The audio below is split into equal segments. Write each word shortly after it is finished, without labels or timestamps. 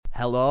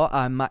Hello,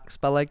 I'm Max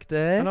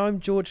Belegday. And I'm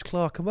George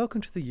Clark, and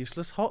welcome to the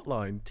Useless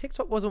Hotline.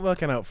 TikTok wasn't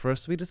working out for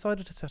us, so we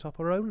decided to set up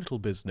our own little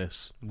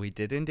business. We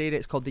did indeed.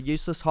 It's called the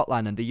Useless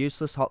Hotline, and the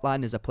Useless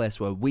Hotline is a place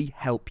where we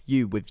help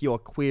you with your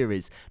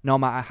queries, no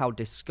matter how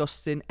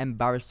disgusting,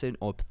 embarrassing,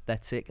 or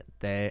pathetic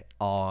they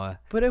are.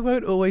 But it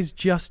won't always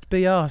just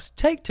be us.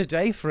 Take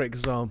today, for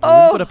example.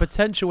 Oh! We've got a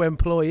potential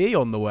employee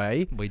on the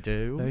way. We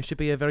do. They should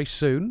be here very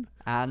soon.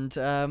 And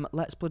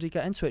let's bloody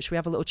get into it. Should we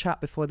have a little chat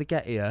before they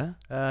get here?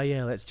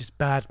 Yeah, let's just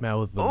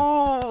badmouth them.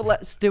 Oh,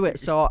 let's do it.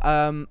 So,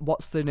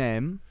 what's the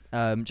name?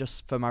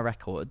 Just for my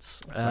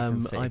records. So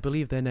I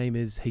believe their name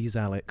is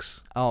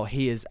ImAllexx. Oh,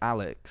 he is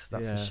Alex.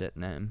 That's a Yeah. shit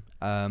name.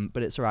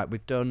 But it's all right.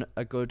 We've done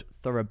a good,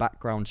 thorough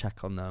background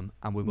check on them,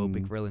 and we will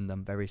be grilling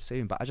them very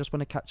soon. But I just want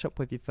to catch up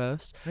with you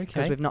first, because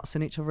Okay. we've not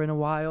seen each other in a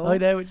while. I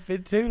know, it's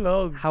been too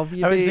long. How have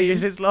you I haven't been? seen you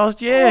since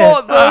last year.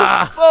 What the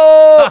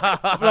fuck?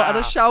 I've not had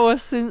a shower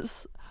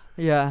since.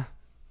 Yeah.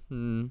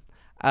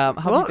 How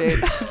What? you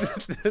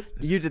been?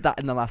 You did that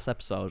in the last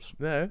episode.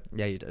 No.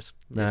 Yeah, you did.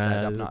 You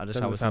said I've not had a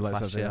shower since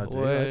last year.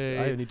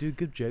 I only do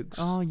good jokes.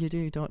 Oh, you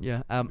do, don't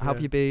you? How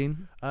have you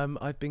been?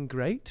 I've been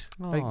great.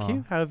 Thank Aw.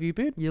 you. How have you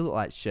been? You look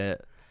like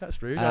shit.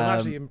 That's rude. I'm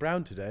actually in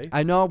brown today.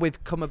 I know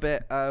we've come a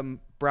bit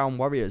Brown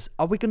Warriors.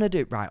 Are we gonna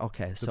do right?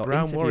 Okay, The so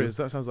Brown interview. Warriors,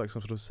 that sounds like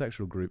some sort of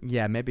sexual group.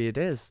 Yeah, maybe it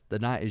is. The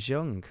night is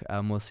young.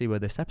 We'll see where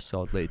this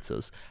episode leads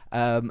us.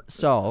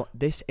 So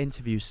this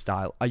interview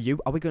style. Are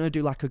we gonna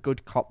do like a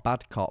good cop,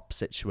 bad cop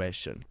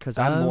situation? Because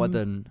I'm more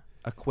than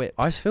equipped.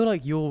 I feel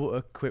like you're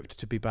equipped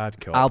to be bad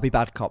cop. I'll be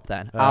bad cop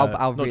then. I'll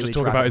not really just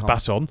talk drive about it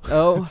his home. baton.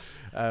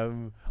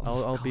 Oh,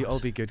 I'll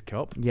be good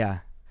cop. yeah.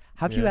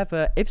 Have you Yeah.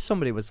 ever, if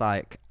somebody was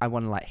like, I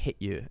want to like hit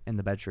you in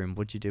the bedroom,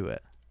 would you do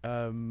it?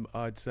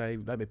 I'd say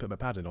let me put my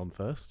padding on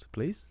first,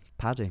 please.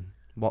 Padding.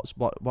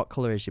 What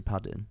colour is your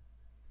padding?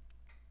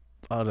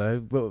 I don't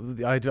know.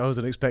 Well, I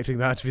wasn't expecting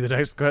that to be the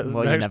next, Well,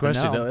 you next never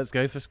question. know. No, let's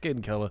go for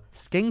skin colour.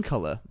 Skin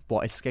colour?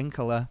 What is skin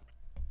colour?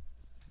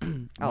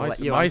 I'll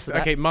let you answer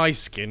that. Okay, my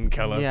skin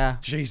colour. Yeah.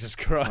 Jesus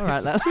Christ. All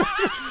right, that's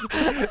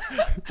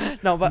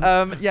no, but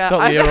yeah.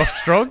 Start the year off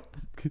strong.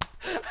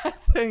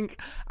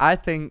 I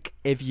think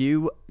if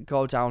you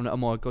go down a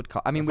more good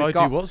cop, I mean, If we've I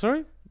got do what?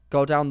 Sorry.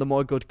 go down the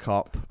more good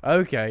cop.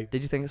 Okay.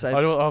 Did you think so?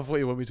 I thought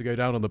you want me to go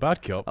down on the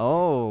bad cop.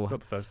 Oh, Not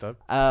the first time.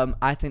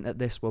 I think that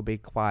this will be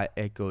quite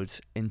a good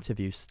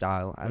interview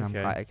style, and Okay.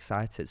 I'm quite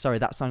excited. Sorry,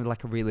 that sounded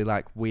like a really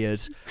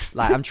weird,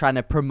 like I'm trying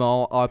to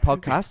promote our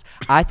podcast.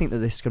 I think that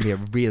this is going to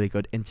be a really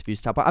good interview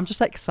style, but I'm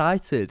just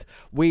excited.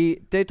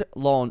 We did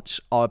launch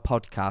our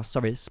podcast,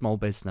 sorry, small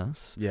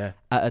business, Yeah.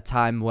 at a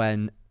time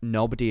when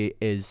nobody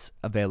is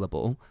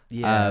available.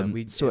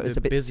 So it's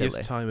a bit busiest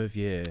silly. time of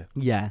year,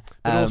 Yeah,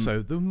 but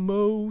also the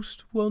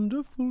most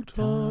wonderful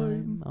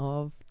time time.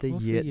 of the of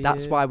the year.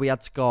 That's year. why we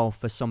had to go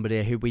for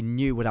somebody who we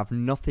knew would have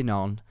nothing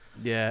on.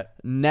 Yeah.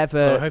 Never.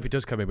 Well, I hope he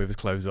does come in with his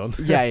clothes on.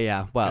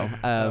 Yeah. Well,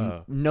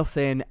 Oh.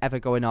 nothing ever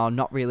going on.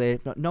 Not really.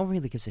 No one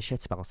really gives a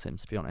shit about him,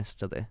 to be honest,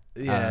 do they?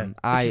 Yeah.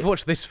 If you've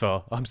watched this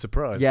far, I'm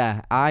surprised.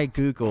 Yeah, I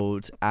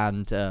googled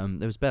and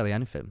there was barely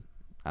anything.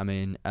 I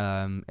mean,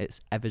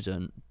 it's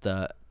evident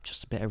that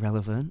just a bit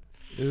irrelevant.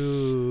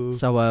 Ooh.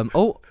 So,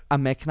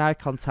 I'm making eye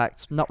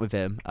contact, not with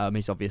him.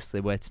 He's obviously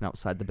waiting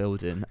outside the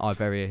building, our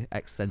very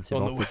extensive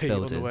office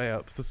building. On the way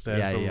up the stairs,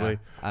 probably.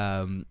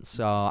 Yeah.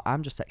 So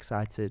I'm just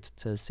excited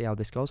to see how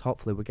this goes.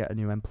 Hopefully, we get a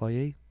new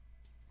employee.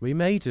 We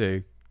may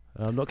do.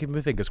 I'm not keeping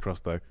my fingers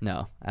crossed, though.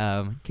 No,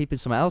 keeping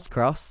something else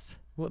crossed.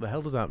 What the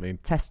hell does that mean?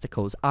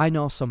 Testicles. I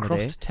know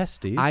somebody. Crossed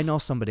testes? I know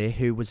somebody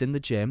who was in the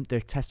gym.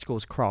 Their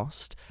testicles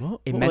crossed.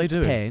 What? Immense what were they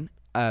doing? pain.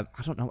 I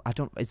don't know.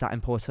 Is that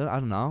important? I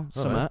don't know.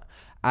 Something.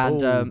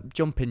 And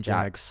jumping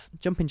jacks.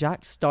 Jumping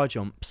jacks. Star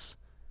jumps.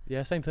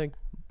 Yeah, same thing.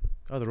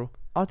 Either or.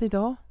 Are they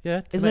though?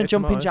 Yeah. Isn't a tomato,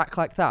 jumping tomato. jack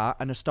like that,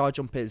 and a star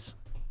jump is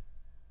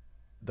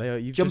They are.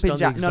 You've jumping just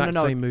jack? done the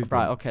exact same movement.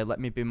 Right. Okay. Let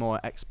me be more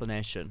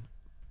explanation.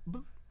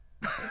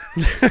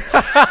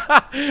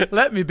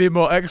 Let me be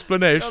more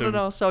explanation.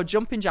 No. So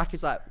jumping jack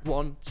is like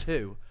 1,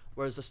 2,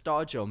 whereas a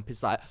star jump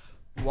is like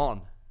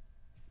 1.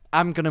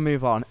 I'm gonna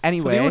move on.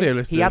 Anyway, For the audio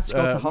listeners, he had to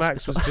go to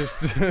Max hospital.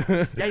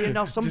 was just.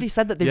 Yeah. Somebody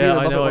said that they Yeah, really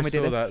I love know, it when I we do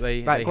saw this. that.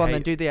 They Right, go on then.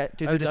 hate- Do the I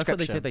thought description.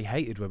 they said they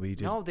hated when we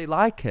did. No, they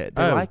like it.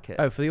 They like it.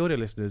 Oh, for the audio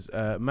listeners,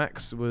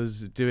 Max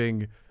was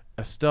doing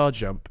a star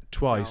jump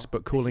twice, No,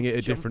 but calling this it a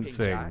is different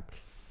jumping thing. jack,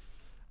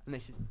 and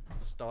this is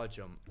star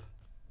jump.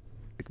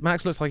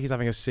 Max looks like he's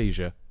having a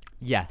seizure.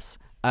 Yes.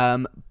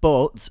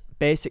 But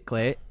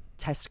basically,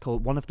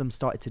 one of them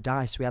started to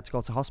die, so we had to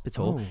go to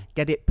hospital,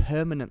 get it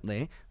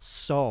permanently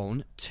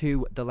sewn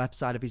to the left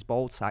side of his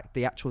ball sack,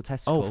 the actual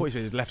testicle. Oh, I thought you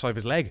said his left side of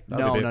his leg.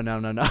 No.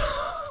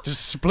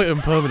 Just split him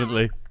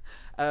permanently.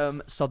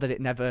 So that it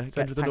never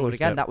gets to the tangled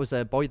again. doorstep. That was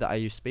a boy that I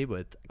used to be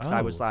with, because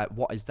I was Oh. like,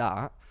 what is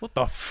that? What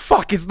the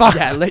fuck is that?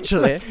 Yeah,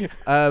 literally.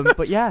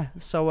 But yeah,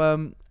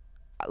 so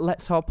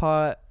let's hope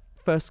our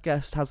first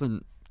guest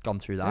hasn't gone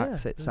through that,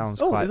 because it sounds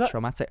quite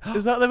traumatic.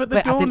 Is that them at the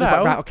Wait, I door think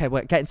now? right, okay,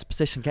 wait, get into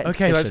position,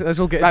 Okay, let's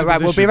all get into Right,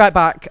 position. we'll be right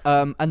back,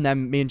 and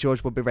then me and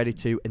George will be ready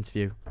to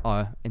interview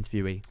our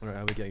interviewee. All right,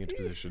 how are we getting into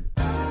position?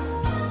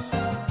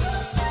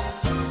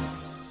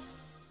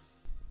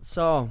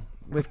 So,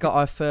 we've got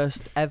our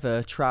first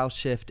ever trial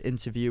shift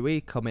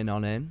interviewee coming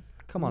on in.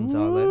 Come on,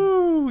 darling.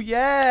 Ooh,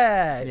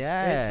 yeah. It's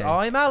Yeah.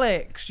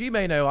 ImAllexx. You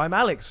may know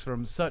ImAllexx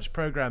from such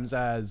programs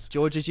as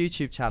George's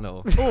YouTube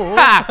channel. or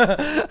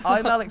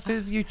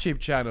ImAllexx's YouTube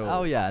channel.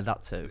 Oh, yeah,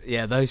 that too.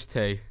 Yeah, those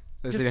two.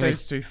 Just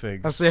those two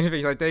things. That's the only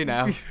things I do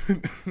now.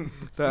 Don't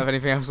have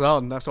anything else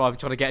on. That's why I'm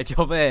trying to get a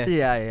job here.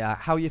 Yeah.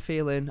 How are you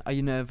feeling? Are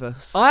you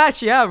nervous? I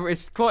actually am.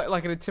 It's quite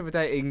like an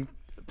intimidating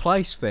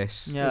place,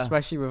 this. Yeah.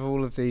 Especially with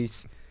all of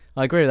these.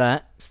 I agree with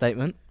that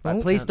statement.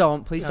 Please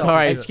don't.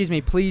 Sorry. Excuse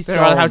me, please Don't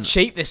don't. realize how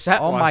cheap this set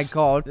Oh was. my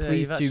God, Yeah,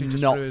 please you've do actually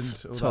just not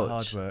ruined all that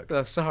hard touch. work.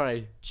 Oh,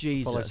 sorry.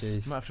 Jesus.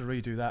 Apologies. Might have to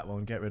redo that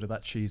one. Get rid of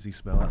that cheesy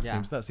smell. That Yeah.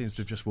 seems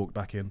to have just walked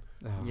back in.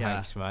 Oh, Yeah.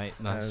 Thanks, mate.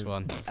 Nice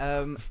one.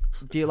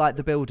 Do you like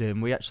the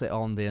building? We actually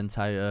own the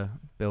entire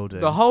building.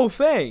 The whole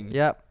thing?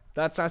 Yep.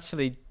 That's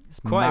actually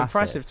It's quite massive.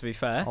 impressive, to be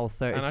fair. All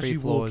 33 And as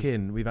you floors. walk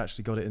in, we've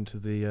actually got it into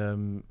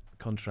the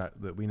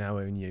contract that we now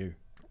own you.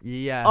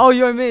 Yeah. Oh,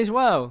 you owe me as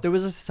well. There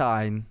was a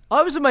sign.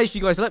 I was amazed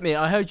you guys let me.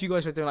 I heard you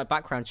guys were doing like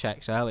background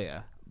checks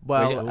earlier.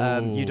 Well,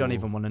 Ooh. you don't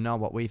even want to know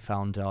what we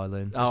found,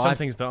 darling. Oh, Some I-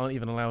 things that aren't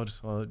even allowed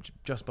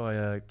just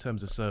by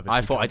terms of service. I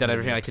we thought can't I'd done put in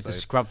everything the I could to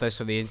episode. scrub those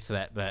from the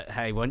internet, but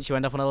hey, once you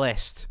end up on a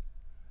list,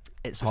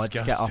 It's hard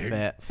to get off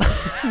it.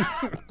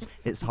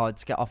 It's hard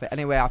to get off it.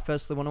 Anyway, I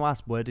firstly want to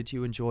ask, where did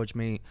you and George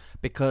meet?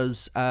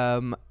 Because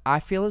I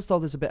feel as though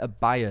there's a bit of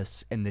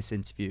bias in this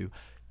interview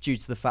due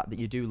to the fact that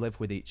you do live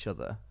with each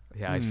other.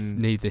 yeah, I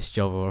need this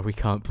job or we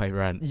can't pay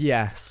rent.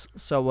 Yes.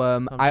 So I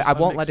I'm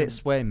won't let it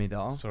mixing- sway me,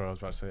 though. Sorry, I was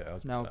about to say. I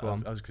was No, go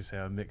on. going to say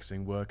I'm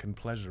mixing work and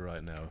pleasure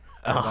right now.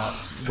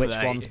 Which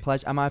one's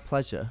pleasure? Am I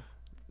pleasure?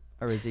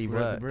 Or is he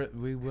work?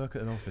 We work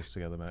at an office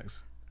together,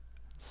 Max.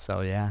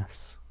 So,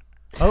 yes.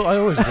 Oh, I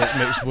always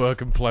mix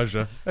work and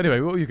pleasure. Anyway,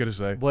 what were you going to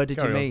say? Where did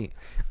Carry you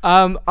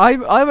on. meet?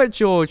 I met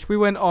George. We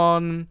went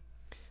on.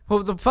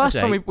 Well, the first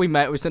time date? we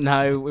met was we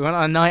went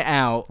on a night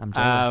out. I'm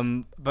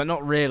jealous. But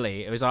not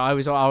really. It was I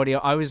was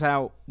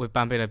out with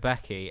Bambino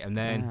Becky, and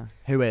then Yeah.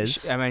 Who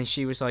is?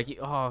 she was like,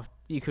 "Oh,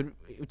 do you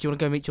want to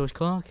go meet George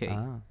Clarkey?"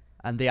 Ah.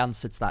 And the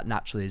answer to that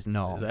naturally is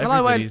no.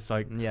 Everybody's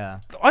like, Yeah.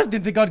 I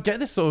didn't think I'd get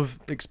this sort of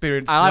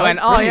experience. And I tonight. went,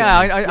 "Oh yeah,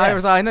 Brilliant. I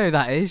was Yes. like, I know who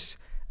that is."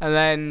 And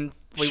then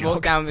we Shock.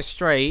 walked down the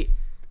street,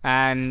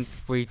 and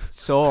we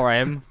saw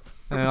him,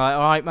 and we were like,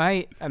 "All right,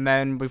 mate." And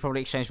then we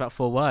probably exchanged about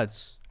 4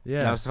 words. Yeah.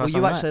 That was the Well, first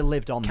you time we met. actually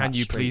lived on that Can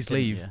you street, please didn't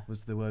leave? you?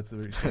 Was the words that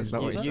were That's exchanged.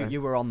 not what he said.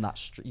 You were on that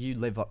street. You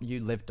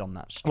lived on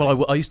that street.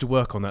 Well, I used to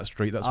work on that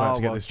street. That's why I had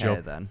to get this okay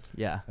job. then.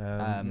 Yeah. You know,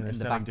 in the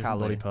selling back different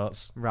body alley.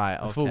 parts. Right.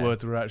 The Okay. full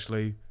words were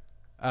actually,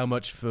 "How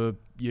much for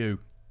you?"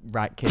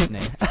 Right kidney.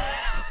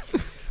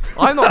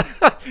 I'm not.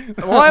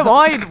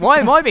 Why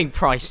am I being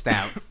priced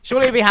out?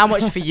 Surely it'd be how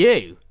much for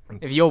you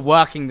if you're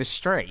working the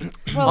street.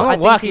 Well, I'm I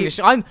not think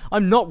working you-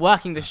 I'm not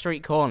working the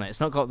street corner.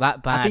 It's not got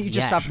that bad. I think you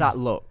just yet. have that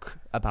look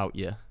about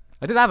you.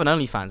 I did have an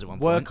OnlyFans at one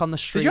point. Work on the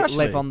street. actually?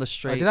 Live on the I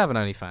street. did have an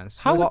OnlyFans.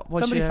 How What did was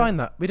somebody your- find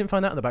that? We didn't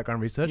find that in the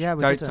background research. Yeah, we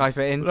Don't did. type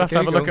it in. We'll have to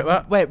have a look at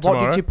that. Wait, what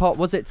tomorrow. did you put?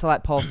 Was it to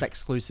like post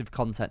exclusive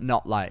content,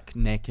 not like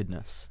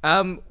nakedness?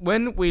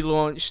 When we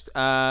launched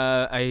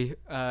a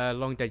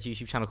long dead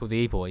YouTube channel called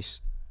the Eboys,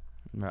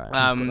 Right. Got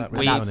that we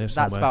written down here That's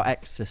somewhere. about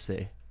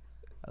ecstasy.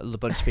 A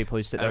bunch of people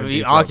who sit there and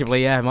do arguably,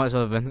 drugs. yeah, might as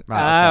well have been.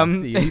 Right,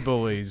 okay. The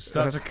E-Boys.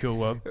 That's a cool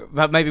one.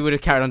 But maybe we'd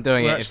have carried on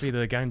doing We're it. actually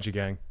the Ganja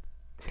Gang.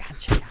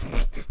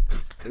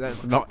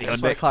 That's not your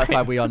Just want to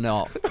clarify, we are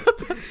not.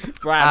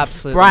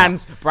 Brands.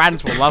 Absolutely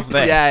Brands will love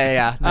this.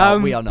 Yeah. No,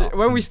 we are not.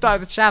 When we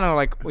started the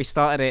channel, we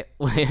started it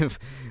with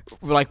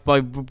by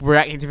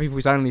reacting to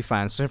people's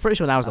OnlyFans. So I'm pretty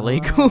sure that was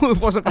illegal. It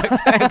wasn't back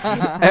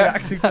then.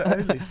 Reacting to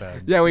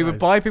OnlyFans. Yeah, we would Nice.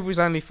 buy people's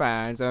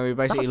OnlyFans, and we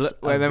basically That's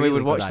a and then we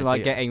really would watch good them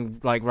like idea. getting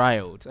like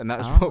railed, and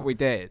that's Oh. what we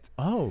did.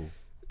 Oh.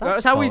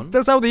 That's how fun.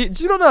 That's how the.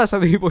 Do you not know that's how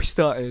the E-Boys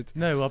started?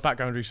 No, our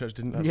background research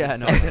didn't actually Yeah, no,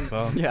 start I that didn't.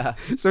 far. Yeah.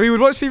 So we would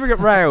watch people get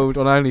railed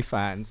on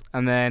OnlyFans,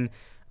 and then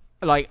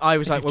like I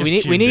was like, You've well,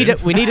 just we need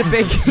tuned in. a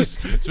big. It's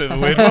a bit of a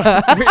weird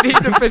one. we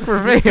need a big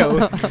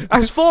reveal.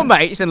 As 4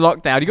 mates in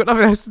lockdown, you got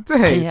nothing else to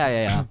do.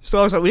 Yeah. So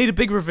I was like, we need a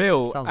big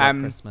reveal. Sounds like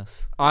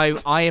Christmas.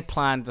 I had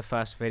planned the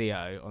first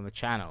video on the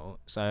channel,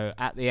 so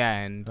at the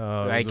end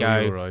Oh, they it was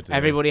all your go. idea.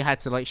 Everybody had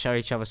to like show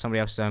each other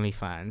somebody else's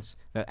OnlyFans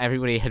that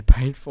everybody had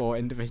paid for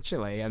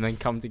individually, and then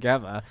come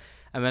together.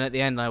 And then at the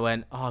end, I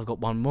went, "Oh, I've got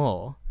one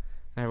more."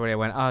 And everybody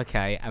went, oh,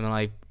 "Okay." And then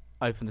I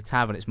opened the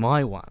tab, and it's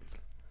my one.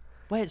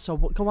 Wait, so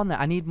go on there.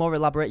 I need more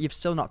elaborate. You've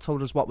still not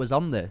told us what was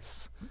on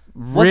this.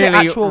 Was it Really,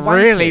 actual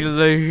really wanking?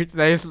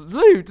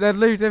 lewd. They're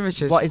lewd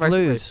images. What is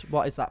basically. lewd?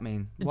 What does that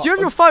mean? Do you have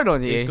your phone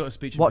on He's you? got a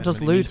speech What does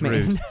impediment, lewd he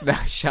means mean? rude.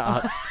 No, shut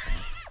up.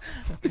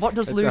 What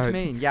does I lewd don't.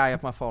 mean? Yeah, I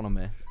have my phone on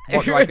me.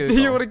 What do I If Google?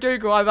 you want to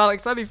Google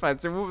ImAllexx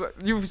OnlyFans,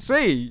 you'll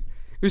see.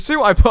 You'll see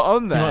what I put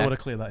on You might there. want to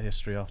clear that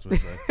history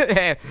afterwards, though.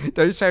 Yeah,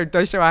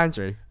 don't show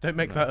Andrew. Don't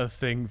make that a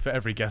thing for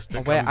every guest that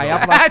Oh, wait, comes I on.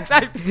 have like.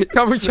 Don't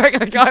double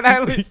check I got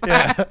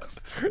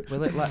OnlyFans. Yeah.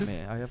 Will it let me?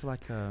 I have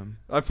like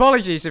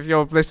Apologies if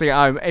you're listening at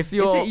home. If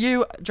you're Is it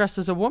you dressed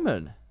as a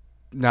woman?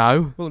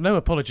 No. Well, no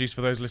apologies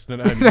for those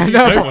listening at home. No, You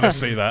no. don't want to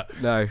see that.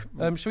 No.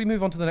 Shall we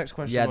move on to the next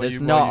question? Yeah, while there's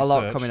you- not while a you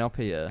lot search? coming up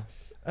here.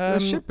 There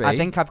should be. I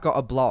think I've got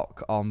a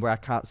block on where I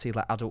can't see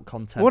like adult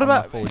content. What on my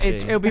about 4G.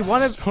 it'll be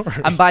one of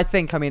Sorry. And by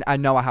think, I mean I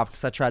know I have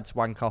because I tried to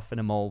wank off in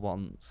a mole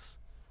once.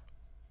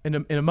 in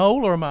a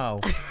mole or a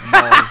mole?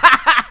 Mole.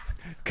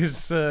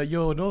 Because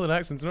your northern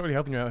accent's not really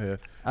helping you out here.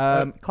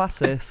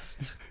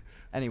 Classist.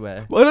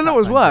 Anyway. Well, I don't know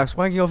what's can't find worse,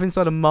 wanking off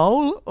inside a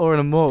mole or in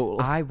a mole.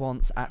 it. I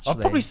once actually. I'll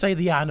probably say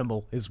the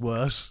animal is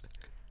worse.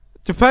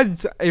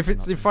 Depends if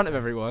it's in front of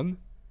everyone.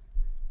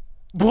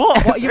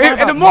 What? What are you on In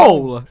a about?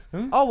 mole.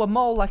 Oh, a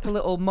mole, like a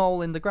little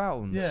mole in the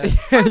ground. Yeah.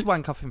 I'd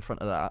wank off in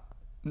front of that.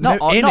 No,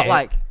 Not in not it.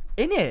 like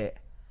in it.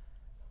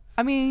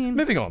 I mean.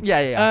 Moving on.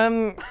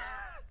 Yeah.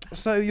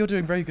 So you're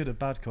doing very good at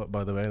bad cop,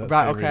 by the way. That's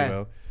Right, going okay.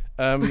 really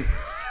well.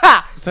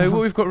 So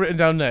what we've got written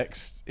down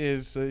next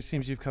is it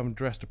seems you've come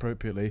dressed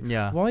appropriately.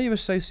 Yeah. Why are you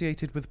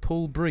associated with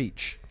Paul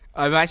Breach?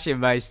 I'm actually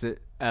amazed that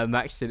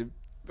Max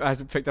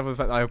hasn't picked up on the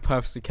fact that I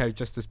purposely came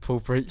just as Paul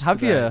Breach. Have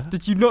today. you?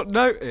 Did you not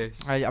notice?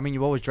 I mean,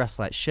 you always dress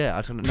like shit.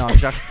 I don't know. I'm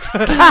just...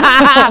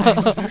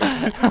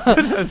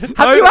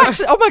 Have you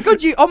actually? Oh my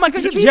god!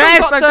 You've even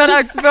Yes, got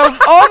I've the... done.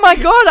 Oh my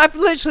god! I've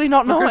literally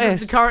not Because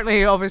noticed.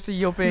 currently, obviously,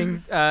 you're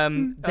being.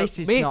 This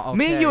is me, not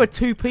Me and okay. you are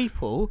two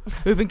people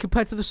who've been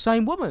compared to the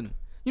same woman.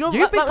 You know,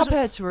 You've been that was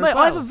compared to her mate, as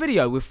I have a well.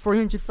 video with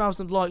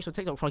 300,000 likes on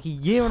TikTok from like a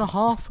year and a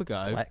half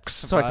ago. Flex.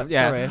 Sorry, Right,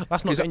 yeah, sorry.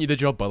 That's not getting you the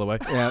job, by the way.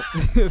 yeah.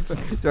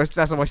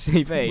 That's on my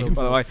CV,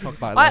 by the way. Talk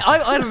about it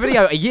later. I had a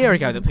video a year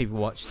ago that people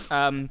watched.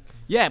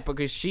 Yeah,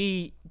 because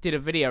she did a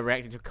video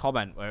reacting to a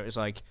comment where it was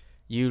like,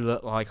 "You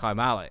look like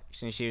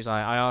ImAllexx," and she was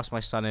like, "I asked my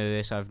son who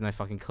this, I have no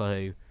fucking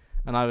clue,"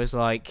 and I was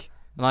like,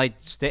 and I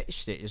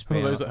stitched it just All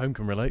being those like, at home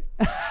can relate.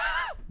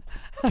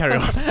 Carry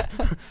on.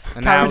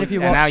 and Karen, now, if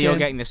you're and now you're watching-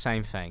 getting the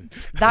same thing.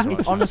 That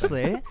is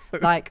honestly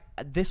like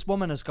this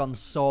woman has gone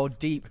so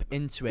deep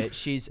into it.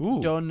 She's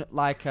Ooh. done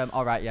like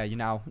all right, yeah, you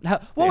now.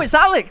 Whoa, it's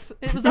Alex.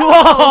 It was Alex.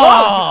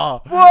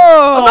 Whoa!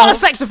 I'm not a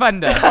sex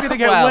offender. It's gonna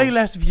get Well. way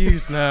less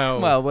views now.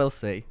 Well, we'll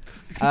see.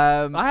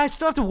 I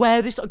still have to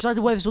wear this because I have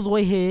to wear this all the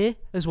way here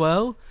as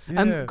well.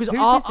 Yeah. Because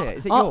Whose is it?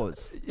 Is it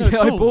yours? Yeah,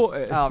 I Paul's. bought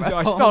it. Oh, right,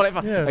 I stole it.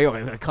 Paul's.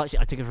 Yeah.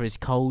 I took it from his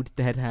cold,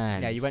 dead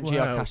hands. Yeah, you went Wow.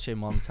 geocaching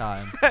one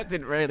time. I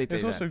didn't really do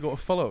It's that. also got a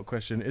follow-up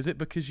question. Is it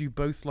because you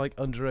both like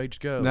underage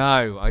girls?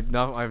 No,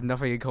 I have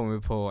nothing in common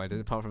with Paul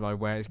apart from I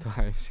wear his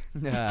clothes.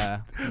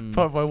 Yeah.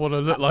 Part of I want to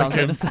look That like sounds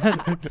him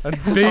innocent.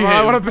 and be him.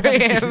 I want to be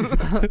him.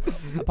 Apart I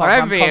from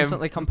I'm envy him.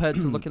 constantly compared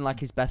to looking like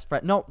his best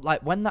friend. No,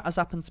 like when that has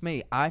happened to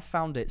me, I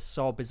found it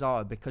so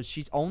bizarre because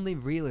she's only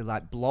really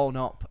like blown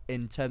up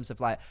in terms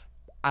of like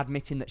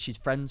admitting that she's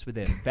friends with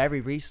him very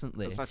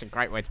recently. That's such a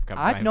great way to become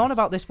I've famous. known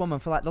about this woman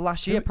for like the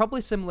last year, probably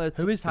similar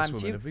to who is time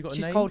this to woman? you. Have we got a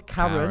She's name? called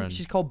Karen. Karen.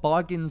 She's called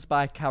Bargains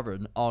by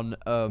Karen on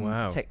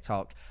Wow.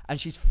 TikTok, and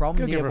she's from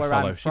Go give near her a where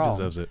follow. I'm She from.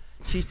 deserves it.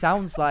 She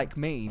sounds like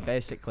me,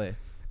 basically.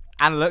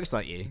 And looks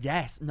like you.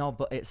 Yes, no,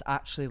 but it's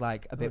actually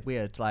like a bit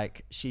weird.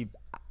 Like she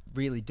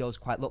really does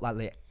quite look like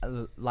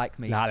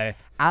me,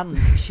 and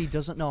she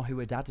doesn't know who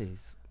her dad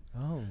is.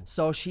 Oh.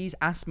 So she's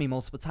asked me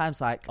multiple times,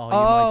 like,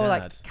 Are you my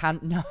like, dad?" can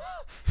no,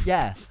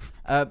 yeah,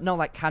 no,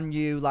 like, can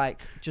you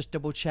like just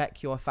double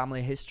check your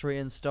family history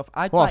and stuff?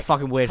 I'd What a like,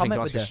 fucking weird thing to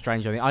comment ask with a her.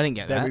 stranger. I didn't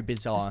get Very that.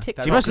 bizarre. This is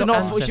Very She must have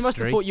bizarre. not. She must have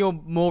Ancestry. thought you're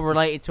more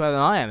related to her than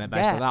I am.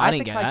 Based Yeah, on that. I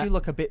didn't think get I that. do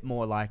look a bit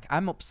more like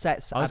I'm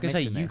upset. I was going to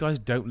say, admitting you this. guys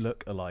don't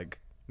look alike.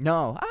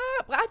 No,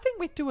 I think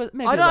we do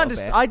maybe I a don't little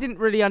understand. bit. I didn't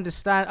really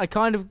understand. I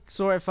kind of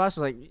saw it at first.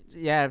 I was like,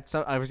 yeah.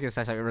 So I was gonna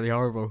say something really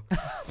horrible.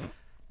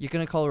 You're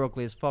gonna call her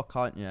ugly as fuck,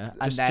 aren't you? And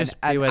Just- then just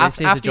and beware, this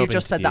is a after you job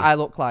just said that interview. I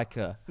look like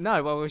her.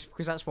 No, well, it was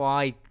because that's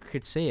why I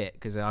could see it.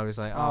 Because I was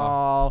like,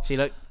 Oh, she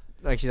looked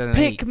like she doesn't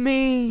pick eat.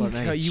 me. Like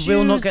me. No, you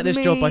will not get this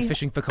job by me.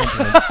 fishing for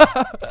compliments.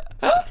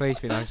 Please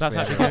be nice. That's to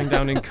me, actually everyone. going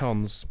down in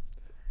cons.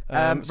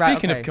 Right,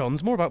 Speaking okay. of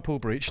cons, more about Paul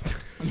Breach.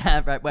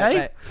 Yeah, right. Wait, Hey?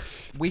 wait.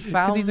 We Because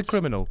found. he's a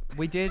criminal.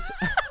 We did.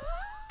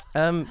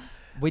 Um,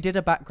 We did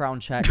a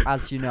background check,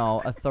 as you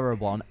know, a thorough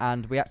one,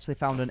 and we actually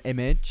found an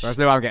image That's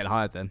no I'm getting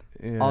hired then.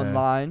 yeah.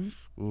 online.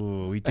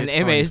 Ooh, we did An find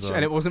image, one.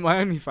 and it wasn't my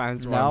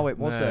OnlyFans one. No, it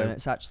wasn't. No.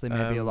 It's actually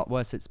maybe a Um, lot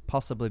worse. It's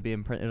possibly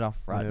being printed off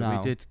right Yeah, now.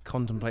 We did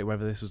contemplate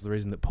whether this was the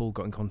reason that Paul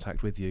got in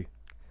contact with you.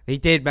 He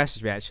did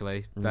message me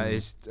actually. That Mm.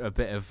 is a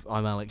bit of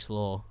ImAllexx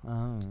law.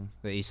 Oh.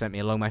 That he sent me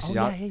a long message.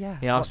 Oh, yeah.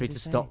 He asked What me did to he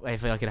say? stop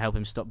if I could help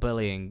him stop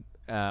bullying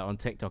on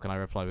TikTok, and I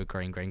replied with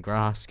green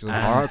grass because And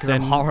I'm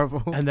then-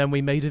 horrible. And then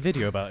we made a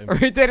video about him.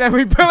 We did, and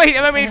we bullied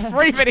him. I made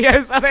 3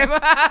 videos of him.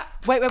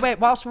 Wait.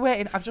 Whilst we're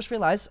waiting, I've just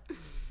realised.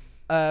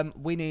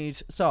 We need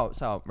so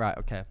right.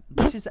 Okay,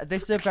 this is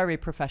a very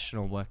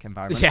professional work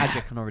environment, Yeah. as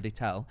you can already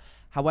tell.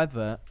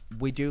 However,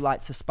 we do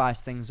like to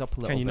spice things up a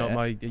little Can you bit. not?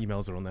 My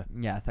emails are on there.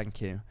 Yeah, thank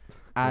you.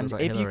 And was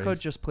like if you Hillary's. could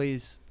just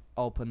please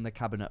open the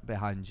cabinet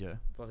behind you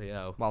Bloody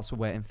hell. whilst we're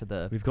waiting for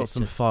the. We've got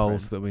some picture to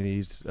files print. that we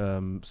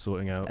need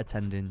sorting out.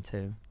 Attending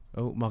to.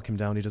 Oh, mark him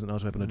down. He doesn't know how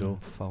to open a door.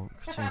 Fuck,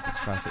 Jesus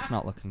Christ, it's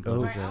not looking good,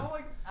 Oh. is it?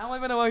 How am I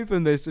going to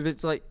open this if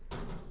it's like...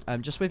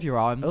 Just with your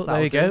arms. Oh,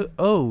 there you that'll go.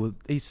 Oh,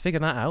 he's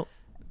figured that out.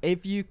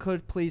 If you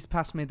could please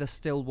pass me the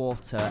still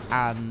water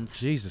and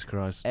Jesus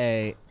Christ.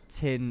 a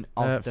tin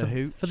of the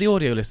hooch. For the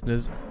audio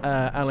listeners,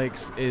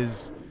 Alex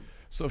is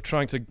sort of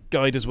trying to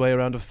guide his way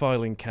around a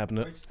filing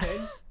cabinet.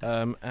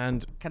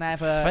 And Can I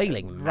have a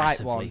failing right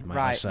massively, one? might I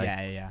Right,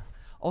 say. yeah.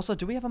 Also,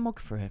 do we have a mug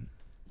for him?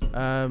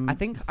 I I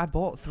think I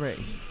bought 3.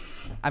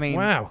 I mean,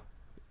 wow.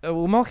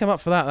 Well, Mark came up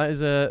for that. That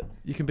is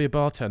you can be a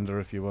bartender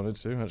if you wanted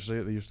to, actually,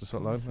 at the Useless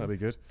Hotline. That'd be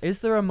good. is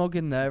there a mug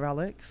in there,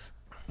 Alex?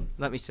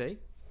 Let me see.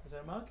 Is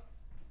there a mug?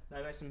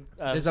 No, there's some.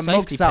 There's a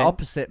mug sat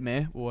opposite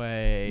me.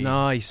 Wait.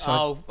 Nice.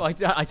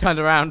 I turned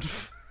around.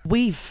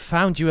 We've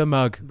found you a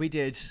mug. We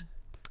did.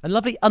 A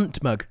lovely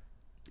unt mug.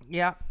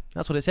 Yeah.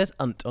 That's what it says,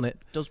 unt on it.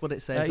 Does what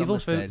it says You've on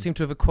also the tin. seemed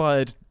to have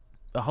acquired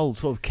a whole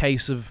sort of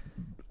case of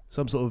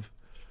some sort of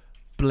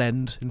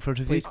blend in front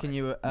of Please, can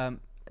you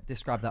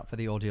describe that for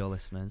the audio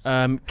listeners?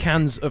 you.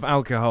 Cans of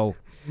alcohol.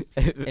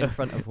 In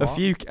front of what?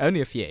 Only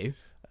a few.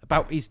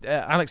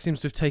 Alex seems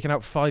to have taken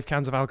out 5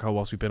 cans of alcohol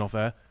whilst we've been off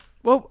air.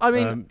 Well, I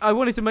mean, I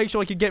wanted to make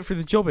sure I could get through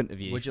the job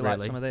interview. Would you really.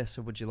 like some of this,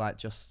 or would you like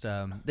just...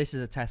 this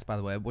is a test, by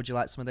the way. Would you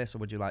like some of this, or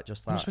would you like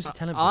just I'm not that? supposed to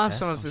tell him I'll have it's a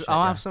some test. of the. shit, I'll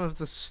yeah. have some of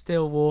the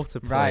still water,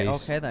 please. Right,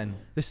 okay then.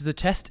 This is a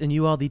test, and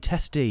you are the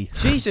testee.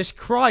 Jesus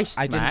Christ,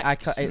 I didn't...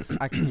 Max.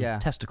 yeah.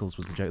 Testicles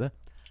was the joke there.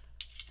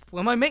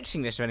 Well, am I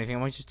mixing this or anything?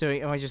 Am I just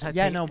doing? Am I just?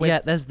 Yeah, no, Yeah,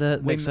 there's the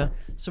mixer.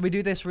 So we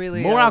do this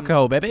really... More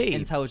alcohol, baby.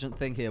 intelligent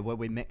thing here, where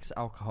we mix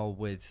alcohol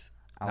with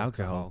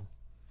alcohol.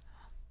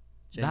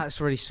 Jinx.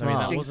 That's really I mean,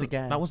 smart. Jinx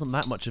again. that wasn't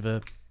that much of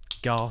a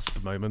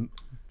gasp moment.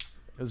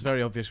 It was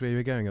very obvious where you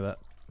were going with that.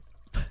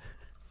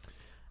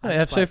 I Yeah,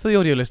 just so like for the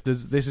audio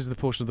listeners, this is the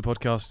portion of the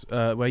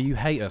podcast where you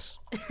hate us.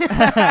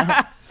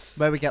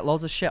 Where we get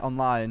loads of shit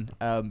online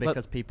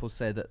because people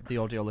say that the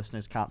audio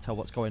listeners can't tell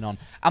what's going on.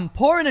 I'm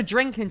pouring a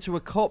drink into a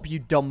cup, you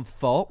dumb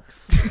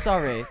fucks.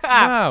 Sorry.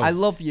 Wow. I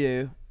love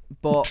you,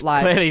 but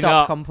like, Clearly stop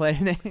not.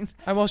 complaining.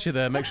 And whilst you're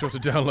there, make sure to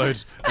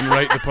download and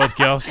rate the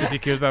podcast if you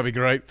could. That'd be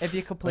great. If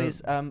you could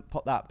please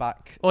put that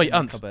back Oi, in the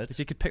Unt, cupboard. if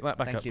you could pick that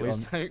back Thank up, you, please.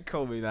 Unt. Don't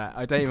call me that.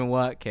 I don't even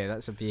work here.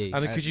 That's abuse.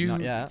 And could you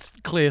not yet.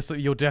 clear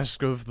your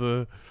desk of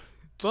the...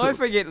 Well, I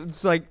think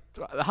it's like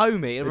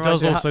homey. It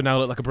does also now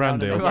look like a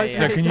brand No, no, deal. no, So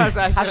yeah, can it you... does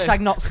actually. Hashtag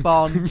not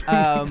spawn.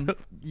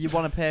 You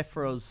want to pay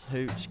for us,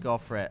 Hooch? Go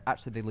for it.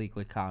 Actually, they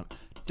legally can't.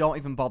 Don't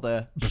even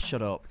bother.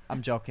 Shut up.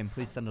 I'm joking.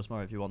 Please send us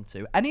more if you want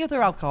to. Any other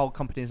alcohol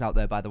companies out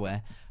there, by the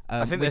way?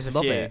 I think there's we'd a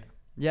love few. it.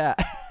 Yeah.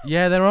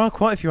 Yeah, there are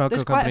quite a few alcohol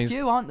There's quite companies. a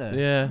few, aren't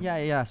there? Yeah.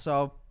 Yeah.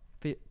 So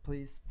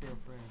please feel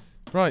free.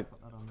 Right. Put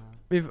that on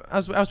there.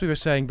 As we were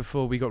saying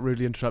before, we got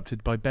rudely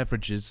interrupted by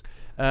beverages.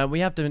 We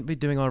have been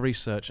doing our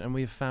research, and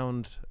we've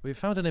found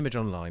an image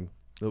online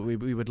that we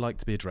would like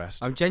to be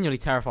addressed. I'm genuinely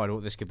terrified of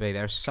what this could be.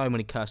 There are so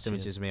many cursed Cheers.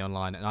 images of me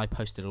online, and I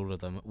posted all of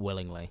them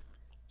willingly.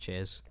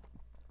 Cheers.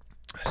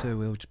 So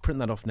we'll just print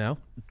that off now.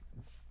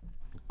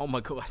 Oh my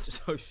god, that's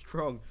just so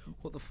strong.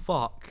 What the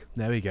fuck?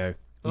 There we go.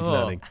 He's Oh.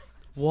 learning.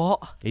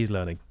 What? He's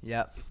learning.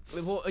 Yep.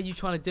 What are you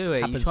trying to do here?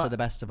 Happens to the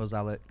best of us,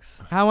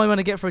 Alex. How am I going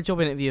to get for a job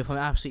interview if I'm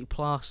absolutely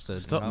plastered?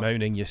 Stop No.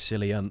 moaning, you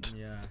silly unt.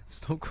 Yeah.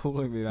 Stop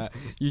calling me that.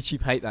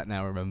 YouTube hate that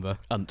now, remember?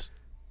 Unt.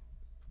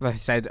 They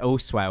said all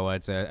swear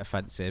words are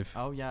offensive.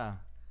 Oh yeah.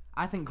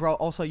 I think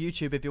also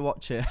YouTube, if you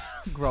watch it,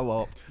 grow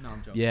up. No,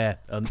 I'm joking. Yeah,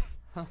 unt.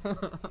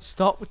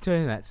 Stop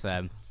doing that to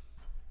them.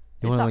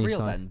 You Is wanna that know real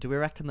what you then? Do we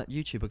reckon that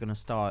YouTube are going to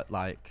start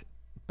like?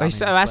 They banning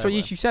said, the that's swear what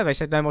word? YouTube said. They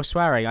said no more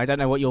swearing. I don't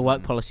know what your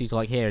work Mm. policies are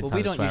like here in Well, terms we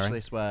of don't swearing.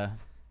 usually swear.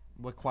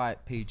 We're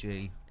quite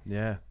PG.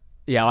 Yeah.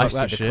 Yeah, Fuck I've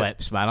seen that the shit.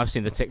 clips, man. I've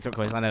seen the TikTok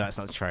clips. I know that's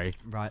not true.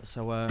 Right.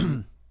 So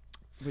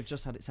we've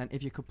just had it sent.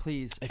 If you could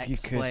please If you could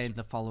explain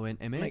the following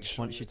image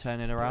once you turn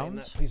it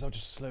around. Please, I'll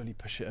just slowly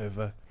push it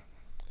over.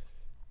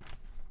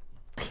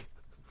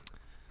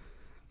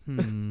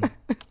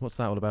 What's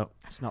that all about?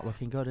 It's not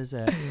looking good, is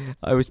it?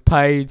 I was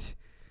paid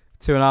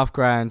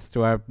 $2,500 to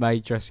wear a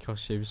maid dress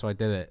costume, so I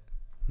did it.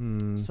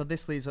 So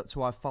this leads up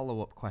to our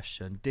follow-up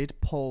question. Did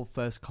Paul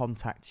first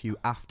contact you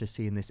after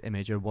seeing this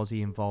image, or was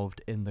he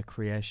involved in the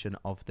creation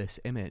of this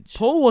image?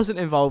 Paul wasn't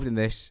involved in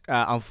this,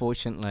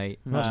 unfortunately.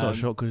 That's not a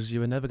shock because you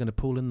were never going to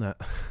pull in that.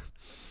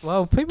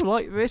 Well, people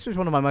like this was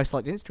one of my most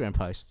liked Instagram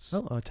posts.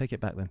 Oh, I'll take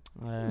it back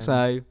then.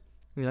 So,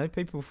 you know,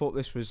 people thought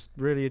this was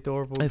really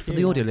adorable. For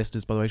the audio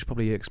listeners, by the way, I should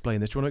probably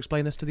explain this. Do you want to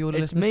explain this to the audio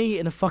it's listeners? me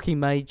in a fucking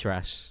maid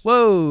dress.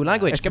 Whoa,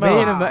 language, It's come me,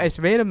 on. it's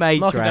me in a maid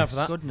Mark it down dress. for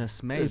that.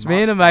 Goodness me. It's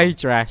me in a maid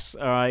dress.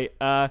 All right.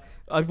 Why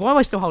am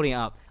I still holding it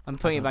up? I'm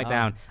putting it don't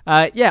back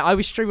know. down. Yeah, I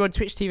was streaming on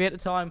Twitch TV at the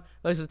time.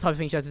 Those are the type of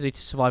things you have to do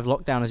to survive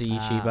lockdown as a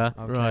YouTuber.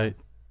 Okay. Right.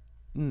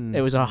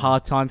 It was a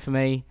hard time for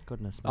me.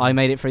 Goodness me. I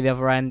made it through the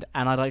other end,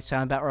 and I'd like to say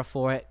I'm better off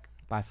for it.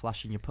 By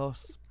flashing your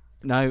puss.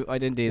 No, I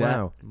didn't do that.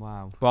 Wow.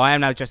 Wow. Well, I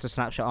am now just a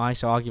Snapshoteye,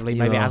 so arguably You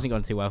maybe it are. hasn't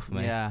gone too well for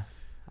me. Yeah.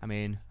 I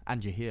mean,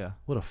 and you're here.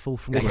 What a fool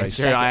from Yeah, grace.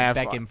 sure. I have-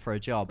 begging for a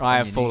job. I on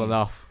have your fallen knees.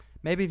 off.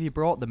 Maybe if you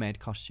brought the maid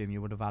costume,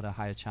 you would have had a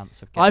higher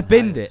chance of getting I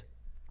binned hired. it.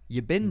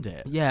 You binned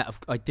it? Yeah,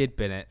 I did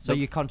bin it. So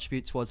you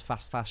contribute towards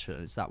fast fashion?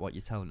 Is that what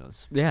you're telling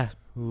us? Yeah.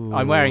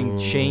 I'm wearing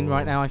Sheen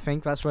right now, I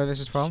think. That's where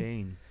this is from.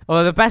 Sheen.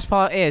 Although the best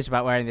part is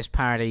about wearing this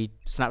parody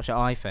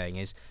Snapshoteye thing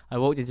is I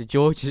walked into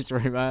George's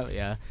room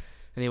earlier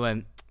And he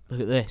went, look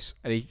at this.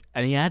 And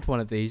he had one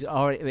of these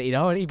already, that he'd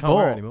already Can't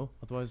wear it bought. anymore.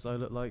 Otherwise, I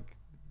look like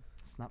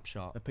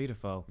Snapshot. a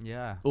paedophile.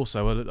 Yeah.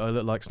 Also, I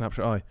look like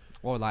Snapshoteye.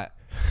 Or like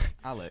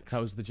Alex.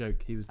 That was the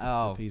joke. He was the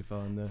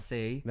paedophile. And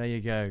See? there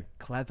you go.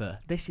 Clever.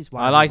 This is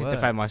why I like to work.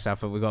 defend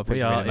myself, but we've got to put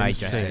We a are bit of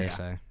age insane. dressing.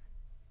 So.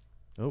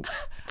 Oh,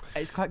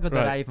 It's quite good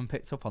that Right. I even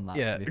picked up on that,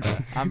 Yeah. to be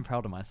fair. I'm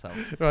proud of myself.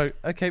 right.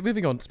 Okay,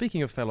 moving on.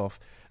 Speaking of fell off,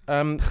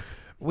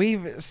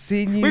 we've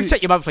seen you. We've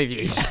checked your monthly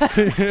views.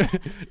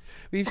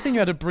 We've seen you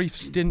had a brief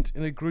stint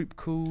in a group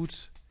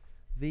called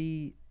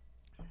the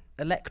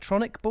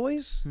Electronic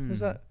Boys. Is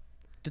that?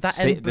 Did that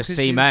end The because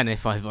C-Men,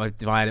 if I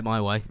had it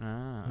my way.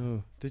 Ah.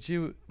 Oh, did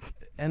you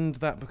end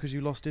that because you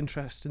lost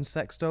interest in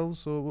sex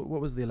dolls, or what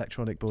was the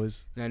Electronic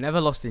Boys? No,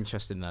 never lost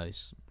interest in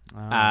those.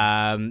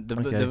 Ah.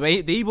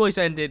 The E-Boys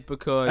ended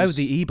because... Oh,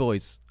 the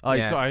Eboys. Oh,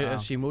 Yeah. sorry. I Oh.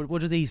 assume.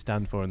 What does E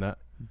stand for in that?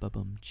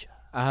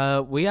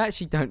 Ba-bum-cha. we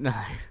actually don't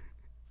know.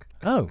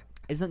 Oh,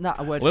 Isn't that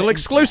a word a little for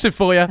exclusive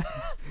for you.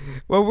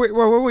 Well,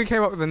 when we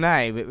came up with the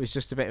name, it was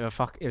just a bit of a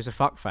fuck. It was a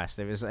fuck fest.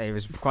 It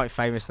was quite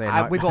famously.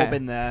 A We've all nightmare.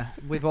 been there.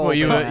 We've all Well,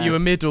 been there. you were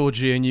mid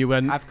orgy and you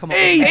went. I've come up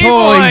with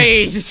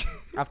E-Boys!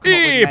 I've come up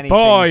with many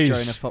Eboys! things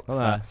during a fuck Well,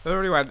 fest.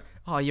 Everybody went,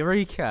 oh,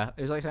 Eureka!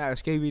 It was like out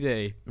of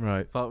Scooby-Doo,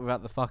 Right. but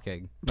without the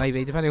fucking.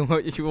 Maybe, depending on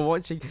what you were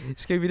watching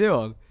Scooby-Doo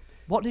on.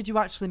 What did you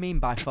actually mean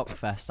by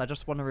fuckfest? I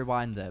just want to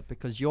rewind it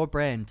because your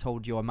brain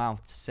told your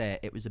mouth to say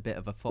it was a bit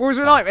of a fuck. Well,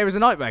 it was a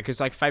nightmare because,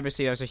 like,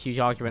 famously there was a huge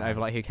argument over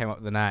like who came up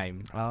with the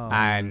name,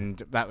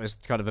 and that was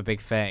kind of a big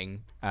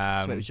thing.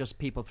 So it was just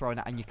people throwing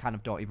it, and you kind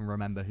of don't even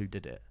remember who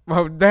did it.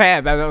 Well,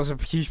 that was a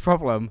huge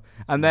problem,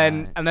 and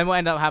then Right. what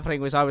ended up happening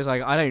was I was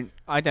like,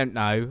 I don't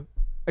know,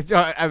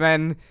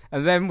 and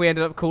then we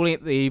ended up calling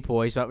it the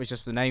Eboys. That was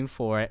just the name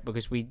for it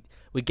because we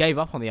gave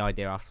up on the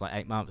idea after like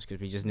 8 months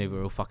because we just knew we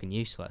were all fucking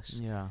useless.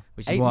 Yeah.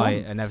 Which is 8 why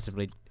months?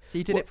 inevitably. So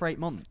you did it for 8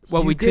 months.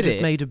 Well, You we could did have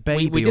it. made a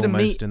baby we did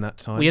almost in that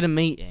time. We had a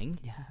meeting.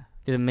 Yeah.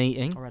 Did a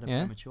meeting. Or had a yeah.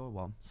 premature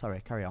one.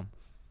 Sorry, carry on.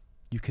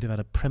 You could have had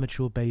a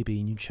premature baby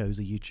and you chose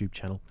a YouTube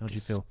channel. How do you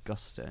feel?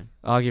 Disgusting.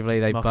 Arguably,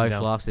 they Mark 'em both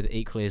down. lasted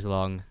equally as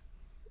long.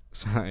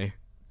 So.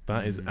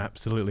 That is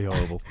absolutely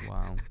horrible.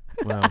 Wow.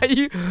 Wow. What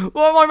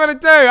am I going to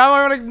do? How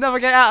am I going to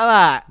navigate out of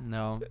that?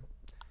 No.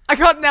 I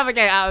can't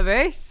navigate out of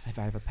this. If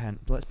I have a pen,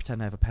 let's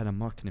pretend I have a pen. I'm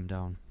marking him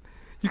down.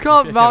 You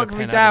can't If you have mark a me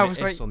pen down having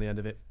for an S something. on the end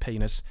of it,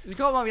 penis. You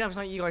can't mark me down for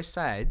something you guys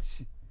said.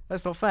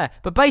 That's not fair.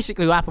 But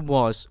basically, what happened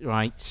was,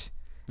 right,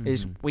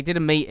 is we did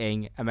a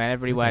meeting, and then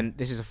everybody went,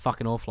 "This is a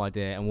fucking awful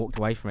idea," and walked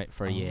away from it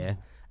for a year.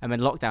 And then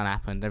lockdown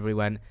happened. Everybody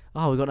went,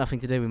 "Oh, we've got nothing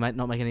to do. We might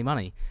not make any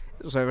money."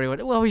 So everybody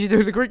went, "Well, we should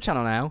do the group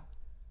channel now."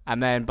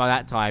 And then by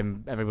that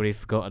time, everybody had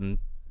forgotten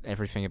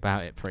everything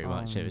about it. Pretty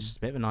much, it was just a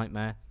bit of a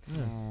nightmare.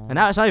 And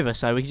now it's over,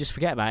 so we can just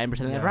forget about it and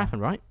pretend it never Yeah.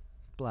 happened, right?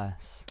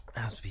 Bless.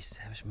 As we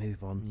said, we should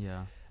move on.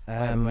 Yeah.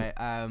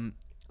 Um,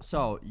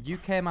 So you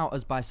came out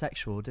as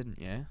bisexual, didn't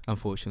you?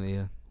 Unfortunately,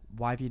 yeah.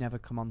 Why have you never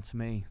come on to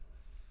me?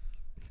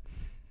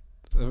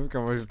 I I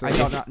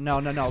don't know.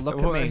 No.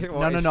 Look at me.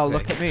 What is No. this?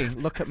 Look at me.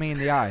 Look at me in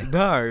the eye.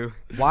 No.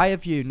 Why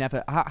have you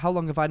never? How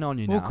long have I known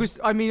you now? Well, because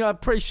I mean, I'm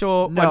pretty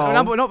sure. No.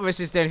 Well, not that this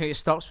is the only thing that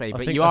stops me, but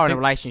think- you I are in a think-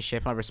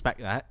 relationship, and I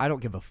respect that. I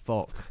don't give a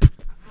fuck.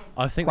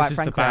 I think Quite this is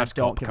the frankly, I bad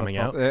don't cop give a coming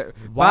fuck. out.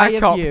 Why Bad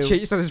have cop you-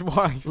 cheats on his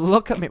wife.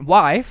 Look at me,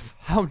 wife.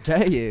 How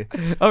dare you?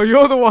 Oh,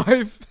 you're the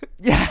wife.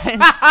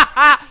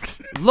 Yeah.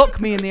 Look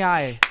me in the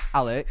eye,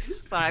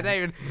 Alex. Sorry, I don't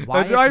even. Why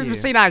I've have you-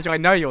 seen Andrew. I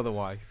know you're the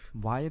wife.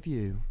 Why have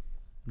you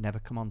never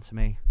come on to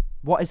me?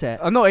 What is it?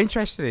 I'm not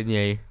interested in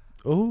you.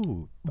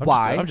 Ooh.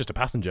 Why? I'm just a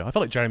passenger. I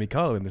felt like Jeremy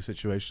Kyle in this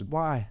situation.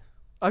 Why?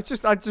 I'm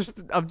just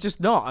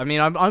not. I mean,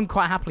 I'm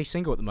quite happily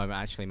single at the moment,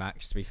 actually,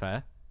 Max. To be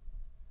fair.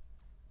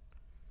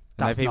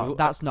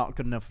 That's not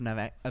good enough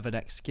of an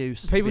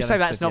excuse. to People be say honest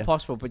that's with not you.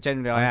 possible, but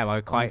generally I am.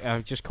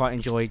 I just quite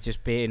enjoy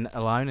just being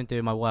alone and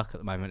doing my work at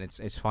the moment.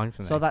 It's fine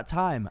for me. So that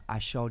time I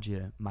showed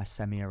you my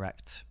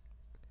semi-erect,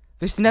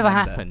 this never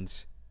remember.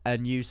 happened.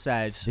 and you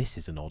said, This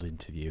is an odd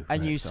interview.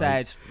 and you Max.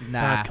 said,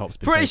 nah. Bad cops.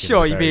 been Pretty taken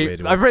sure in a you'd very be.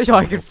 weird I'm way. pretty sure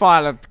I could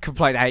file a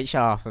complaint to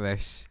HR for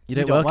this. You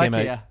don't work like here,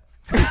 mate. here.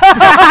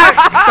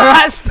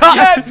 That's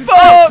start.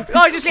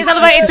 Oh, it just gets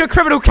elevated into a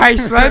criminal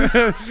case then.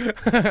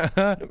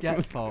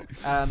 Get fucked.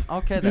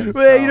 Okay then.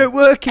 Well, you so don't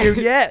work here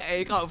yet.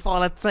 You can't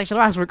file a sexual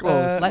harassment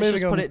clause. let's moving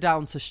just on. put it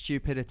down to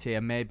stupidity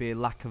and maybe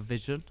lack of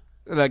vision.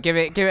 Look, give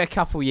it a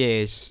couple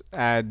years,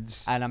 and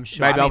And I'm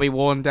sure. maybe I I'll mean- be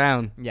worn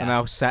down, Yeah. and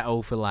I'll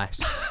settle for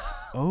less.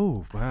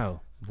 Oh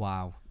wow.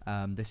 Wow.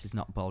 This is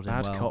not boding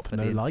Bad well cop, for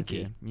no the likey.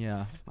 interview.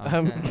 Yeah.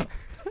 Um, Okay.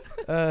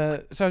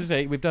 So as I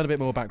say, we've done a bit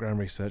more background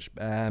research,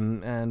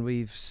 and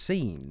we've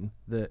seen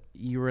that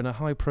you were in a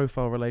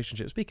high-profile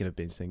relationship. Speaking of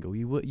being single,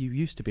 you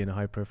used to be in a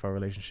high-profile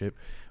relationship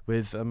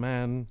with a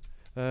man,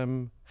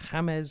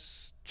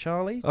 James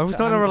Charlie. I was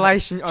not in a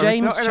relation.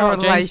 James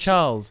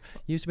Charles.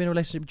 You used to be in a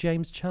relationship with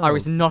James Charles. I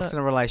was not Is in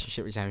a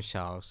relationship with James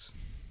Charles.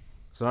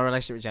 I was not in a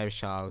relationship with James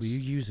Charles. Were you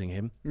using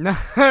him? No,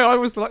 I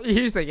was like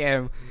using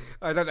him.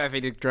 I don't know if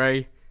he'd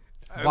agree.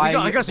 Why are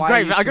I you- got some why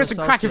are great, you I two got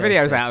some cracking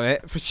videos associated? out of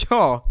it for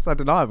sure. It's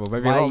undeniable.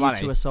 Maybe Why a lot are of you money.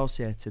 two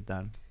associated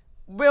then?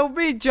 Well,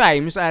 me and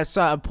James at a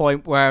certain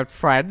point were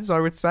friends. I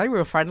would say we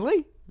were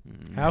friendly.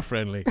 How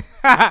friendly?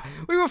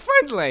 We were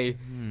friendly.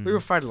 We were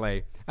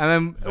friendly,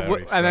 and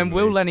then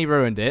Will Lenny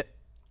ruined it,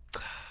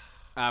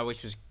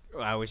 which was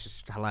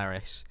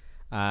hilarious.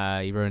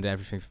 He ruined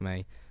everything for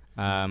me.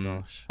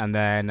 Gosh. And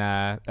then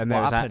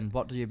What happened?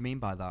 What do you mean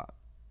by that?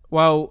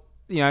 Well,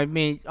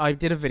 I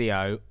did a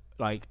video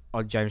like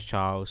on James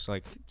Charles,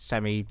 like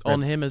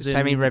On him as in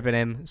semi-ribbing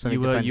him.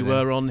 You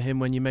were on him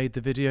when you made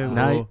the video?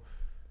 No.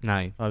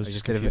 No, I was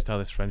just confused how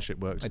this friendship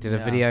works. I did a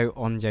video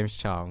on James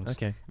Charles.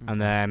 Okay. And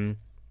then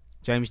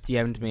James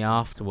DM'd me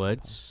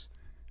afterwards,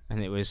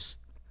 and it was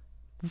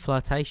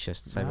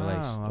flirtatious to say the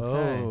least.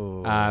 Okay.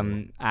 Oh.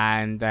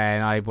 And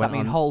then I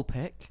went. Whole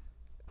pic.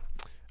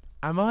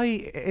 Am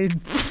I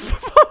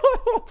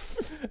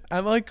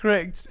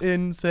correct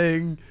in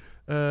saying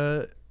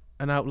an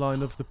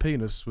outline of the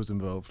penis was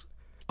involved?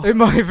 In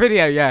my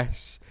video,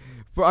 yes.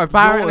 But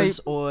apparently,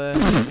 Yours or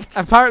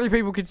apparently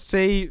people could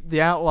see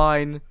the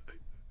outline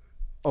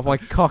of my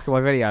cock in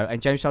my video,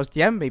 and James Charles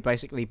DM'd me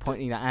basically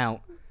pointing that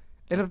out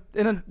in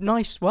a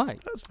nice way.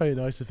 That's very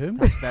nice of him.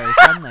 that's very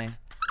friendly.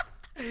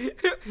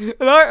 Could you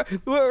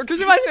imagine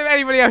if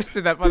anybody else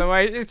did that? By the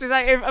way, it's just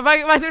like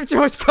imagine if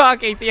George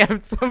Clarkey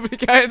DM'd somebody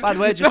going. By the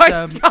way, just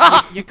nice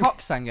cock. your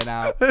cock's hanging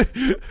out.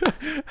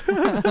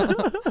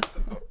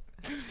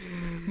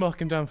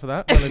 Mark him down for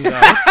that. Well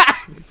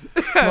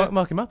endowed.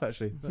 Mark him up,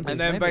 actually. And then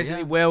Maybe,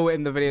 basically, yeah. Will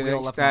in the video We the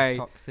all next have nice day,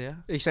 cocks here.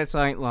 he said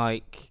something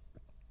like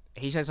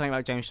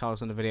James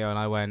Charles in the video, and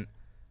I went,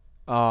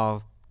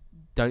 "Oh,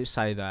 don't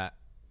say that."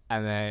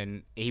 And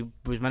then he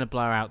was meant to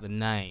blur out the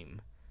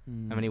name,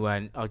 and then he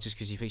went, "Oh, just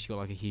because he thinks you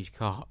got like a huge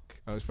cock."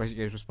 That was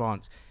basically his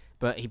response.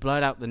 But he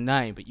blurred out the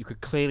name, but you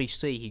could clearly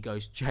see he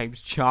goes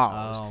James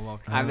Charles. Oh,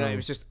 okay.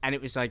 And it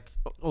was like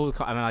all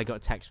the. I got a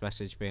text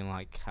message being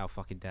like, "How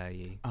fucking dare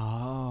you?"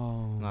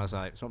 Oh. And I was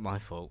like, "It's not my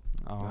fault."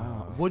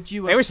 Oh. Would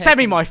you? It was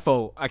semi my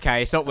fault.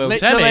 Okay, it's not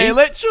Will's.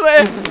 Literally.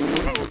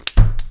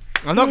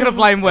 I'm not gonna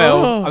blame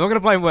Will. Oh. I'm not gonna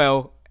blame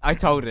Will. I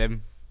told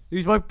him he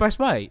was my best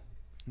mate.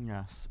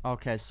 Yes.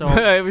 Okay. So,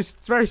 It was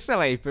very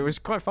silly, but it was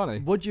quite funny.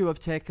 would you have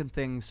taken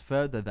things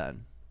further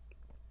then?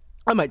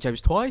 I met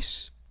James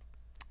twice.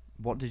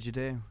 What did you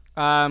do?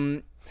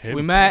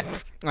 We met.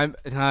 I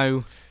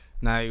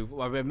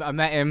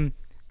met him,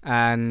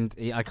 and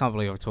I can't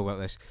believe I've talked about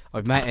this.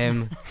 I met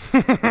him.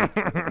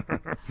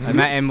 I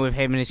met him with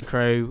him and his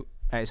crew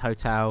at his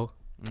hotel.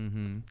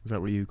 Mm-hmm. Is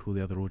that what you call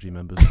the other orgy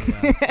members?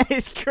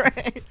 It's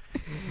great.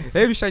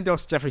 Him, Shane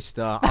Doss, Jeffree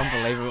Star,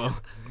 unbelievable.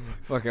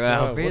 Fucking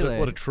hell. Oh, really?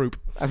 What a troop.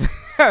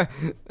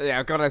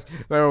 Yeah, God,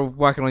 they're all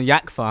working on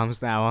yak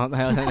farms now, aren't they?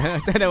 I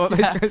don't know what those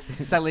guys.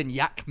 Selling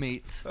yak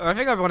meat. I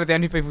think I'm one of the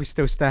only people who's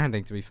still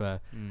standing, to be fair.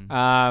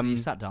 You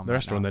sat down. The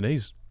rest are on their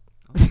knees.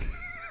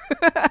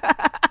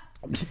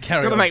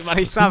 Gotta make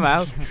money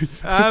somehow.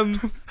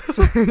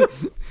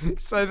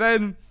 So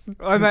then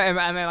I met him,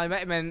 and then I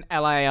met him in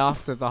LA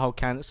after the whole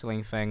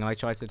cancelling thing, and I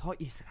tried to. I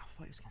thought you were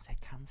going to say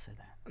cancer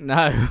then.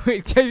 No,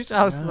 James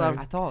Charles.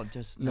 I thought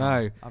just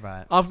No. All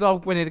right. After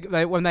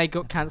when they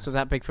got cancelled,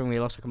 that big thing, we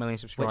lost like 1 million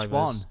subscribers. Which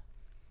one?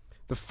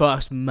 The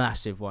first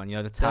massive one,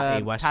 the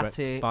Tati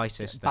Westbrook bi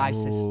sister. Bi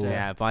sister.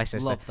 Yeah, bi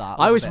sister. Love that.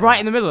 I was Love right it.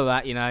 in the middle of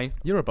that,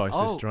 You're a bi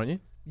sister, aren't you?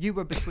 You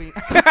were between.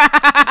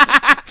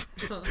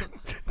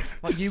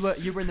 Well, you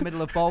were in the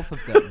middle of both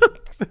of them.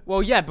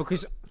 Well, yeah,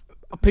 because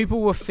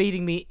people were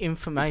feeding me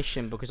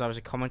information because I was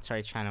a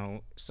commentary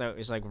channel, so it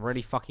was like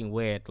really fucking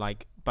weird.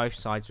 Like both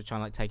sides were trying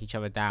to like take each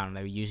other down.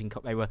 They were using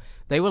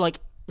they were like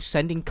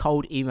sending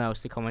cold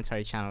emails to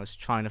commentary channels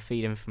trying to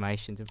feed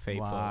information to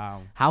people.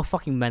 Wow. How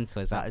fucking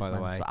mental is that, by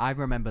the way? I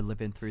remember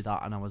living through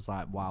that and I was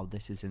like, wow,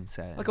 this is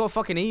insane. I got a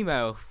fucking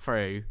email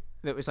through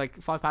that was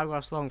like 5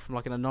 paragraphs long from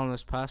like an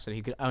anonymous person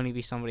who could only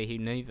be somebody who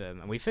knew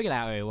them, and we figured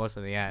out who it was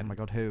in the Oh end. my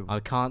god, who? I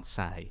can't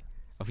say.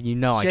 I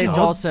Shane can't.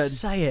 Dawson.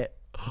 Say it.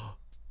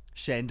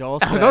 Shane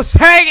Dawson. I'm not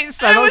saying it,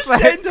 so It was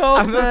Shane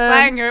Dawson. I'm not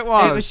saying who it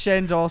was. It was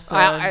Shane Dawson.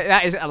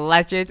 That is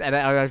alleged, and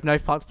I have no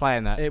part to play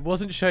in that. It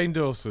wasn't Shane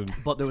Dawson.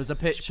 But there was a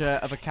picture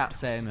of a cat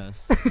saying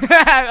us.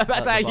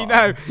 That's how you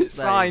know.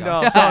 Signed go.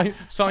 off.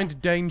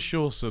 Signed Dane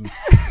Shawson.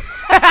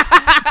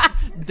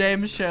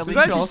 Dame Shirley It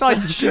was actually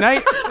signed Shawson.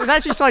 Sinead. It was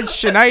actually signed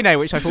Shanae,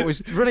 which I thought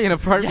was really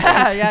inappropriate.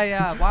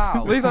 Yeah.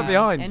 Wow. Leave that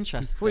behind.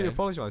 Interesting. Completely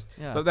apologised.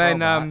 Yeah, But then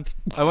throwback.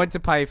 I went to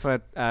pay for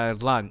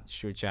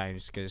lunch with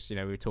James because we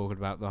were talking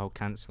about the whole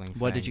cancelling thing.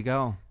 Where did you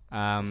go?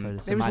 Sorry, It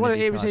there's some was minor one. It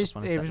detail was I his. just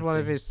wanna It set was the one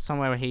of scene. his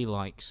somewhere where he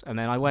likes, and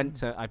then I went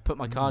to. I put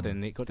my card in,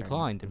 and it got Very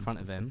declined in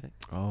front of him.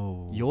 specific.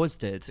 Oh. Yours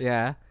did.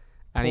 Yeah,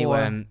 and he Poor-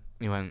 went.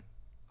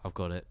 I've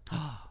got it,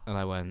 and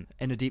I went.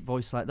 In a deep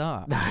voice like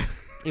that. No.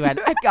 He went,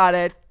 I've got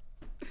it.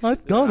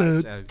 I've got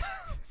it.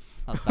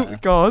 That's better.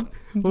 God,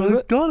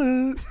 I've got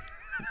it.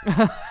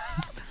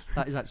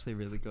 That is actually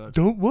really good.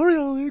 Don't worry,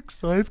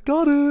 Alex. I've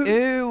got it.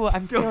 Ew,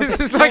 I'm feeling This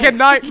is like a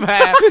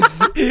nightmare.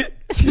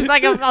 It's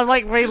like I'm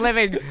like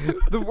reliving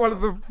one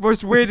of the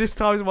most weirdest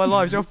times of my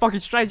life. You're a fucking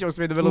stranger wants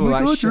to be in the middle Oh my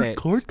of that god, shit. your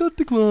card got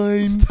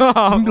declined.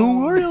 Stop.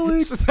 Don't worry,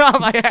 Alex.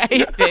 Stop. I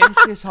hate this.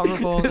 This is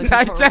horrible. This is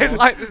I horrible. don't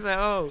like this at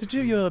all. To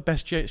do your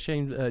best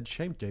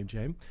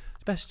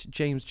best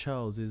James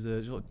Charles is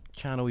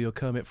channel your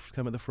Kermit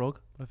the Frog,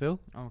 I feel.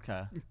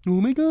 Okay. Oh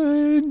my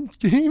god,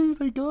 James,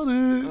 I got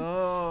it.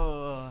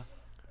 Oh.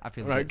 I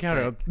feel Right,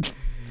 carry on.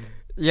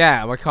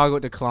 Yeah, my car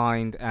got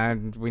declined,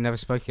 and we never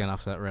spoke again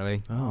after that.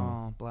 Really,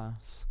 Oh,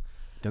 bless.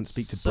 Don't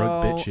speak to So-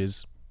 broke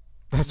bitches.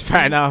 that's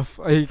fair enough.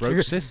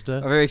 Broke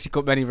sister. I've actually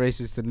got many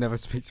reasons to never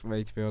speak to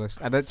me, to be honest.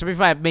 And to be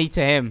fair, me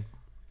to him.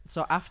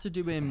 So after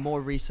doing more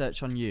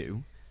research on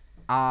you,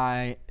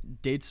 I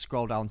did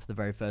scroll down to the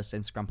very first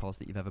Instagram post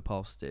that you've ever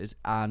posted,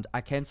 and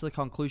I came to the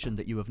conclusion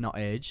that you have not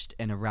aged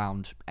in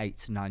around 8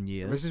 to 9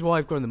 years. This is why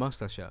I've grown the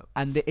mustache out.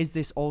 And is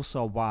this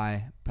also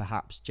why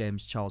perhaps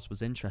James Charles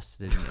was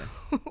interested in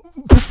you?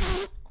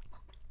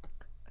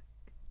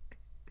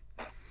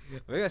 I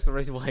think that's the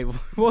reason why he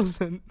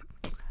wasn't.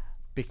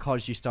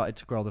 Because you started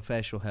to grow the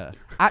facial hair.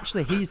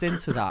 Actually, he's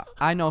into that.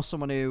 I know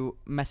someone who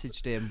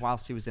messaged him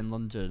whilst he was in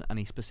London, and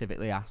he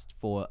specifically asked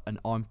for an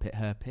armpit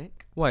hair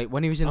pic. Wait,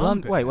 when he was in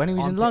London. Wait, when he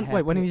was in London.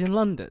 Wait, when he was in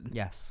London.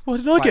 Yes. Why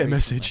did I Quite get a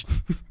recently. message?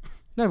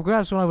 No, because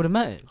that's when I would have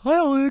met him. Hi,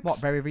 Alex.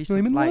 What, very recent?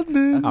 I'm in like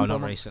London. a couple Oh, of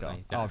not months ago?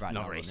 recently. Oh, No, right,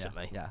 not no,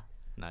 recently. Yeah.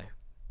 No.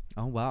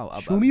 Oh, wow.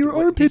 Show me your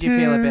armpit Did you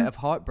feel a hair. bit of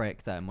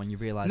heartbreak then when you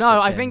realised No, that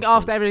I James think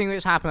after was- everything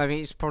that's happened, I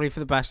think it's probably for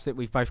the best that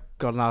we've both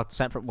gone our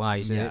separate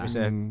ways. And Yeah. it was a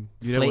You don't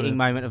fleeting wanna-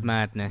 moment of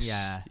madness.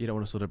 Yeah. You don't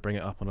want to sort of bring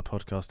it up on a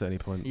podcast at any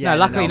point. Yeah,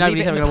 no, luckily no.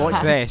 nobody's Leave it ever in going to the watch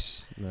past.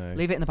 this. No.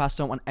 Leave it in the past.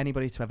 Don't want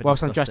anybody to ever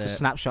Whilst I'm discuss dressed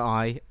as it.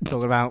 Snapshoteye,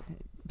 talking about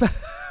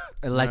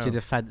alleged Wow.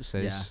 offences.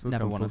 Yeah, We'll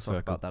never come want to full talk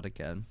circle. about that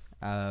again.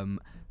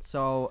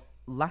 So,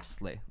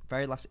 lastly,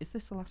 very last, is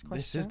this the last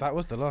question? That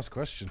was the last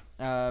question.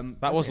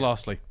 That That was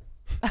lastly.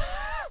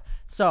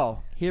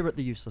 So, here at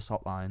the Useless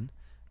Hotline,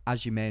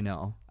 as you may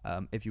know,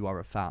 if you are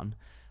a fan,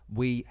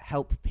 we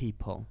help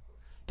people.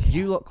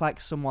 You look like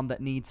someone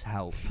that needs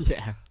help.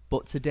 Yeah.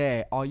 But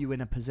today, are you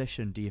in a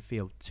position, do you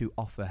feel, to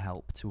offer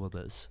help to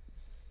others?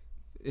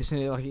 Isn't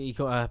it like you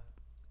got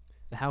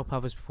to help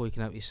others before you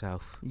can help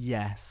yourself?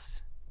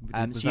 Yes.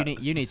 Was So you that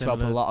need to help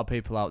a similar- lot of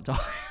people out.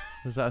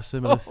 Was that a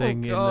similar Oh,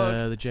 thing in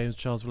God. the James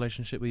Charles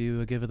relationship where you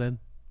were giver then?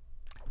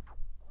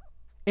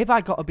 If I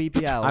got a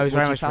BBL, I was would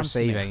very you much fancy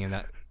me? receiving in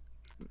that.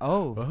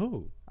 Oh.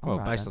 Oh. Well,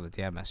 Alright based then. on the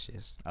DM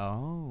messages.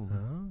 Oh.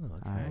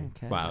 Oh, okay.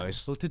 Okay. Well,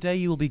 it's Well, today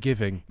you will be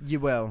giving. You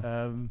will.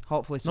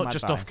 Hopefully some Not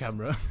just advice. off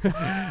camera.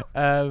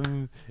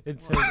 In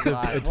terms What is he of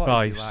like? What is he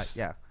advice.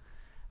 like?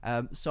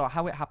 Yeah. So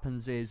how it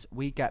happens is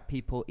we get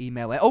people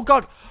email it. Oh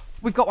God,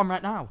 we've got one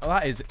right now. Well,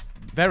 that is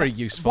very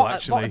useful, What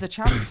actually. are the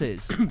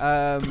chances?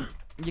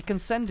 You can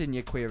send in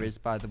your queries,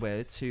 by the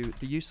way, to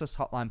the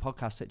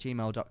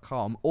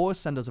uselesshotlinepodcast@gmail.com or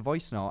send us a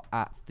voice note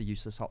at the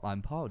Useless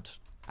Hotline Pod.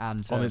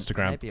 And On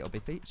Instagram. maybe it'll be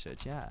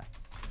featured. Yeah.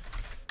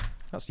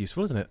 That's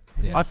useful, isn't it?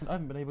 Yes. I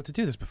haven't been able to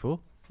do this before.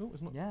 Oh,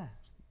 it's not. Yeah.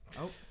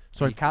 Oh,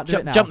 Sorry, you can't do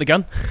it now. jump the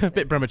gun. A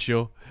bit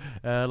premature.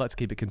 I like to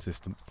keep it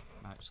consistent.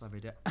 Actually, I'll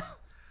read it.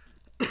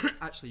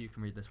 Actually, you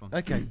can read this one.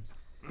 Okay.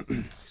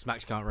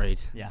 Max can't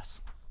read.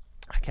 Yes.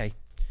 Okay.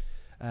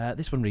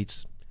 This one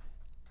reads,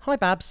 "Hi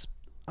Babs,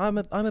 I'm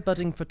a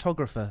budding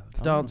photographer,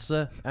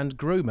 dancer, and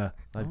groomer.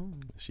 I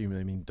assume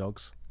they mean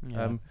dogs.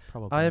 Yeah,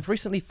 probably. I have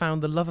recently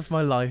found the love of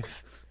my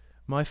life,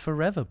 my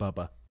forever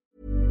bubba."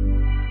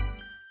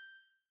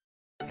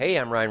 Hey,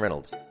 I'm Ryan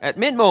Reynolds. At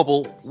Mint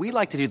Mobile, we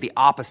like to do the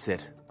opposite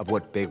of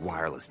what Big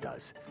Wireless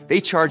does. They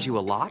charge you a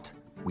lot,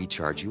 we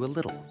charge you a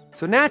little.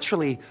 So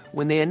naturally,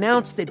 when they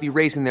announced they'd be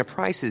raising their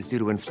prices due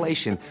to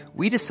inflation,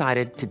 we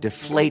decided to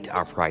deflate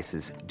our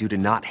prices due to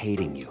not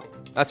hating you.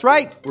 That's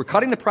right. We're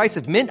cutting the price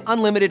of Mint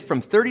Unlimited from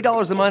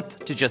 $30 a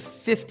month to just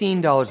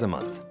 $15 a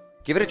month.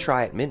 Give it a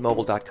try at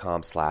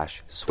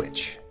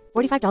mintmobile.com/switch.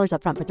 $45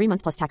 up front for 3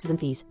 months plus taxes and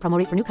fees. Promo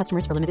rate for new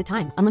customers for limited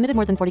time. Unlimited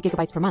more than 40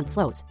 gigabytes per month.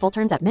 Slows full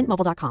terms at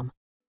mintmobile.com.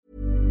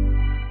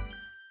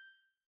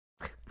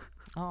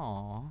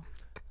 Aww.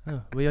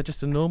 Oh, we are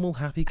just a normal,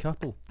 happy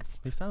couple.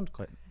 They sound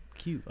quite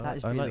cute. That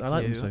is I really like, I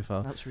like them cute. so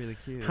far. That's really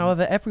cute.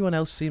 However, everyone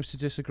else seems to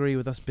disagree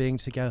with us being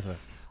together.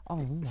 Oh,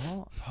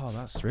 what? Oh,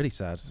 that's really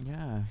sad.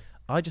 Yeah.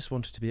 I just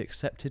wanted to be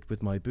accepted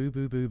with my boo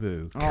boo boo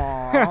boo.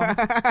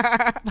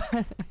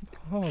 Aww.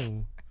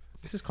 Oh,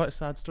 this is quite a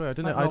sad story. I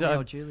don't know. Like I Romeo don't.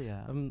 and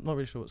Juliet. I'm not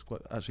really sure what's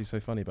quite actually so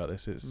funny about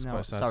this. It's No,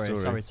 quite a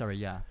sad story.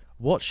 yeah.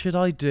 What should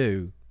I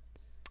do?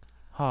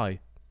 Hi.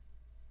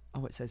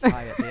 Oh, it says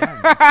hi at the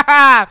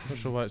Not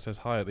sure why it says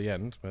hi at the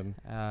end, but end.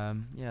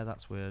 Yeah,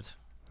 that's weird.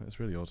 it's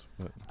really odd.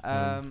 But,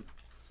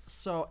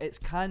 So it's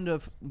kind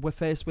of, we're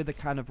faced with a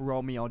kind of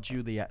Romeo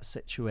Juliet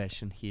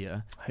situation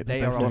here. I hope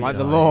They they are both don't Like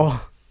the die.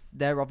 law.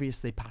 They're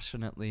obviously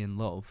passionately in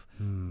love,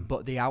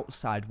 but the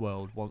outside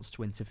world wants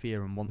to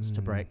interfere and wants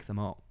to break them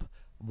up.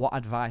 what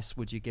advice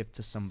would you give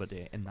to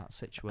somebody in that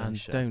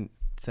situation? And don't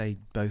say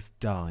both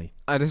die.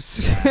 I'd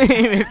assume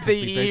if the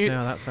We both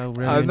know that's how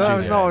that's what I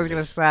was religion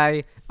going to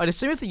say. I'd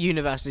assume if the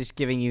universe is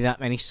giving you that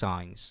many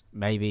signs,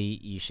 maybe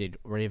you should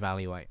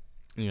reevaluate.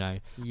 You know,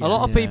 a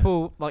lot of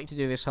people like to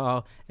do this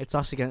whole "it's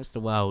us against the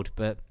world,"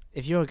 but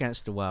if you're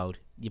against the world,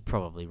 you're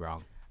probably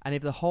wrong. And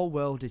if the whole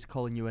world is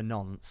calling you a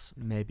nonce,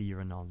 maybe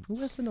you're a nonce.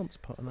 Where's the nonce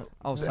part on that?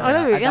 Oh, I sorry.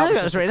 know, that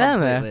was just written down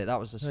there. completely- That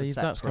was just a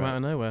separate. That's come out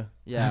of nowhere.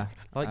 Yeah.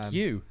 Like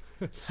you.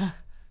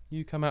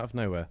 You come out of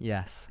nowhere.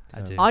 Yes,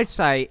 I do. I'd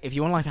say if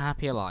you want like a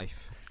happier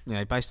life, you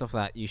know, based off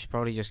that, you should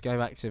probably just go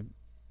back to,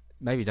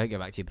 maybe don't go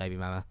back to your baby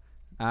mama.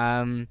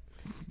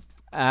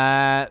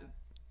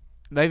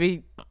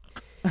 Maybe.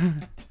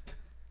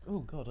 Oh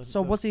God.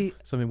 So was he?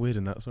 Something weird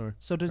in that. Sorry.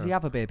 So does he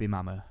have a baby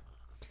mama?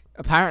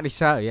 Apparently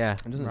so, yeah.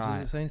 Does it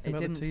say anything It about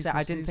didn't the T's say. and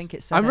I didn't C's? think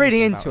it said. I'm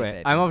reading anything into about a it.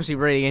 baby I'm mama. obviously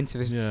reading into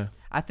this Yeah.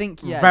 I think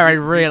very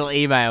real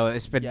email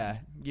that's been. Yeah,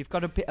 you've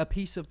got a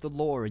piece of the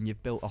lore, and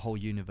you've built a whole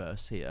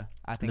universe here.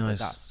 I think Nice.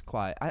 that's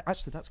quite.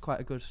 Actually, that's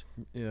quite a good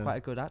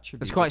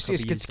attribute. It's quite. that could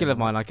It's be a good used skill in of a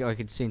mine. lot. I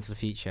could see into the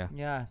future.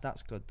 Yeah,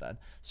 that's good then.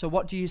 So,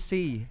 what do you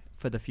see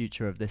for the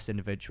future of this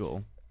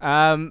individual?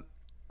 A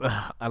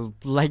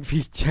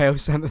lengthy jail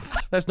sentence.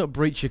 Let's not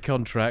breach your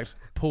contract.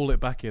 Pull it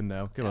back in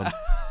now. Come on.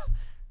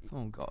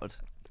 Oh God.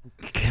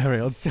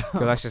 Carry on.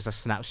 Well, that's just a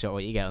snapshot of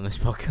what you get on this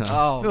podcast.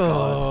 Oh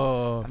God.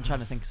 Oh. I'm trying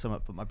to think of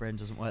something, but my brain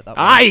doesn't work that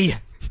way.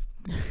 Aye!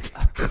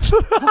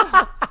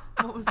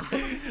 What was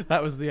that?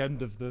 That was the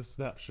end of the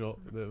snapshot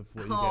of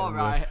what you get All in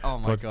right. Oh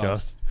the my God.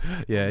 podcast.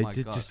 Yeah, Oh it my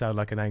God. just sound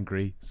like an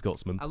angry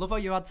Scotsman. I love how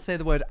you had to say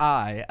the word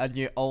 "I" and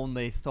your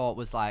only thought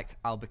was like,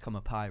 "I'll become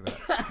a pirate,"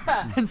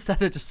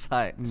 instead of just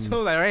like. That's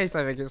all there is,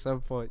 I think, at some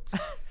point.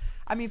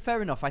 I mean,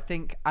 fair enough. I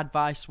think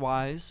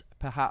advice-wise,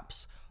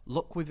 perhaps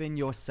look within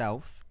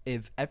yourself.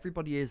 If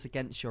everybody is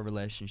against your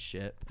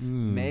relationship,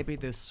 maybe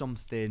there's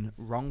something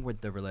wrong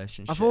with the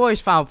relationship. I've always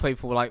found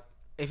people like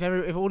if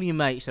all your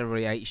mates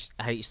everybody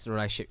hates the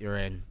relationship you're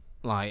in,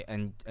 like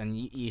and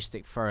you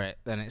stick through it,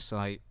 then it's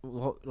like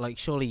what, like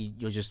surely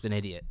you're just an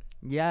idiot.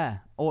 Yeah,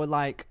 or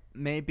like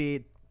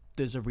maybe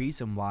there's a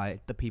reason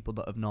why the people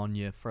that have known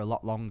you for a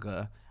lot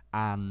longer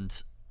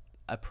and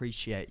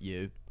appreciate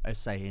you are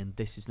saying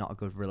this is not a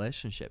good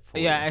relationship for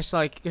you. Yeah, it's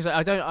like because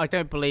I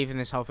don't believe in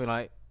this whole thing.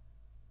 Like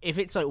if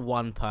it's like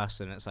one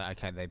person, it's like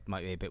okay, they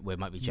might be a bit weird,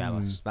 might be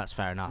jealous. That's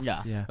fair enough.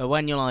 Yeah. But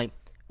when you're like,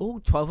 all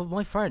 12 of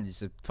my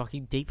friends are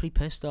fucking deeply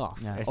pissed off.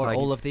 Yeah. It's Or like,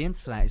 all of the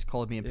internet is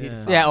calling me a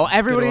paedophile. yeah, or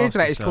everybody on the ask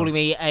internet is yourself. calling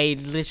me a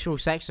literal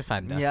sex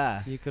offender.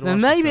 Yeah. You could Then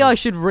ask maybe yourself, I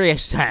should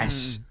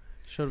reassess.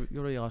 you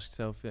really ask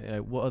yourself,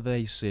 what are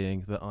they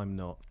seeing that I'm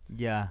not?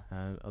 Yeah.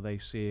 Are they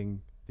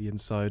seeing the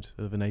inside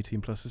of an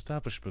 18+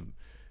 establishment?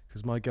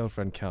 Because my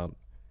girlfriend can't.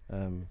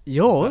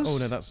 Yours? Oh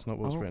no, that's not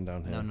what's written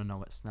down here.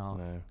 No, it's not.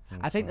 No,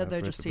 I think that I've they're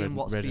read- just seeing read-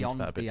 what's read into beyond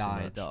that a bit the too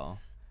eye, much. though.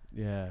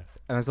 Yeah, And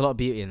there's a lot of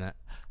beauty in that.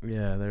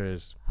 yeah, there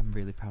is. I'm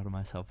really proud of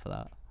myself for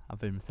that. I've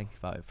been thinking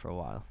about it for a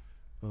while.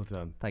 Well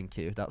done. Thank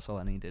you. That's all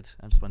I needed.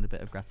 I just wanted a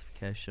bit of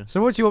gratification.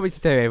 So what do you want me to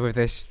do here with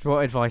this? What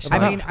advice? I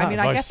do you mean, have?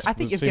 I guess I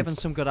think advice you've given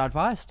seems- some good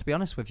advice. To be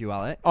honest with you,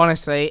 Alex.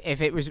 Honestly,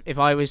 if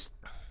I was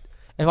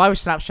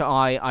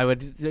Snapshoteye, I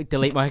would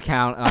delete my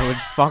account and I would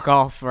fuck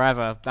off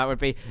forever. That would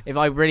be if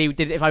I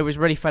was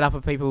really fed up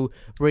of people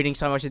reading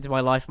so much into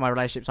my life, my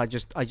relationships.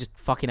 I just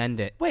fucking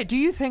end it. Wait, do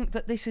you think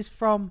that this is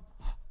from?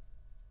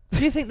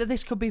 Do you think that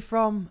this could be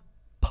from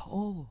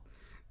Paul?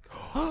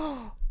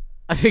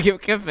 I think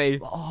it could be.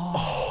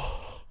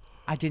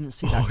 I didn't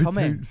see that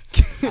coming.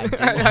 I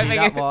didn't I see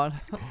think that one.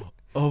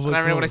 Oh I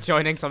don't really want to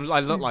join in because I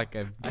look like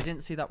him. I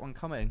didn't see that one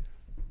coming.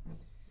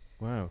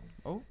 Wow.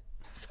 Oh,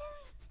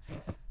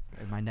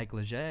 sorry. My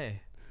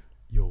negligee.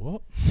 Your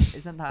what?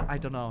 Isn't that? I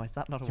don't know. Is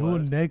that not a Your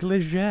word?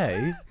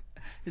 negligee?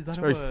 Is that It's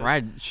a very word?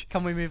 French.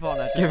 Can we move on?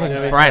 It's I don't giving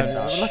know. French.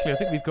 Well, luckily, I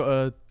think we've got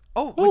a.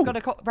 Oh, Ooh, we've got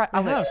a call. Right, we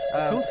have. Alex.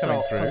 Call's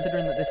coming So, through.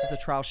 considering that this is a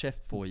trial shift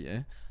for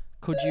you,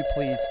 could you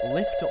please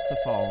lift up the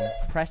phone,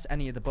 press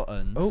any of the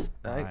buttons? Oh,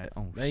 right.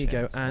 Oh, there you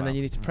go, shit. and then Well,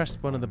 you need to press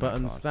one of the oh my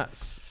buttons. God.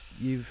 That's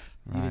you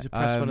Right, need to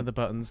press one of the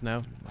buttons now.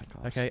 Oh my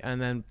God. Okay, and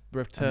then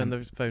return then-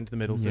 the phone to the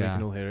middle so we Yeah.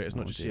 can all hear it. It's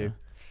not Oh, just dear. you.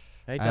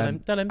 Hey,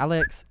 Dylan.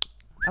 Alex.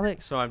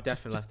 So I'm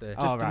definitely left there.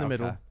 Just in the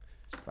middle. Okay.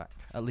 It's back.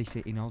 At least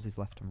he knows he's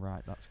left and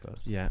right. That's good.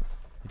 Yeah,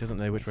 he doesn't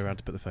know which way around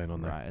to put the phone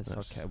on. Right, it's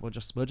That's- okay.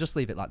 We'll just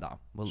leave it like that.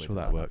 We'll leave Sure it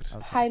that like worked.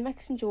 Okay. Hi,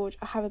 Max and George.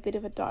 I have a bit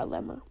of a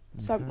dilemma.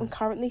 So I'm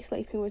currently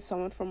sleeping with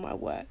someone from my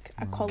work,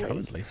 a colleague,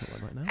 Currently,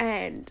 not right now.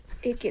 and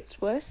it gets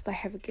worse. They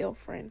have a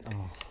girlfriend.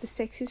 The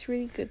sex is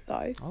really good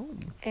though,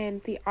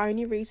 and the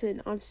only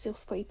reason I'm still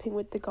sleeping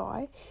with the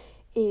guy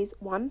is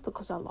one,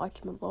 because I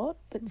like him a lot,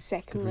 but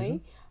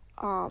secondly,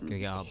 Gonna get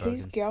his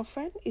heartbroken.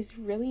 girlfriend is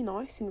really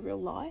nice in real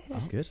life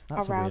That's good.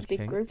 That's a around weird big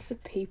kink. groups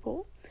of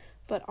people.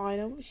 But I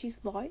know what she's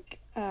like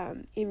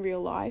in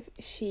real life.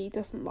 She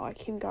doesn't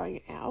like him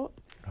going out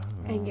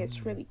and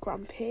gets really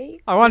grumpy.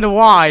 I wonder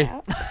why.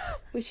 Out,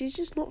 which is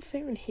just not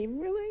fair on him,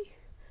 really.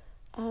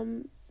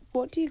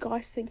 What do you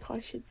guys think I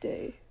should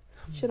do?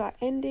 Should I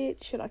end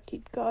it? Should I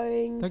keep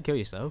going? Don't kill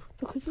yourself.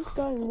 Because it's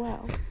going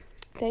well.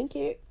 Thank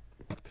you.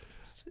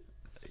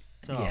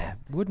 So yeah,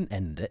 wouldn't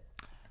end it.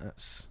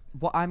 That's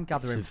what I'm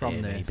gathering from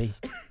severe,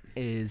 this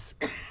is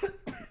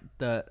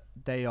that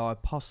they are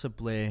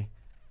possibly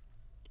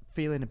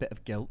feeling a bit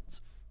of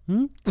guilt.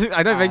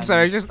 I don't think so.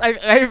 I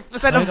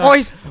sent a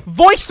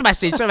voice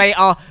message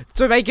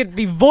so they could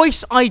be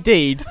voice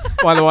ID'd.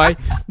 By the way,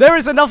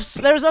 there's enough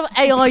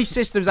AI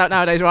systems out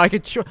nowadays where I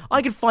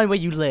could find where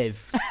you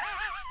live.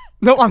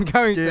 Not what I'm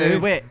going to.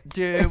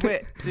 Do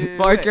it.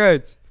 But I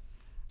could.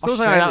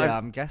 Australia,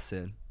 I'm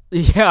guessing.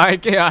 Yeah,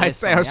 I'd say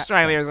Sorry,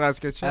 Australia accent. as well. That's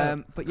a good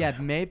show. But yeah,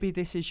 maybe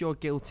this is your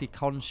guilty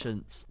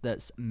conscience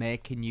that's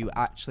making you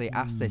actually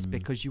ask this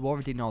because you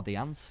already know the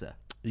answer.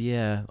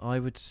 Yeah, I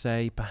would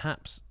say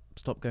perhaps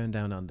stop going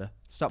down under.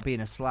 Stop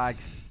being a slag.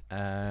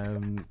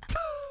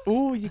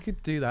 Or you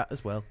could do that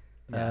as well.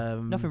 Yeah.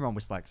 Nothing wrong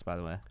with slags, by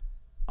the way.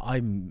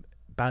 I'm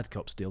bad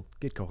cop still.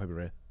 Good cock over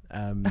here.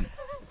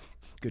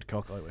 Good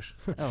cock, I wish.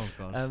 Oh,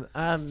 God.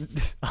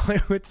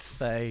 I would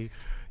say,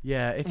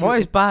 yeah. Why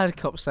is bad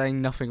cop saying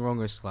nothing wrong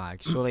with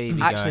slag? Surely he'd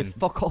be Actually, going,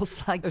 fuck all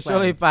slags.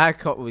 surely bad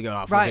cop will be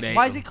going, Right,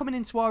 why is he coming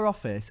into our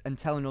office and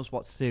telling us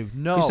what to do?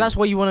 No. Because that's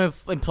what you want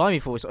to employ me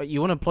for. So you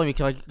want to employ me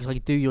because I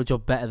do your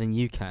job better than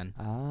you can.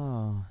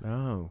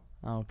 Oh.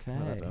 Okay.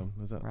 Write that down.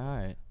 Is that,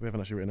 Right. we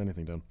haven't actually written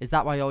anything down. Is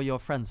that why all your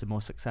friends are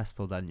more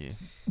successful than you?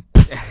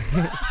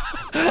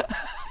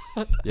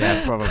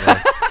 Yeah, probably.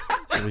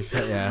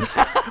 Yeah.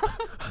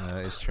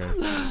 That is true.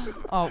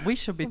 Oh, we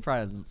should be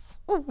friends.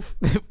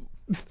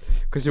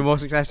 Because you're more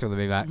successful than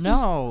me, Max.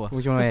 No. What do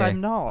you want to Because hear?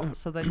 I'm not.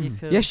 So then you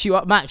could... Yes, you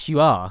are. Max, you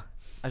are.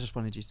 I just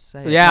wanted you to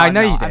say it. Yeah, No, I I'm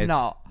know you not. did. I'm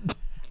not.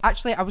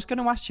 Actually, I was going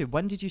to ask you,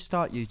 when did you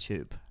start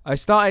YouTube? I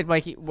started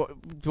making... do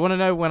you want to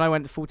know when I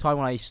went full-time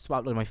when I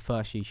uploaded my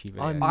first YouTube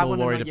video? I'm I more want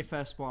to know worried your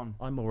first one.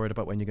 I'm more worried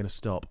about when you're going to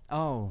stop.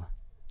 Oh.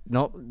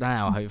 Not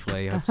now,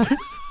 hopefully.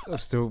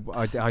 I've still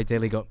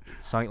ideally got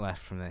sight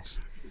left from this.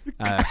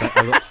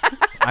 So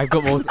I've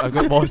got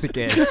more to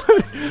give.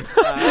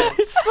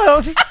 It's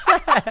so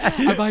sad.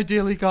 I've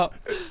ideally got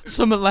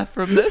something left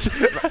from this.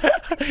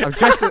 I'm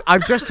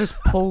dressed as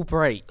Paul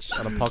Breach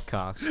on a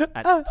podcast,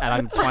 and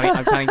I'm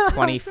turning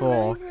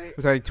 24.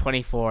 I'm turning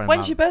 24 in a When's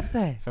month. your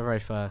birthday? February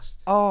 1st.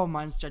 Oh,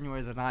 mine's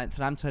January the 9th,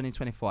 and I'm turning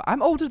 24.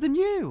 I'm older than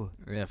you.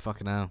 Yeah,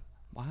 fucking hell.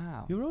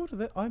 Wow. You're older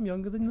than I'm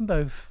younger than them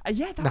both.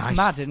 Yeah, that's Nice.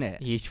 mad, isn't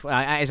it? Huge.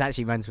 That is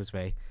actually mental to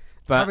me.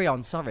 But Carry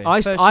on, sorry.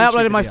 I First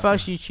uploaded YouTube my video.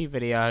 first YouTube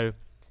video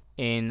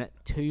in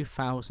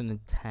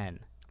 2010.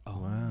 Oh,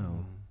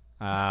 Wow.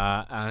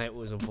 And it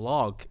was a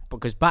vlog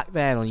because back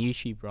then on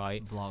YouTube,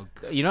 right?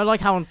 Vlogs. You know, like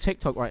how on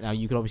TikTok right now,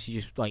 you can obviously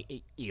just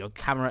your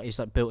camera is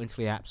like built into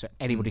the app, so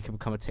anybody can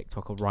become a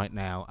TikToker right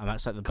now, and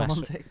that's like the Come best.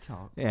 on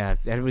TikTok. Yeah,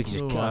 everybody can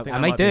just Ooh, I come, think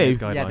and that they might be those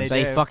do. guidelines. Yeah,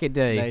 They do. fucking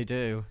do. They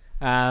do.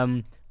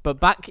 But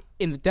back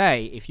in the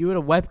day, if you had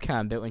a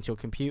webcam built into your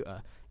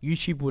computer,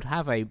 YouTube would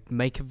have a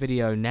make a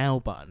video now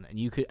button, and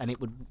you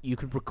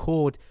could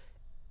record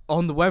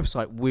on the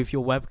website with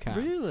your webcam.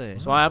 Really?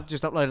 So I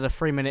just uploaded a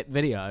 3-minute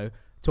video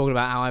talking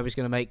about how I was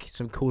going to make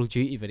some Call of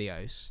Duty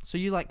videos. So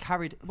you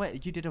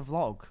you did a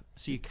vlog,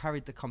 so you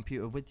carried the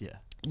computer with you?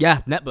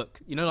 Yeah, netbook.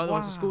 You know, like the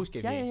ones the schools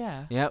give you.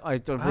 Yeah. Yeah, I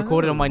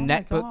recorded on my Oh my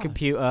netbook God.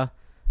 computer,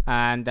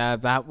 and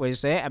that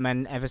was it. And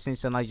then ever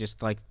since then, I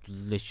just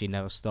literally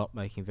never stopped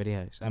making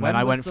videos. And When then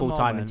I was went the full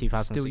time in moment-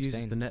 2016. Still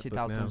uses the netbook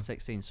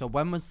 2016. So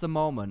when was the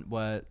moment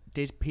where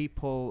did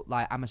people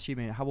I'm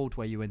assuming, how old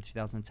were you in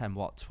 2010?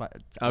 What?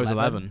 I was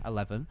 11.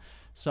 11.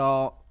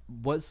 So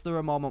was there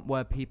a moment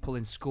where people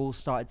in school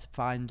started to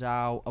find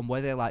out, and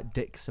were they like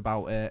dicks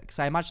about it? Because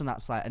I imagine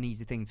that's like an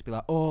easy thing to be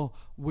like, oh,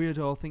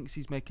 weirdo thinks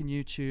he's making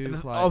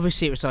YouTube. Like,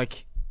 Obviously, it was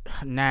like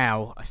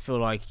now I feel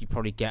like you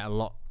probably get a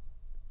lot.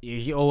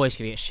 You're always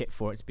gonna get shit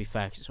for it. To be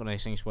fair, 'cause it's one of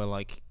those things where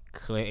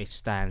it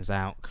stands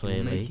out You're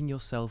clearly. making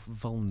yourself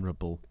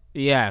vulnerable.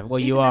 Yeah, well,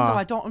 you even then, though, are.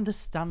 I don't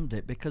understand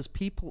it because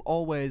people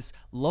always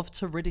love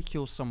to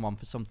ridicule someone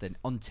for something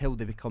until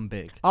they become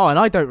big. Oh, and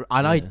I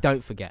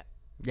don't forget.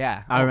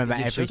 Yeah, I remember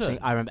you every shouldn't.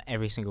 I remember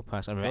every single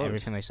person. I remember Good.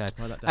 everything they said.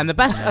 Write that down. And the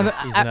best.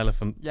 He's an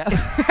elephant. Yeah.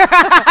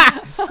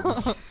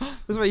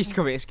 That's what I used to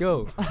call me at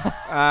school.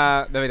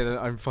 No, we didn't.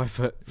 I'm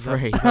 5'3". Is that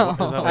where you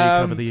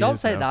cover the Don't ears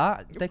say now?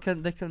 that.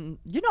 They can.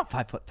 You're not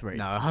 5'3".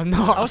 No, I'm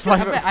not. I was,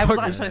 I'm I was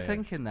 5'3". actually Yeah.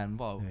 thinking then.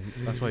 Whoa. Yeah,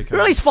 that's why you You're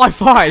at least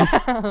 5'5".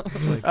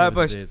 That's why he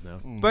covers his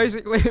ears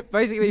now.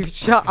 Basically,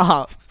 shut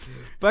up.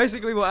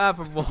 Basically, what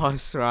happened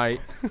was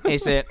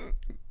is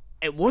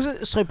it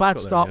wasn't so bad to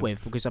Got there start again.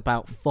 with because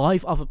about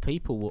 5 other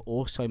people were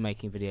also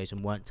making videos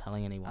and weren't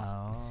telling anyone.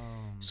 Oh.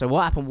 So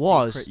what happened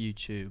was Secret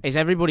YouTube. is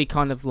everybody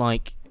kind of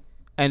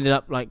ended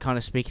up kind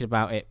of speaking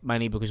about it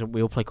mainly because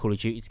we all play Call of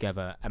Duty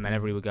together, and then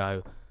everybody would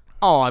go,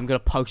 "Oh, I'm gonna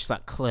post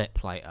that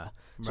clip later."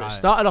 So it Right.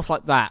 started off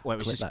like that, where it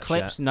was Clip just that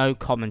clips, shit. no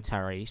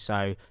commentary.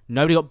 So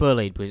nobody got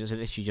bullied because it's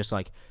literally just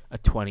like a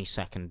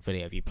 20-second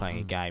video of you playing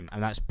a game,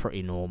 and that's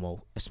pretty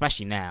normal,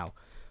 especially now.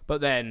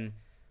 But then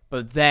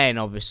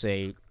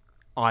obviously,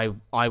 I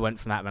went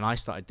from that, and I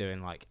started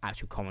doing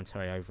actual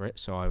commentary over it.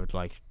 So I would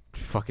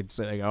fucking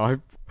sit there and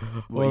go,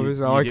 Well,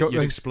 I got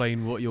you'd this.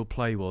 explain what your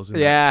play was.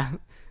 Yeah.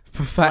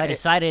 So I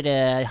decided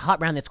to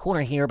hop around this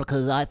corner here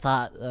because I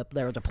thought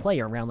there was a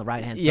player around the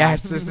right hand side.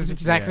 Yes, this is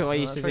exactly what I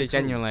used to do. very cool.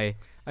 Genuinely,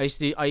 I used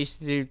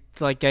to do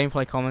like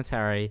gameplay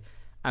commentary,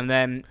 and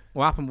then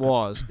what happened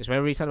is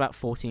when we turned about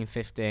 14,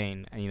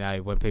 15, and you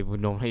know when people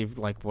would normally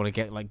like want to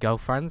get like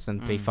girlfriends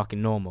and be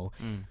fucking normal,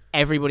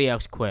 everybody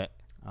else quit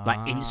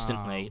like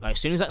instantly. Like as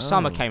soon as that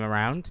summer came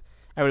around,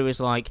 everybody was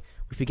like,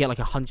 if we get like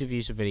 100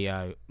 views a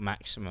video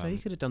maximum. So you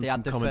could have done They some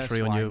had the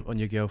commentary first on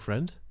your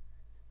girlfriend.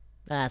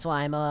 That's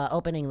why I'm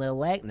opening the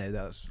leg. No,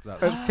 that's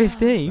At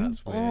 15?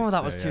 That's weird. Oh,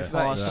 that was too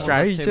far. That's Someone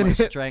had strange, too much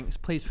isn't it? drinks.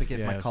 Please forgive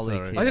my Yeah, colleague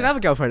sorry. here. I didn't have a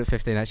girlfriend at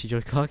 15 actually,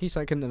 George Clarkey, so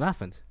it couldn't have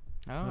happened.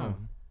 Oh.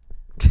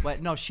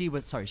 Wait, no, she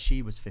was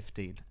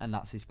 15, and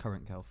that's his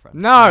current girlfriend.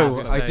 No,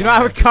 gonna I say, do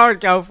not have a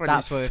current girlfriend.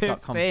 That's who's where we've 15.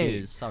 got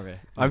confused. Sorry.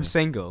 I'm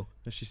single.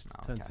 She's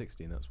Oh, turned okay.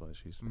 16. That's why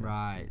she's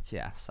Right.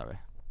 Yeah. Sorry.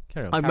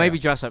 Carry on. I Carry maybe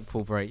on. dress up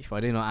Paul Breach, but I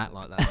do not act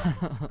like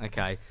that.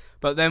 Okay.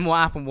 But then what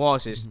happened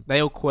is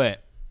they all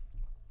quit,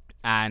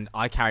 and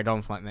I carried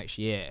on for like next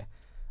year,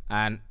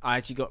 and I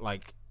actually got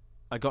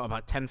I got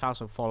about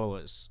 10,000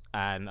 followers,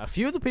 and a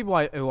few of the people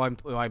who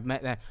I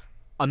met there,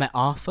 I met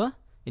Arthur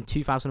in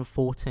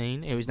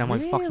 2014. He was now my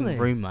fucking Really?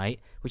 roommate,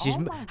 which is Oh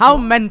my how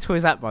God. mental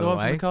is that, by the the one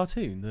from way? the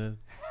cartoon.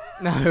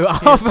 No,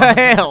 Arthur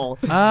Hill.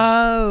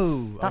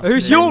 Oh,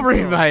 Who's your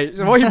roommate?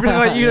 So why you been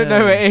like you don't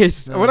know who it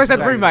is? No, when I said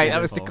very roommate,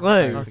 that was the beautiful.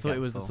 clue. I thought it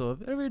was the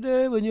sort of every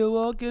day when you're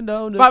walking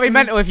down. That'd be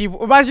mental if you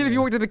imagine if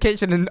you walked in the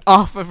kitchen and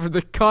Arthur from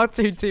the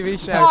cartoon TV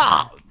show.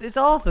 Ah, it's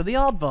Arthur, the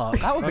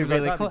aardvark. that would be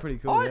really That'd be cool. pretty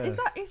cool, Oh, yeah.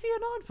 is he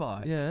an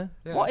aardvark?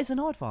 Yeah. What is an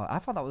aardvark? I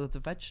thought that was a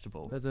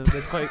vegetable.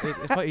 There's quite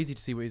it's quite easy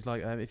to see what he's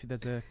like. If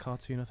there's a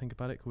cartoon I think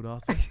about it called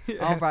Arthur.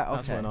 Oh right,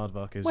 That's okay. what an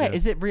aardvark is. Wait, yeah.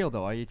 is it real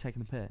though? Are you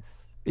taking the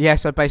piss? Yeah,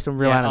 so based on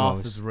real yeah, animals.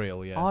 Arthur's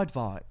real. Yeah.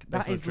 Aardvark.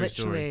 That Based on a is true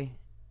story. literally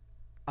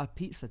a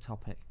pizza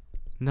topic.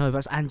 No,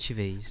 that's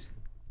anchovies.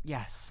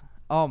 Yes.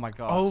 Oh my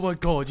god. Oh my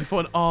god! You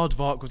thought an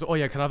aardvark was? Oh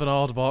yeah, can I have an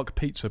aardvark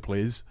pizza,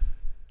 please?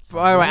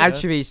 By the way, really good.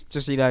 anchovies,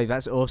 just so you know,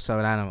 that's also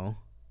an animal.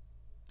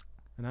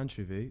 An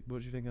anchovy? What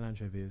do you think an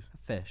anchovy is?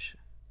 Fish.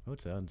 Oh,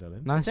 I'm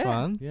telling. Nice it?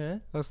 one. Yeah.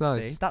 That's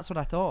nice. See, that's what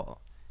I thought.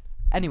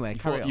 Anyway,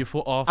 carry on. You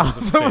thought Arthur was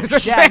Arthur a was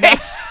fish. a Yeah,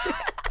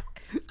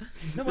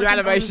 no- The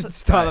animation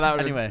style of that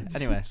was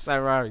Anyway. so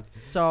rogue.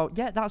 So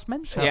yeah, that's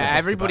mental. Yeah, that's the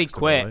everybody backstory,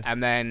 quit, right?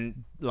 and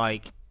then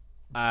like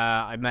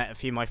I met a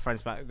few of my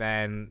friends back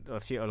then. A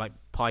few like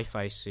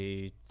Pieface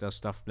who does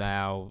stuff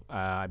now.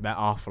 I met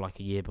Arthur like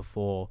a year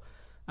before,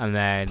 and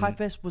then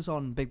Pieface was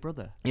on Big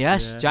Brother.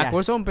 yes, Yeah. Jack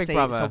was Yes. on Big See,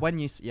 Brother. So when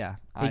you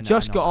He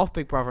just got off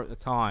Big Brother at the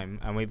time,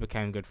 and we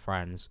became good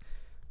friends.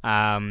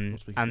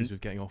 What's we And confused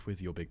with getting off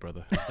with your big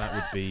brother? That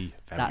would be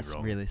very That's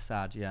wrong. really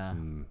sad. Yeah,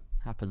 Mm.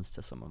 happens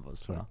to some of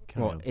us though.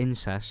 Carry what on.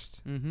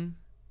 incest? Mm-hmm.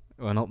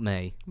 Well, not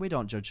me. We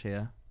don't judge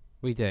here.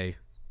 We do.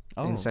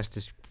 Oh, Incest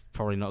is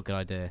probably not a good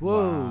idea.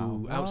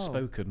 Whoa, Wow.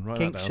 outspoken. Write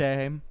kink that down.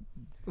 shame.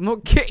 I'm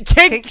not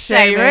kink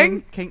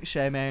shaming. Kink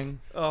shaming.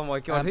 Oh my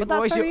god! But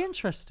that's very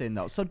interesting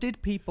though. So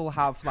did people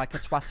have like a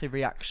twatty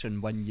reaction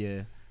when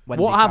you? When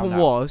What they happened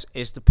found out?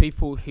 is the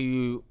people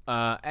who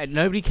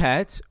nobody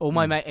cared. All Mm.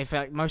 my mate, in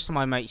fact, most of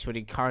my mates would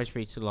encourage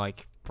me to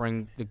like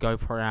bring the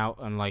GoPro out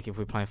and like if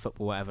we're playing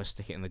football, whatever,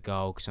 stick it in the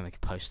goal because then they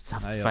could post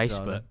stuff Oh, to yeah,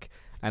 Facebook. darling.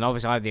 And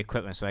obviously, I have the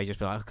equipment, so they just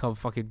be like, I can't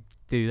fucking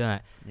do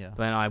that. Yeah. But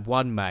then I had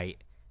one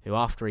mate who,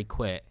 after he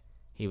quit,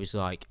 he was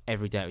like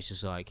every day it was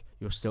just like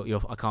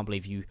I can't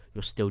believe you're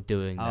still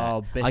doing that. Oh,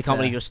 I bitter. can't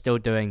believe you're still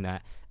doing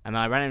that. And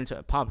then I ran into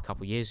a pub a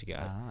couple of years ago,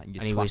 You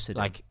and he was twatted him.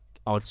 like,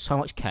 I had so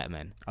much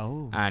ketamine.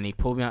 Oh. And he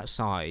pulled me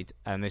outside,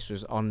 and this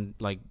was on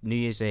like New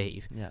Year's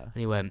Eve. Yeah. And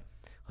he went,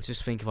 I was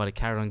just thinking if I'd have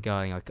carried on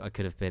going, I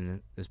could have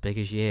been as big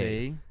as you.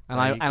 See? And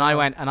There you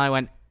I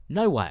went,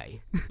 no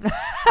way.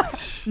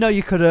 No,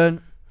 you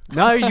couldn't.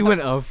 No, you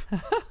wouldn't have.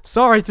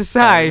 Sorry to Fair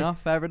say.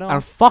 enough. Fair enough.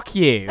 And fuck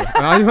you.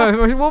 And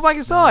I walked back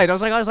inside. I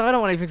was like, I don't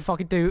want anything to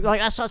fucking do.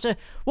 Like that's such a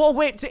what a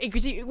weird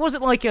because it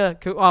wasn't like a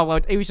well,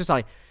 it was just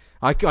like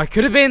I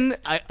could have been.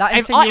 That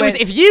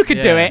If you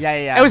could do Yeah. it,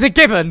 Yeah. it was a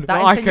given. That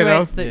but I could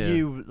insinuates have. that Yeah.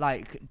 you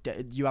like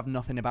you have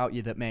nothing about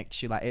you that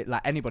makes you like it.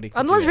 Like anybody. Could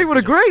Unless do it, people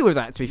they just- agree with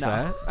that, to be No.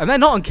 fair, and they're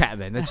not on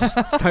ketamine, they're just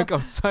stone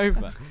cold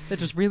sober. They're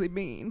just really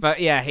mean.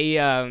 But yeah,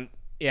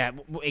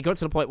 it got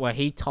to the point where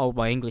he told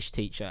my English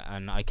teacher,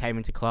 and I came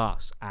into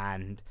class,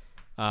 and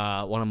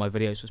one of my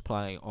videos was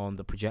playing on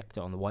the projector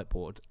on the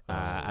whiteboard,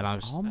 and I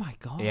was, Oh my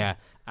god. yeah,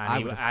 I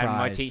and, would've and my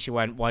cried. teacher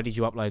went, "Why did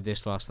you upload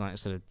this last night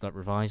instead of like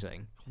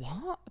revising?"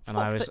 What? And fuck,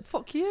 I was-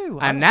 fuck you.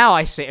 And now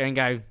I sit here and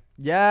go,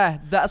 Yeah,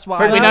 that's why.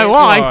 But we that's know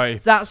why.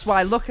 That's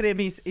why. Look at him.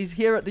 He's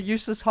here at the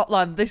useless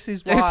hotline. This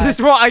is why. "This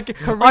is what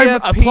Career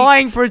I'm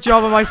applying peaked. for a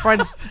job on my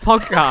friend's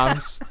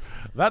podcast."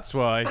 That's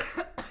why.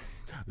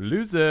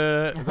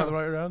 Loser. Is that the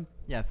right way around?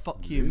 Yeah,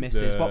 fuck you,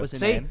 Loser. Mrs. What was her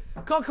See, name?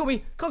 can't call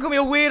me a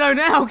weirdo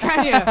now,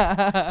 can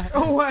you?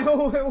 all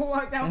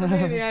worked out for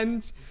me in the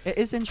end. It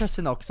is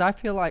interesting though, because I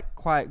feel like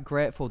quite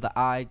grateful that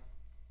I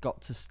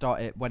got to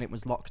start it when it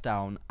was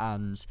lockdown,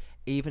 and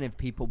even if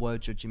people were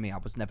judging me, I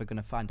was never going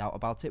to find out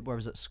about it.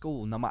 Whereas at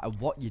school, no matter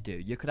what you do,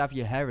 you could have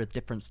your hair a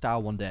different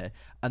style one day,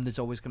 and there's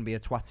always going to be a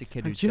twatty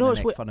kid who's Do you know going what's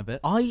to make weird? fun of it.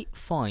 I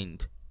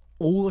find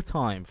all the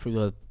time through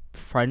the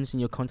friends in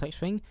your contacts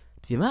thing.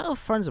 The amount of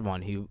friends of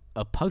mine who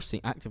are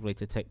posting actively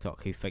to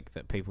TikTok who think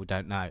that people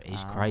don't know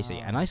is crazy,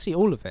 and I see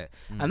all of it,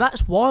 and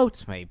that's wild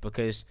to me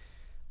because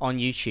on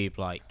YouTube,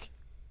 like,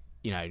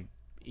 you know,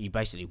 you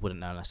basically wouldn't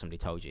know unless somebody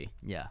told you,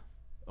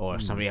 or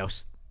if somebody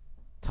else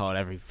told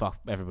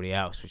everybody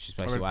else, which is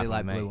basically what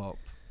happened to me. Blew up.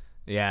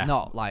 Yeah,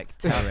 not like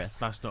terrorists.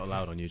 That's not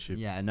allowed on YouTube.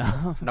 Yeah,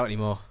 no, not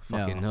anymore.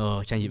 Fucking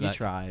change it you back.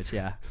 tried,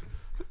 yeah.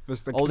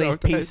 All these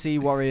PC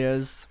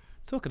warriors.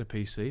 Talking of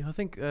PC, I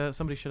think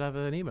somebody should have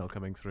an email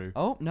coming through.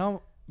 Oh,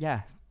 no.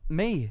 Yeah.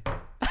 Me.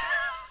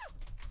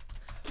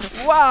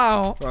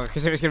 Wow. Well,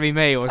 because it was going to be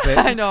me, was it?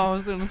 I know, I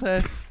was going to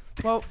say.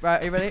 Well,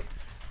 right, are you ready?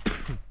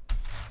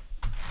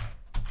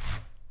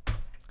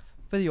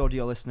 For the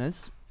audio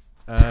listeners.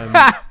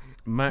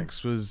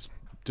 Max was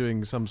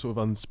doing some sort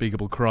of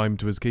unspeakable crime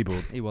to his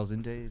keyboard. He was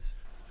indeed.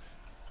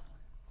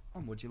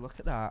 And would you look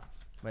at that?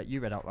 Wait, you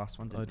read out last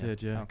one, didn't you? I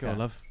did, yeah. Okay. Go on,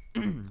 love.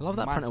 I love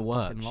that printer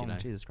works, long, you know.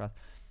 Jesus Christ.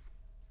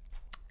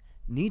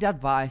 Need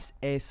advice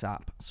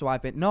ASAP. So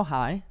I've been... No,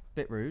 hi.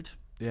 Bit rude.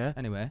 Yeah.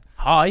 Anyway.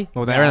 Hi.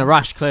 Well, they're in a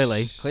rush,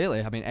 clearly.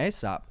 Clearly, I mean,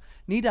 ASAP.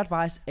 Need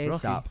advice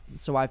ASAP. Rocky.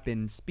 So I've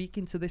been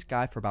speaking to this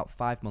guy for about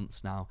 5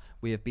 months now.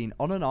 We have been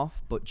on and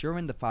off, but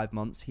during the 5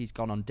 months, he's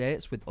gone on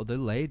dates with other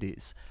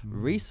ladies.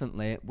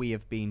 Recently, we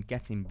have been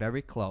getting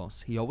very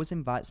close. He always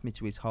invites me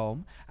to his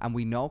home, and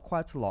we know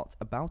quite a lot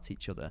about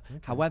each other. Okay.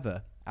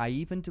 However, I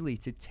even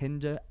deleted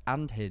Tinder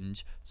and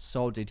Hinge,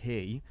 so did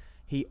he.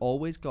 He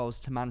always goes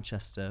to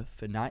Manchester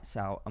for nights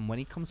out, and when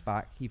he comes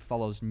back, he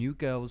follows new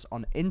girls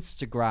on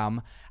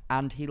Instagram,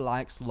 and he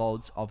likes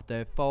loads of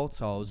their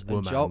photos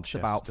and jokes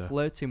about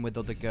flirting with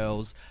other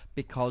girls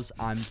because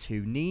I'm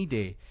too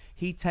needy.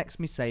 He texts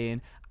me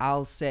saying,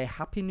 I'll say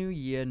Happy New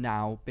Year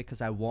now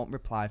because I won't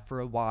reply for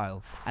a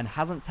while, and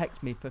hasn't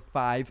texted me for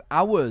 5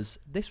 hours.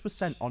 This was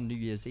sent on New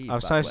Year's Eve. I'm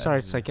so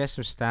sorry to guess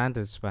some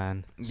standards,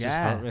 man.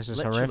 This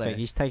is horrific.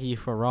 He's taking you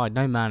for a ride.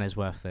 No man is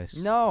worth this.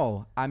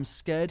 No, I'm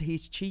scared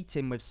he's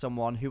cheating with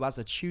someone who has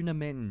a tuna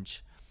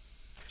minge.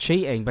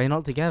 Cheating, but you're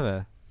not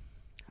together.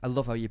 I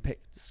love how you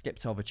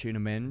skipped over tuna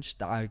minge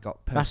that I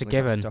got That's a personally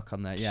given. stuck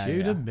on there. Yeah,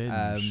 Tuna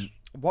minge.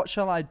 What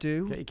shall I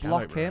do? Get your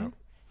Block calibre him. out.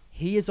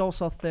 He is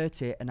also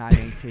 30 and I'm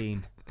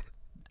 18.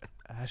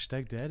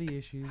 Hashtag daddy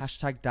issues.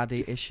 Hashtag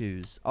daddy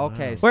issues.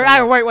 Okay, Wow.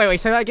 so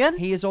Wait, say that again?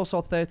 he is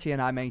also 30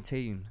 and I'm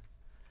 18.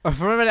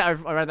 For a minute, I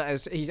read that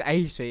as he's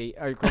 80.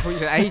 I thought you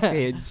said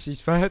 80 and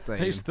she's 30.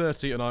 He's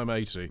 30 and I'm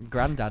 80.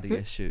 Granddaddy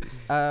issues.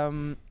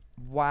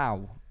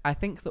 Wow. I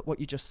think that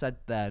what you just said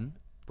then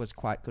was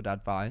quite good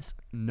advice.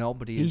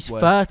 Nobody He's is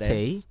worth 30.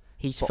 this.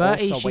 He's But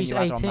 30, also, when she's you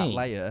add on 18. that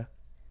layer,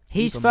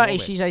 He's even 30, more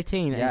she's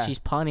 18, Yeah. and she's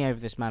pining over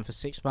this man for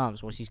 6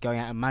 months whilst he's going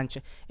out of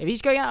Manchester. If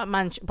he's going out of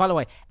Manchester... By the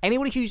way,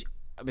 anybody who's...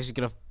 This is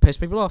going to piss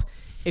people off.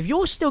 If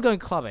you're still going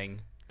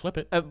clubbing... Clip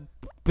it.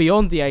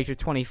 Beyond the age of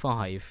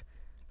 25...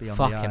 Beyond the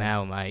fucking eye.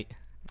 hell, mate.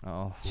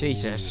 Oh.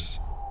 Jesus.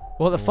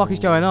 What the fuck is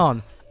going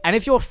on? And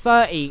if you're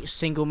 30,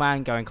 single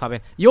man going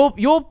clubbing...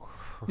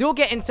 You're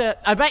getting to...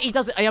 I bet he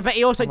does it. I bet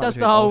he also does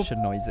the whole...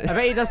 I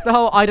bet he does the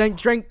whole I don't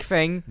drink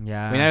thing.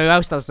 Yeah. We know who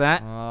else does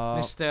that.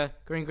 Oh. Mr.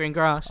 Green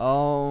Grass.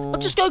 Oh.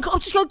 I'm just going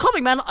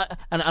clubbing, man.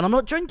 And I'm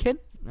not drinking.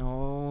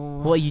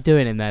 Oh. What are you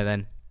doing in there,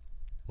 then?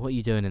 What are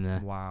you doing in there?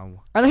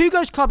 Wow. And who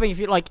goes clubbing if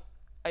you like...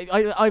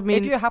 I mean...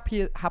 If you're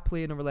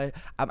happily in a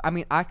relationship... I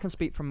mean, I can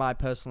speak from my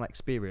personal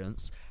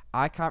experience.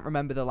 I can't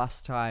remember the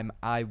last time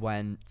I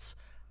went...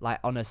 like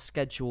on a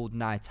scheduled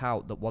night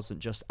out that wasn't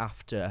just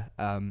after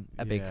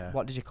a big,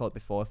 what did you call it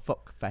before?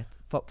 Fuck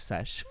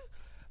sesh.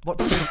 What?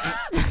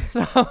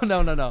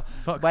 No.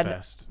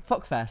 Fuckfest.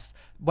 Fuckfest.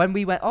 When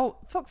we went,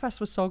 Fuckfest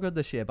was so good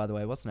this year, by the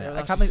way, wasn't it? Yeah,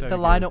 I can't believe so the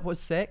good. lineup was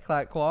sick.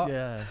 Like what?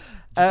 Yeah.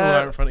 Just all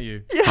out in front of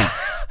you. Yeah.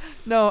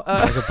 No.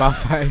 like a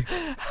buffet.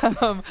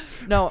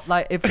 No,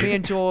 like if me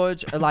and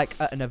George are like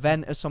at an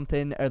event or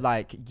something, or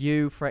like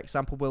you, for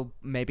example, will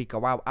maybe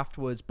go out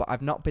afterwards, but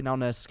I've not been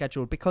on a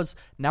schedule because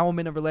now I'm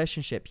in a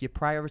relationship, your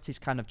priorities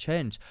kind of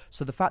change.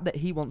 So the fact that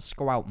he wants to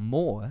go out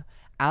more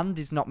and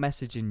is not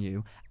messaging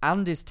you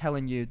and is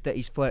telling you that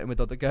he's flirting with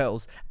other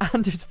girls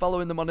and is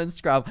following them on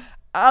Instagram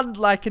and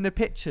liking the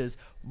pictures,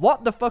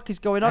 what the fuck is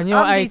going on? And you're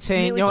And he's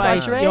 18. nearly You're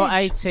twice your 18. You're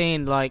age.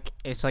 18. Like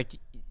it's like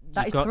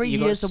That is got- 3 you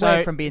got years so-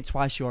 away from being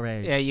twice your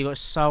age. Yeah, you got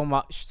so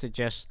much to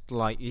just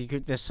like.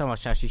 There's so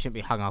much else. You shouldn't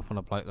be hung up on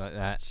a bloke like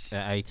that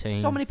at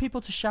 18. So many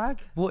people to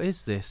shag. What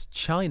is this?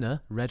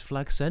 China? Red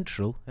flag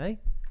central, eh?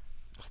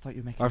 I thought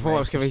you were making I thought it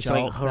was gonna be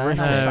something joke then. I was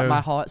horrific. like,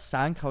 my heart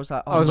sank. I was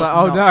like, I was like,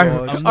 not oh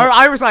no! George.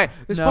 I was like,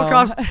 this No.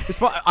 podcast.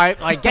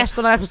 I guessed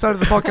on an episode of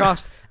the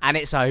podcast, and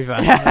it's over.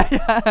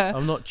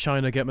 I'm not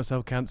China. Get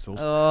myself cancelled.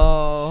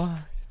 Oh.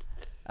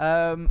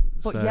 But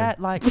So- yeah,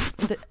 like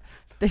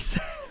this.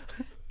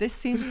 This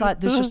seems like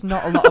there's just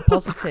not a lot of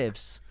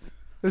positives.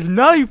 There's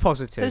no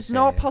positives. There's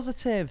no here.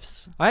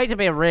 positives. I hate to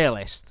be a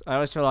realist. I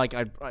always feel like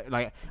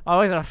I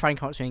always have a friend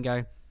come up to me and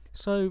go,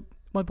 "So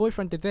my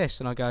boyfriend did this,"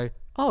 and I go,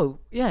 "Oh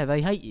yeah,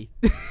 they hate you."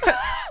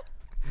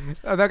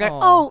 And they'll go,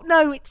 "Oh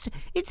no, it's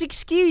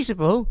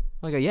excusable."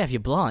 I go, "Yeah, if you're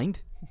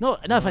blind." No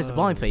offense to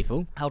blind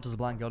people. How does a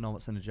blind girl know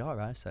what's in a jar?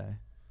 I say.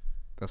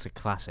 That's a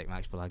classic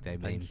Max Bolagde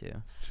meme. Thank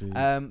you.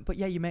 Jeez. But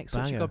yeah, you make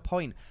such a Banger. good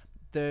point.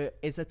 There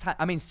is a time.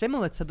 I mean,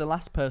 similar to the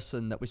last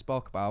person that we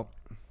spoke about,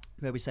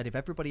 where we said if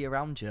everybody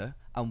around you,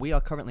 and we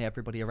are currently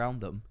everybody around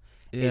them,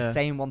 is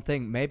saying one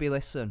thing, maybe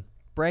listen,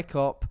 break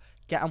up,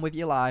 get on with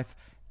your life.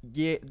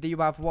 You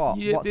have what?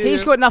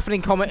 He's got nothing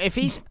in common. If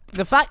he's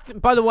the fact,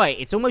 by the way,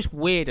 it's almost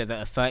weirder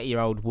that a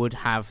 30-year-old would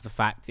have the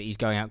fact that he's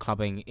going out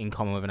clubbing in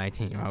common with an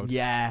 18-year-old.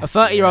 Yeah. A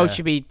 30-year-old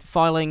should be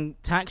filing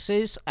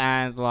taxes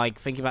and like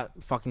thinking about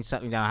fucking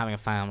settling down and having a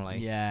family.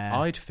 Yeah.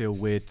 I'd feel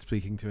weird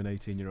speaking to an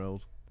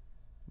 18-year-old.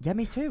 Yeah,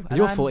 me too.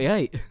 You're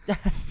 48.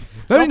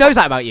 Nobody knows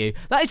that about you.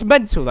 That is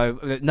mental, though,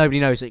 that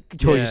nobody knows that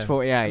George is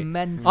 48.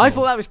 Mental. I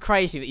thought that was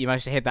crazy that you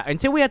managed to hit that.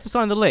 Until we had to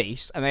sign the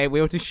lease, and we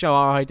all had to show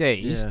our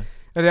IDs. Yeah.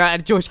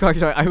 And George Clark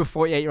is like, I'm a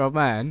 48-year-old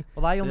man.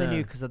 Well, I only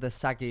knew because of the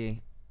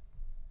saggy...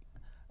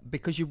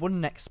 Because you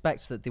wouldn't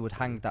expect that they would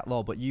hang that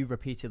low, but you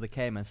repeatedly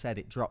came and said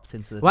it dropped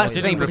into the Well, that's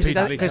the toilet. thing,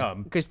 Repeatedly because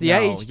come. the No,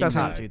 age you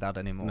doesn't can't do that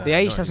anymore. No. the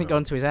age not hasn't anymore.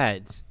 gone to his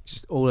head. It's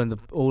just all in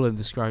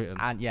the scrotum.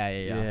 And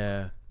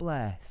yeah.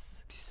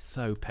 Bless. It's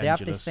so pendulous. They have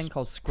this thing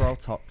called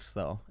Scrotox,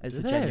 though. It's Do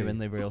a they?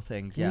 genuinely real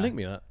thing. Can Yeah. you link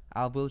me that?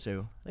 I will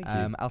do. Thank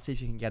you. I'll see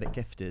if you can get it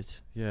gifted.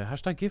 Yeah,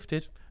 hashtag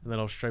gifted. And then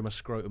I'll show my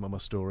scrotum on my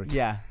story.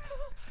 Yeah.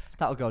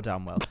 That'll go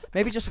down well.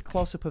 Maybe just a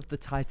close-up of the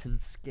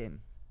Titan's skin.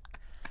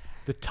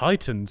 The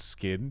Titan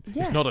skin?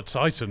 Yeah. It's not a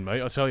Titan,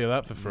 mate. I'll tell you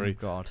that for free.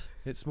 Oh, God.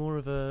 It's more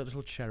of a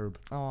little cherub.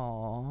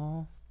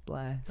 Oh,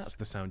 bless. That's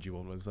the sound you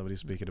want when somebody's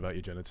speaking about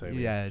your genitalia.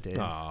 Yeah, it is.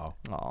 Oh,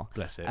 Aw.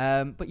 bless it.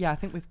 But yeah, I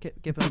think we've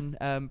given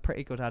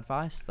pretty good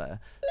advice there.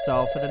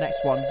 So for the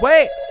next one,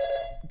 wait,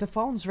 the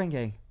phone's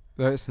ringing.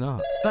 No, it's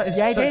not. That is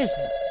Yeah, it such- is.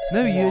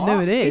 No, you know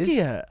What? it is.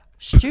 Idiot.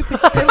 Stupid,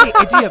 silly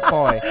idiot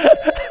boy.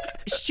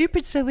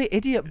 Stupid, silly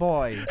idiot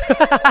boy.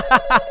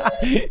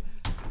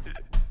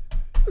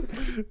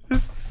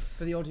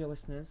 For the audio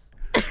listeners,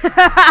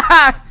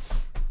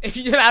 If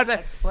you're allowed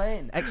to.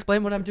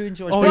 explain what I'm doing,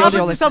 George. Oh, For the What audio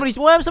happens if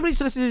listeners. somebody's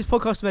listening to this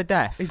podcast and they're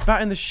deaf? He's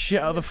batting the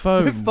shit out of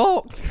the They're phone.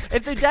 fucked.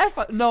 If they're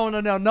deaf, no,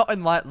 not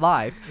in like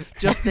live.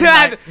 Just in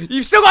like,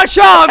 You've still got a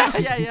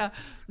chance! yeah.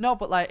 No,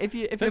 but like if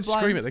you're Don't blind.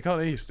 scream it. They can't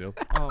hear you still.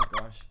 Oh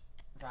gosh.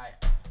 Right.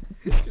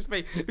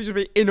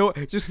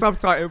 Just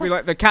subtitle will be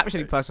like the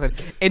captioning person,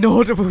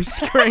 inaudible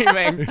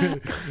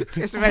screaming.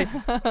 Just me.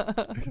 I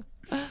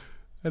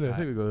know. I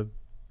think we got him.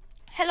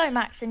 Hello,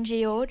 Max and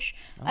George.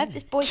 I have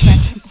this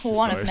boyfriend,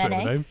 one of Sorry, I said the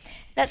many. name.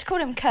 Let's call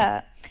him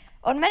Kurt.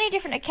 On many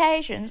different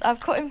occasions, I've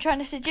caught him trying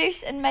to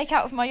seduce and make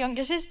out with my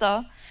younger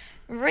sister.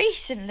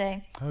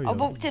 Recently, Oh, yeah. I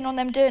walked in on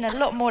them doing a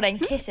lot more than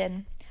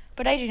kissing,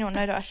 but they do not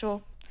know that I saw.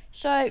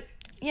 So,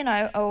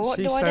 what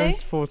She do I sounds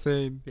do?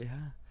 14. Yeah.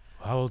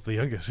 How old's the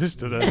younger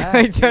sister then? Yeah,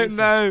 I don't Jesus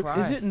know.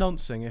 Christ. Is it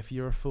noncing if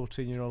you're a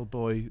 14-year-old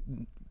boy?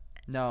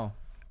 No.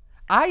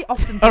 I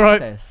often think All right.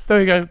 this. There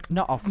you go.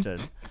 Not often.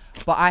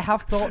 But I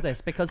have thought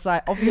this because,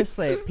 like,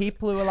 obviously,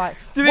 people who are like.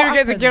 Didn't what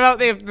even get to give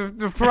happens- out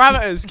the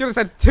parameters. Could have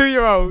said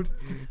 2-year-old.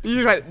 You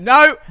just went,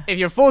 no, if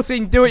you're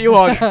 14, do what you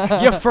want.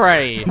 You're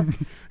free.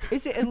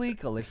 Is it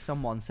illegal if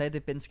someone, say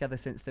they've been together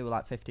since they were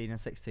like 15 and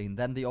 16,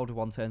 then the older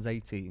one turns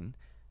 18?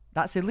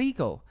 That's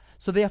illegal.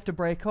 So they have to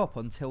break up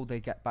until they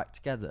get back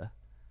together.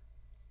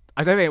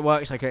 I don't think it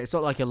works like it's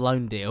not like a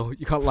loan deal.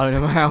 You can't loan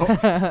them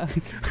out.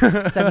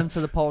 Send them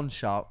to the pawn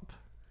shop.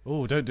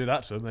 Oh, don't do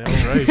that to them. They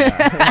are rage.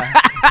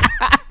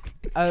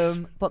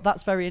 But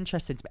that's very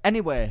interesting to me.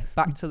 Anyway,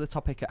 back to the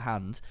topic at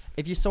hand.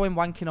 If you saw him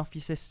wanking off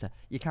your sister,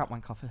 you can't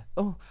wank off her.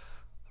 Oh,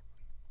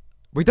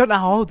 We don't know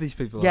how old these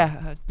people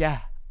are. yeah.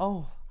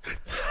 Oh.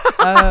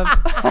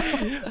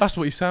 That's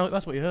what you sound.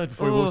 That's what you heard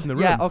before he walked in the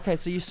room. Yeah, okay,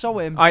 so you saw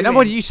him. All right, doing-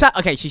 number one,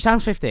 okay, she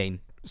sounds 15.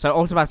 So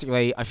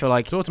automatically, I feel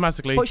like So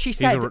automatically, But she he's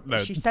said no.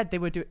 she said they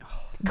were doing.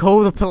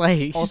 call the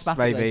police,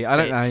 Automatically maybe. I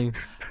don't fit. know.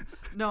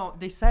 No,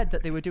 they said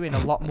that they were doing a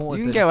lot more.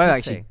 You can than get away with that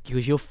kissing. actually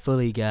because you're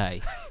fully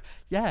gay.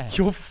 Yeah.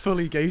 You're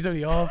fully gay. He's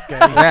only half gay.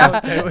 Yeah.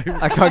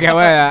 I can't get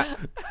away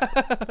with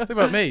that. Think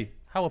about me.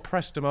 How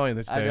oppressed am I in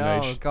this I day know.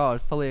 and age?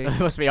 God, fully. It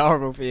must be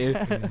horrible for you. You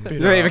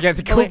Being don't even get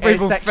to call Fully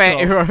people fit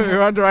asexual. who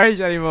are underage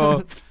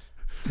anymore.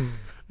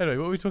 Anyway,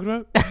 what are we talking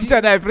about? I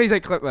don't know. Please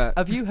don't clip that.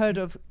 Have you heard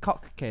of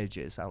cock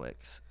cages,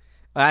 Alex?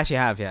 I actually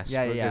have, yes.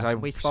 Yeah, yeah, Because yeah. I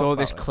We spoke saw about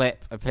this it.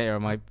 clip appear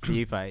on my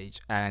view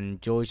page,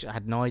 and George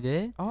had no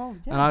idea. Oh,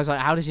 yeah. And I was like,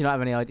 "How does he not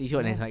have any idea? He's got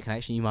an Yeah. internet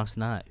connection. You must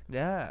know."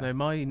 Yeah. No,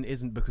 mine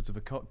isn't because of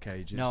a cock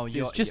cage. It's, No, it's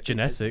you're- just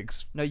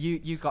genetics. No,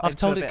 you got. I've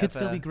into told a it bit could of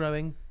still a- be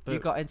growing. But You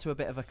got into a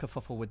bit of a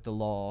kerfuffle with the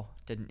law,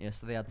 didn't you?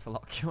 So they had to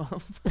lock you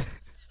up.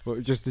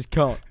 What, just his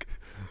cock?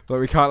 But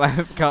we can't let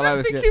I'm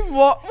this get. thinking,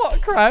 what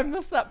crime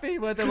must that be?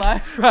 Where they're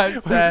like,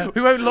 right, so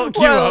we won't lock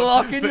you we're up.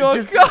 locking but your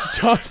just,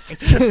 cock.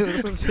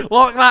 just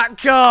lock that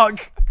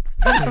cock.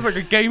 That's like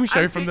a game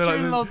show I'm from the, like,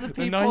 picturing the, lots of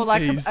the people 90s.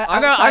 like I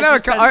know. outside your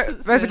There's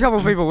a sentencing. couple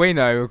of people we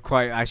know who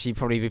quite actually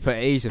probably be put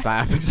at ease if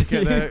that happened to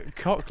Get you. their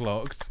cock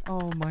locked.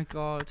 Oh my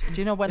god!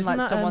 Do you know when Isn't like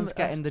that, someone's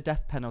getting the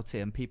death penalty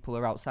and people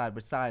are outside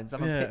with signs?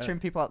 I'm Yeah. picturing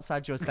people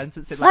outside your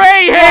sentencing. Free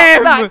like,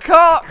 him! "Lock that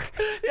cock!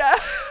 Yeah.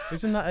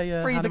 Isn't that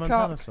a Free Hannah the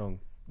Montana cock. song?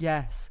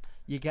 Yes.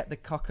 You get the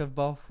cock of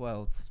both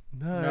worlds.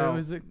 No, it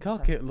was a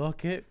cock it,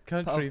 lock it,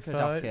 country Polka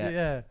fight. docket.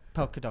 Yeah.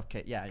 Polka dot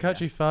kit, yeah.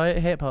 Country fight,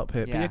 hip hop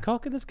hit. But Yeah. you're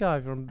cocking the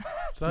sky from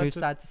Move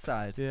side to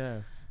side. Yeah.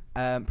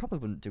 Probably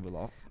wouldn't do a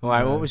lot. All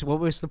right, what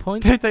was the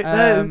point? Can't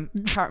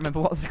remember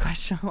what the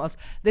question was.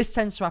 This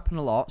tends to happen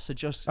a lot, so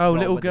just roll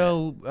little with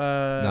girl.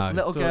 No.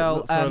 Little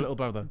girl. little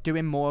brother.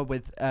 Doing more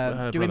with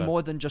Her doing brother.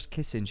 more than just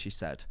kissing. She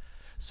said.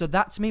 So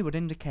that to me would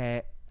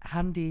indicate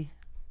hand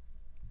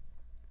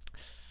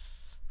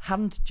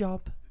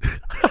job.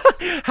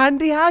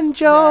 Handy hand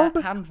job.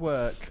 Yeah, hand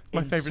work.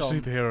 My in favourite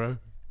some- superhero.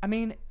 I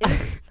mean,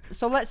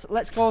 so let's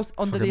go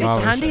under Fucking the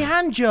Marvel's Handy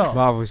hand job.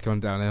 Marvel's gone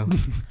downhill.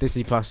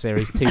 Disney Plus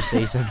series, 2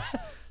 seasons.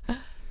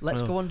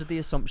 let's go under the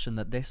assumption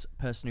that this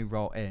person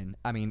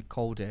who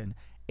called in,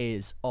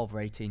 is over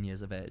 18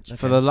 years of age.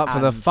 For the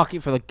And-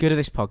 for the good of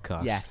this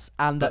podcast. Yes,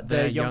 and that But their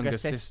their younger younger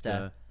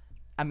sister.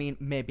 I mean,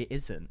 maybe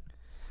isn't.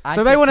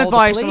 So they want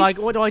advice on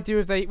like, what do I do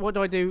if they? What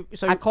do I do?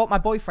 So I caught my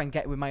boyfriend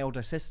getting with my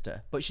older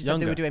sister, but she said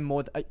they Younger. were doing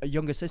more. A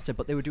younger sister,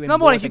 but they were doing.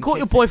 number more one, if you than caught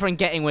your kissing. boyfriend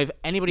getting with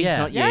anybody who's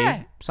not Yeah.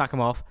 you, sack him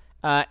off.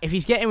 If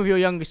he's getting with your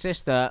younger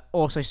sister,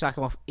 also sack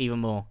him off even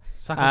more.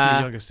 Sack off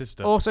your younger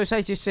sister. Also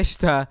say to your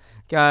sister,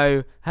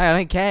 go, hey, I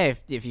don't care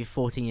if you're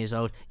 14 years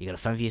old, you got to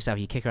fend for yourself,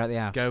 you kick her out the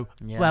house. Go.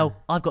 Yeah. Well,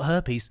 I've got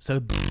herpes,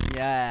 so.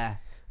 Yeah.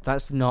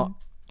 That's not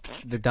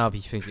the dub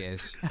you think it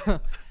is.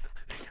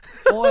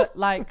 Or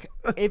like,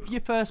 if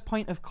your first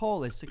point of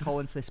call is to call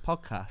into this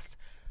podcast,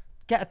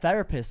 get a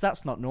therapist.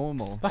 That's not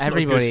normal. That's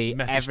Everybody-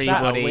 not a good message to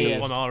everybody- put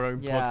Weird. on our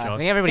own Yeah. I podcast.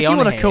 think everybody If you on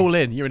want to here- call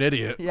in, you're an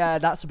idiot. Yeah,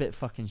 that's a bit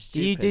fucking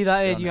stupid. Do you do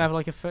that? to be Do you have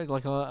honest.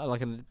 like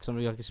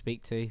somebody I can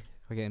speak to if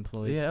I get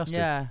employed? Yeah, us too.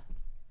 Yeah,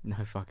 No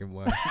fucking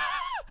way.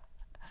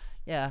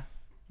 yeah,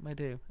 I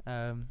do.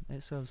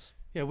 It's us.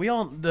 Yeah, we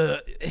aren't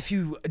the. If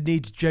you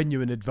need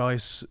genuine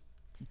advice,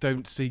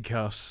 don't seek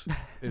us.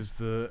 Is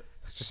the.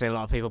 Let's just say a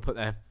lot of people put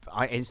their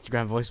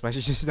Instagram voice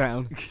messages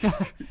down.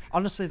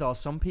 Honestly, though,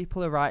 some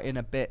people are writing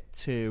a bit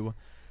too.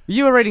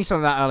 You were reading some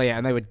of that earlier,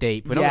 and they were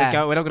deep. We're Yeah.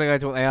 not going to go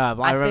into what they are.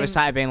 But I I remember think-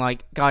 Saturday being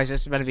like, guys,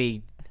 it's meant to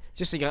be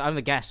just so you go, I'm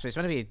the guest, but it's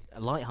meant to be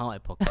a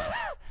light-hearted podcast.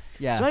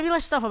 Yeah, So maybe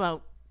less stuff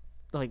about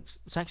like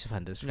sex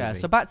offenders. yeah. maybe.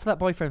 So back to that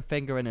boyfriend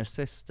fingering her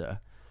sister.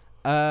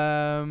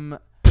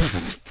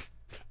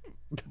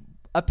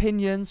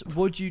 Opinions?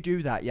 Would you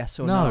do that? Yes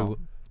or no? No.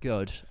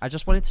 Good. I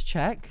just wanted to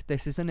check.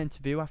 This is an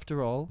interview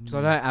after all. So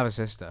I don't have a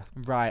sister.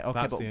 Right. Okay.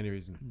 That's but the only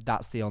reason.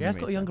 that's the only Yeah, he's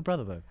reason. got a younger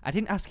brother though. I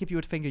didn't ask if you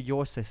would finger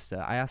your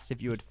sister. I asked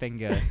if you would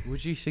finger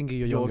Would you finger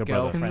your your younger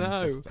brother?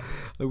 girlfriend's No. sister.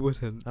 I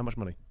wouldn't. How much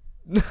money?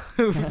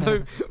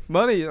 No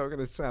money. You're not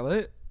going to sell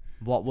it.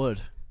 What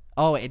would?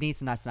 Oh, it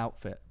needs a nice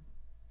outfit.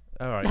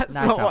 All right. That's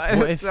Nice not what, outfit.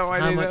 What that's if? not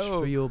what I How need much at all.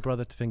 for your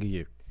brother to finger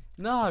you?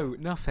 No,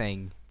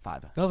 nothing.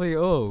 Fiver. Nothing at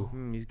all.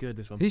 He's good.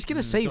 This one. He's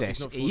gonna see not- this.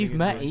 he's not falling You've into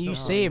met. it. He's You not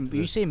see falling him. into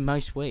You it. see him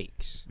most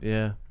weeks.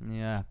 Yeah.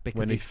 Yeah, because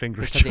When he's he's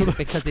fingering because,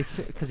 each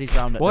other. because he's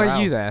round at Why their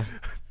are you house.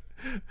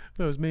 there?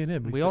 No, it was me and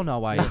him. We all know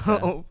why he's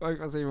there. Oh, I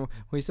can't see him. Well,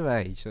 he's of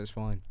age, so it's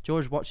fine.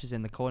 George watches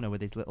in the corner with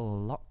his little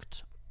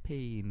locked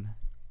peen,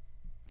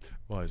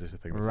 Why is this a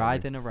thing? that's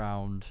writhing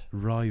around.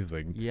 happening?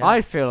 Writhing. Yeah,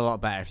 I'd feel a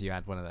lot better if you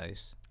had one of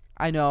those.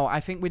 I know. I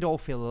think we'd all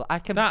feel. I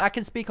can. That- I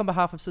can speak on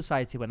behalf of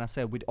society when I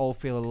say we'd all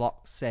feel a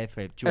lot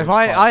safer if George. If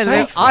I Clark's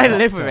live, cock I was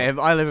live with locked up. him.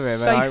 I live with him.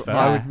 And Safer.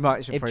 I would Yeah.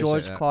 much If appreciate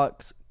George that.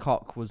 Clark's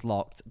cock was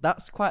locked,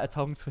 that's quite a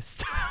tongue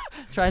twister.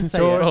 Try and say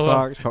George it.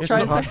 Clark's it's cock Try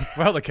not and that-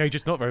 well, okay,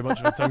 just not very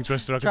much of a tongue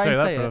twister. I can Try say and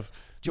that say for it.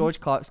 George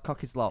Clark's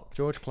cock is locked.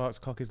 George Clark's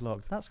cock is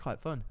locked. That's quite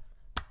fun.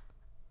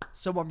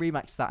 Someone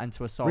remixed that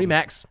into a song.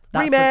 Remix.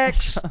 That's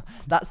Remix.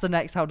 That's the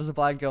next How Does a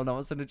Blind Girl Know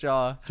What's in a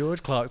Jar?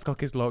 George Clark's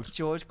cock is locked.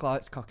 George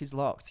Clark's cock is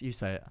locked. You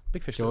say it.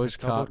 Big fish. George George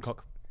cardboard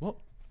Clark's- cock.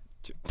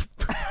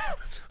 What?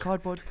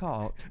 Cardboard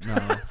cock?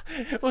 No.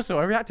 Also,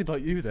 I reacted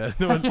like you there.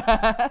 No one...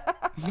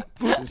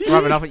 It's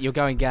rubbing off at you're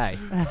going gay.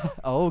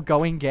 Oh,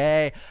 going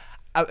gay.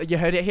 You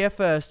heard it here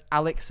first.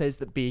 Alex says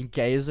that being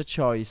gay is a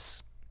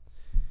choice.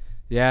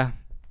 Yeah.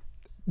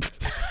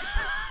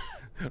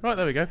 Right,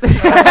 there we go.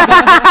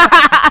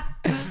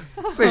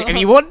 So if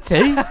you want to,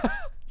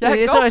 Yeah,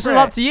 it's, go it's for all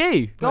up it. to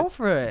you. Go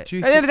for it. Do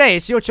you, At the end think, of the day,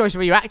 it's your choice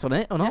whether you act on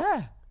it or not.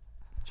 Yeah.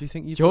 do you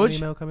think you've George? got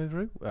an email coming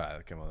through? Ah,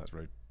 come on, that's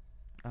rude.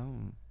 Oh.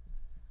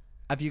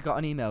 Have you got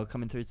an email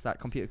coming through to that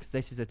computer? Because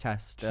this is a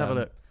test. Just have a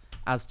look.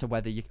 As to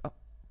whether you. Oh.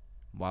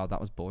 Wow,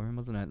 that was boring,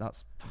 wasn't it?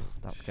 That's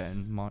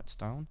getting marked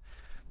down.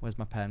 Where's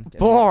my pen? Get me-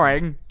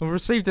 Boring. I've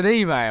received an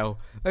email.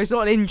 It's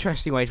not an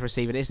interesting way to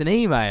receive it. It's an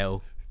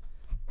email.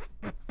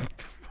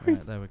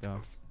 Right, there we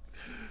go.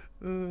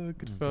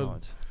 Good Oh, fun.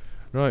 God.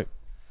 Right.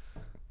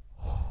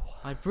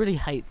 I really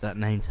hate that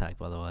name tag,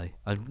 by the way.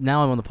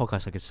 Now I'm on the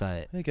podcast, I could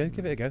say it. There you go.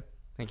 Give it a go.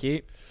 Thank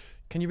you.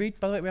 Can you read?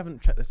 By the way, we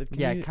haven't checked this. Can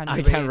Yeah, you, can you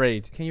I can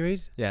read. Can you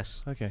read?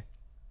 Yes. Okay.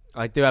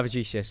 I do have a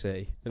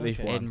GCSE, at least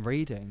Okay. one. In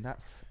reading,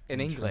 that's In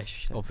English,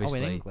 interesting. obviously.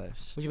 Oh, in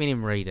English. What do you mean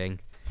in reading?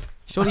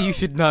 Surely you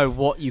should know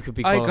what you could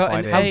be I got qualified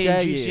an in. How A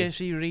dare in you.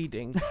 GCSE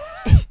reading.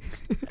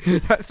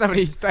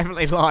 Somebody's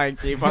definitely lying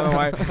to you, by the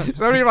way.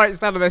 Somebody writes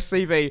down on their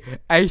CV,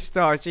 A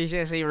star,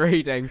 GCSE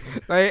reading.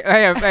 They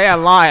are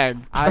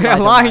lying. They are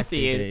lying to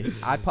you.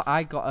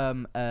 I got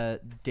a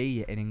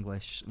D in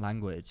English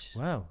language.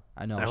 Wow.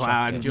 I know.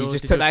 Wow, and you just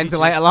did took your that into teacher-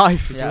 later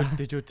life. Yeah.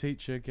 Did your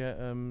teacher get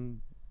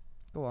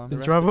Go on.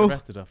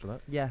 arrested after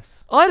that?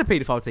 Yes. I had a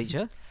paedophile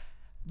teacher.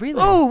 Really?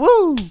 Oh,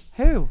 woo!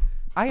 Who?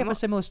 I have a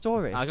similar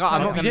story. I'm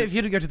not gonna, If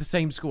you didn't go to the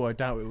same school, I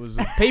doubt it was.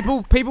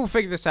 people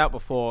figured this out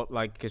before,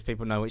 like, because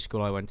people know which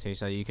school I went to,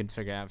 so you can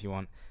figure it out if you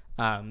want.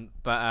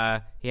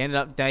 But he ended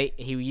up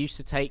he used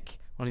to take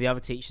one of the other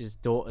teacher's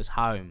daughters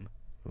home,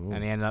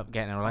 and he ended up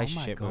getting a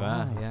relationship with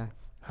her. God. Yeah.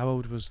 How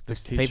old was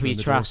this teacher? People you and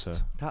the trust.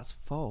 daughter? That's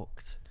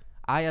fucked.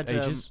 I had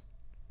Ages?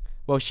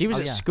 Well, she was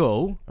Oh, at yeah.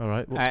 school. All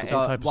right. What So,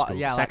 type of what- school?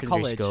 yeah, like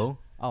Secondary college. school.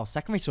 Oh,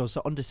 secondary school,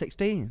 so under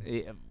 16.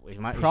 She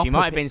might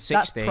have been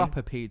 16. That's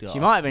proper pedo. She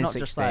might have been Not 16.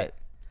 Just like,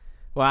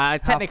 Well,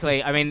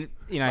 technically, I mean,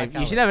 Like you should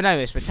Alex. never know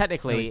this, but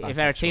technically, No, he's if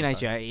they're a bisexual,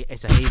 teenager,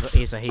 it's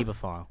a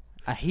hebephile.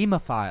 a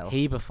hemophile.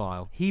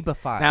 Hebephile.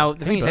 Hebephile. Now,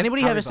 the thing is,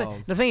 anybody Harry ever say,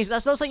 balls. the thing is,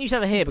 that's not something you should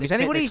ever hear, because They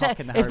fit anybody the say, cock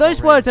in the if Harry those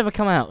ball words ring. ever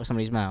come out of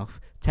somebody's mouth,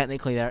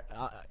 technically they're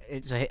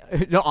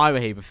not I'm a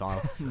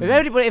hebephile. If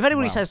anybody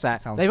Well, says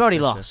that, sounds they've already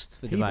suspicious.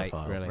 lost the debate.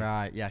 Hebephile. Really.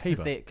 Right, yeah,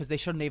 Heba. because they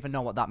shouldn't even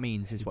know what that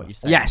means, is what you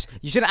say. Yes,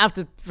 you shouldn't have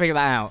to figure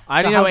that out.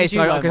 I So only how know what did it's you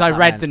like learn because what I that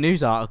read meant? the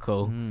news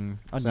article. On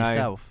So-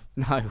 yourself.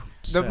 No,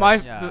 So-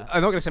 Yeah.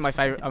 I'm not going to say my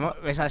favorite.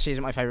 This actually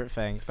isn't my favorite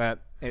thing, but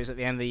it was at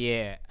the end of the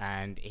year,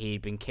 and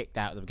he'd been kicked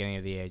out at the beginning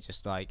of the year,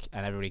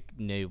 and everybody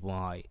knew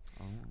why.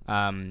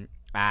 And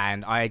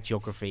I had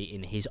geography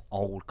in his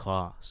old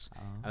class,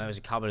 and there was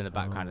a cupboard in the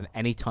background. And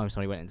any time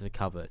somebody went into the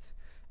cupboard,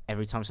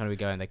 every time somebody would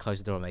go in, they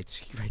closed the door and they'd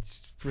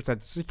pretend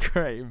to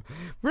scream.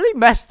 Really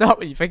messed up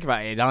when you think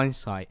about it in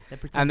hindsight. They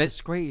pretend And to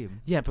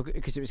scream. Yeah,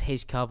 because it was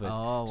his cupboard.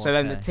 Oh, So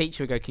then the okay.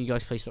 teacher would go, "Can you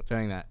guys please stop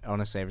doing that?"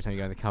 Honestly, every time you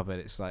go in the cupboard,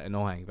 it's like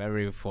annoying. But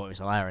everybody thought it was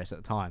hilarious at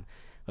the time.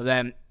 But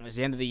then it was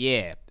the end of the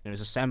year, and it was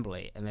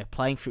assembly, and they're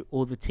playing through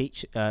all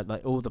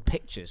the all the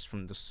pictures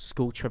from the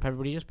school trip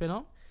everybody just been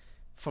on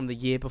from the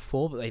year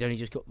before, but they'd only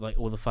just got like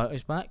all the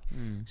photos back.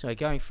 So they're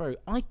going through.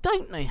 I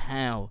don't know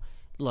how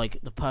like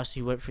the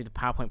person who went through the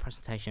PowerPoint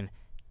presentation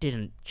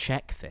didn't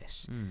check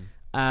this.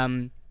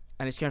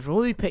 And it's going through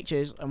all these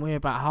pictures, and we're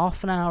about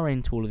half an hour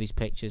into all of these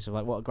pictures of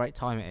like what a great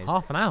time it is.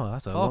 Half an hour.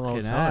 That's a long Fucking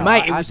old hell. time.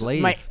 Mate, it I'd was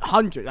leave.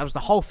 100. That was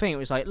the whole thing. It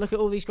was like, look at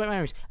all these great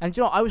memories. And do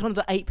you know what? I was one of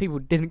the 8 people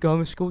who didn't go on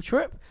the school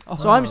trip.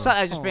 So I'm sat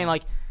there just being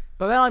like,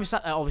 but then I'm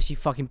sat there obviously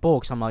fucking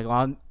bored because I'm like,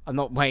 I'm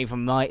not waiting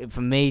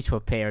for me to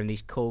appear in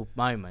these cool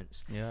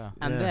moments. Yeah.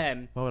 And Yeah.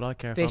 then Why would I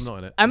care if this, I'm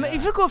not in it?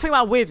 if you've got to think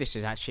about how weird this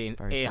is actually in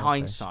Very selfish.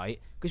 hindsight,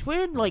 because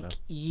we're in like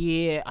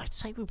I'd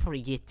say we're probably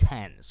year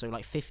 10, so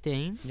like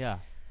 15. Yeah.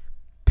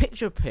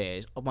 Picture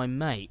appears of my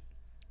mate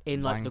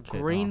in like the Wanked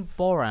it green off.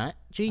 Borat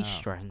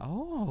G-string.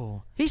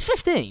 Oh, He's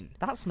 15.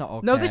 that's not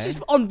okay. No, this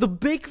is on the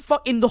big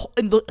in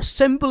the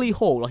assembly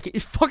hall. Like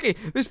it's fucking.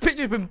 This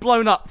picture's been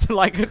blown up to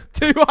like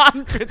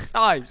 200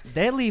 times.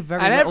 They leave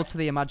very And little to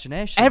the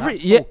imagination. That's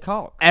full yeah,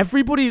 cock.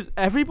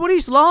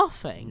 everybody's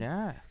laughing.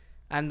 Yeah.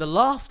 And the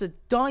laughter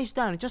dies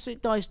down. And just as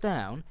it dies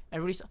down,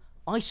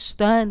 I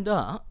stand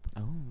up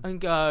and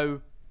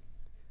go,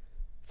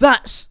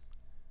 "That's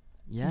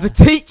Yeah. the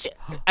teacher,"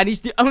 and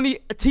he's the only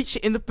teacher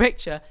in the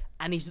picture,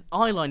 and his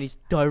eyeline is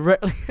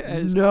directly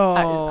at his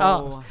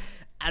arse.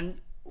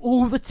 And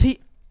all the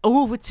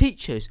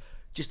teachers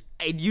just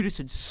in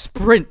unison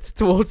sprint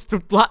towards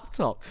the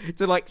laptop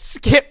to like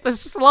skip the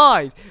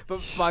slide.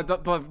 But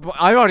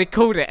I already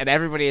called it, and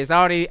everybody has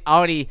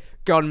already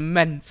gone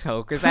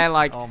mental because they're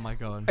like, Oh my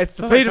god. it's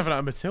the Sounds like pedophile. something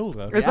like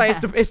Matilda. It's like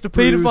it's the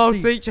paedophile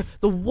Brucey. teacher.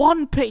 The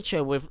one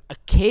picture with a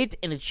kid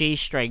in a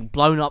G-string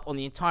blown up on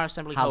the entire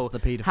assembly Has hall the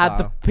paedophile. had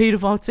the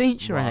paedophile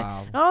teacher in it.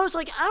 Wow. And I was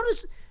like, how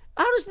does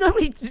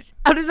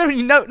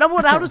nobody know? Number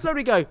one, how does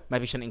nobody go?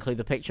 Maybe shouldn't include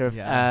the picture of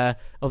Yeah.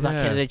 that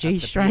Yeah. kid in a That's the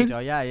G-string.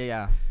 pedo.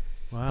 Yeah.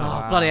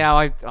 Oh bloody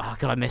hell!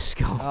 God, I miss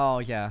school. Oh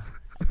yeah.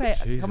 Wait,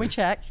 can we Jesus.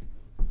 check?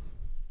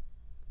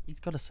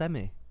 He's got a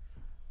semi.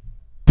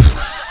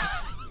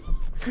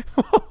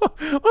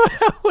 What the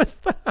hell was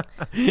that?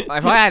 If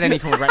I had any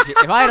form of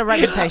if I had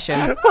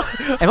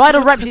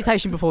a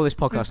reputation before this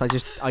podcast,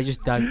 I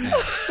just don't know.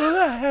 What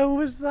the hell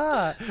was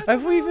that?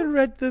 Have we even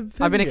read the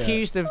thing I've been yet?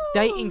 accused of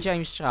dating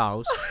James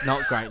Charles,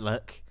 not great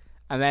look,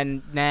 and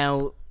then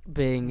now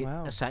being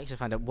Wow. a sex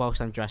offender whilst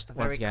I'm dressed once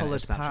Very again coloured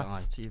as Snapshoteye.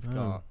 past you've Oh.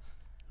 got.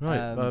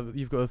 Right,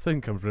 you've got a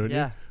thing come through, haven't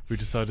Yeah. you? We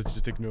decided to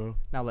just ignore.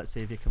 Now let's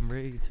see if you can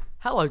read.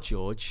 Hello,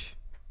 George.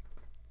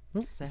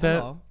 Say So-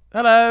 hello.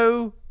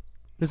 Hello!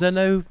 Is there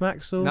no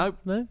Maxwell? Nope.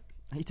 No?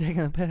 Are you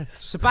taking a piss?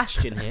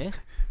 Sebastian here.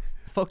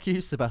 Fuck you,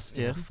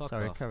 Sebastian. Yeah, fuck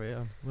Sorry, off. carry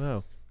on.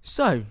 Wow.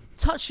 So,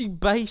 touching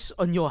base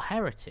on your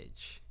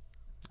heritage.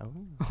 Oh.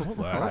 What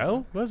the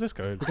hell? Where's this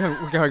going?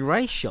 We're going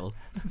racial.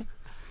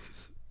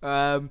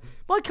 My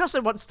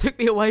cousin once took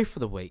me away for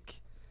the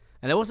week,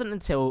 and it wasn't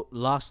until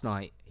last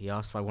night he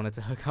asked if I wanted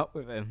to hook up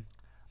with him.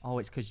 Oh,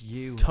 it's because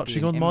you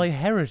Touching being on my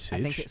heritage?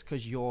 I think it's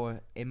because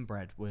you're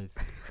inbred with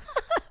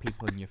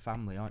people in your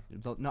family, aren't you?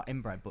 Well, not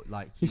inbred, but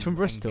like He's you from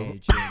Bristol.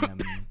 engage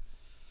in,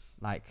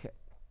 like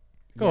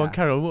Go on,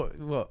 Carol.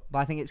 What? But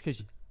I think it's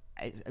because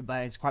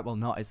it's quite well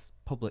not. It's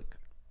public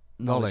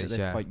knowledge at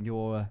this point.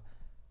 Your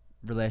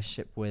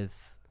relationship with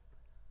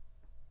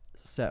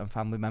certain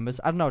family members.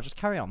 I don't know. Just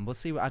carry on. We'll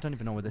see. I don't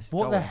even know where this is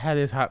going. What the hell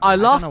is happening? I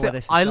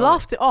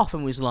laughed it off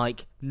and was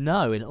like,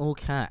 "No," in all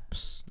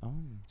caps. Oh,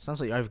 sounds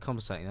like you're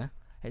overcompensating there.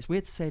 It's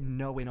weird to say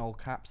 "no" in all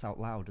caps out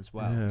loud as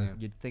well. Yeah.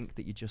 You'd think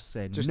that you just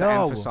say just no. to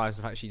emphasise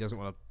the fact she doesn't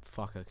want to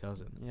fuck her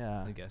cousin.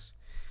 Yeah, I guess.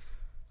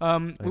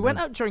 We went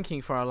out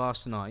drinking for our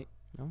last night.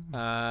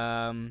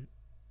 Oh.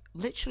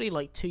 Literally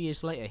like 2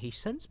 years later, he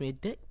sends me a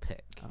dick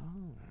pic.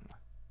 Oh.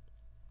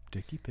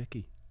 Dicky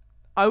picky.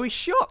 I was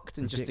shocked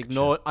and just dick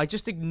ignored. I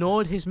just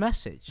ignored his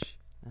message.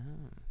 Oh.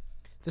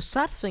 The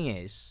sad thing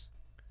is,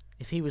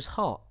 if he was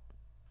hot,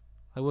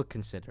 I would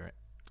consider it.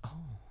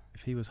 Oh.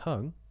 If he was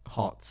hung.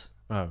 Hot.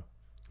 Oh.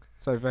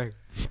 So vague.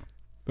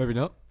 Maybe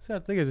not.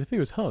 Sad thing is, if he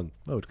was hung,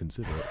 I would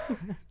consider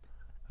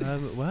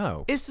it.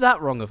 Wow. Is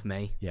that wrong of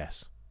me?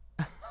 Yes.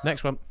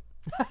 Next one.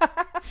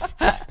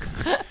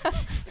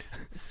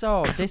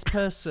 So this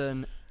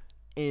person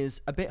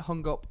is a bit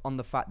hung up on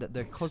the fact that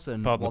their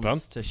cousin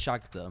wants to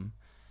shag them,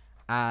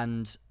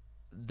 and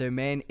their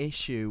main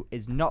issue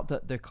is not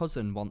that their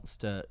cousin wants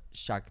to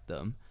shag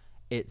them,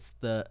 it's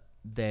that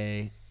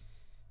they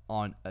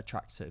aren't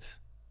attractive.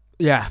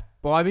 Yeah.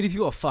 Well, I mean, if you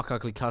got a fuck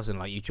ugly cousin,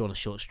 like, you draw a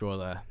short straw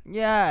there.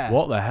 Yeah.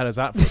 What the hell is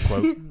that for a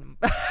quote?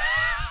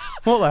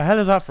 What the hell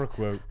is that for a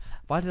quote?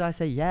 Why did I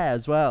say yeah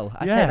as well?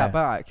 I take that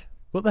back.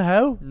 What the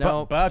hell?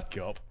 No. Bad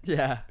cop.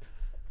 Yeah.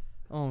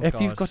 Oh, If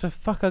God. you've got a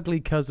fuck ugly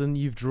cousin,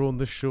 you've drawn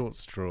the short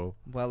straw.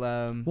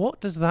 Well,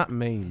 What does that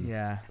mean?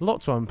 yeah. A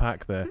lot to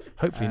unpack there.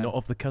 Hopefully not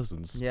of the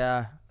cousins.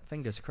 Yeah.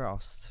 Fingers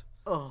crossed.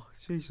 Oh,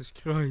 Jesus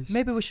Christ.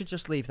 Maybe we should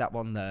just leave that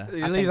one there.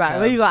 I Leave think,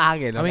 that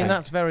hanging. I mean,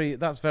 okay.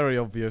 that's very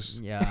obvious.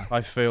 Yeah.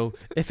 I feel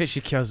if it's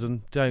your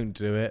cousin, don't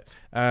do it.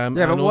 Yeah, and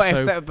but what also,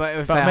 if they're, but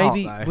if but they're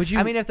maybe hot, though? would you?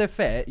 I mean, if they're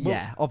fit, Well,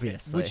 yeah,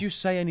 obviously. Would you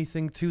say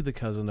anything to the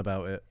cousin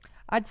about it?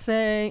 I'd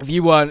say, If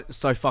you weren't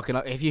so fucking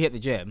up, if you hit the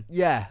gym,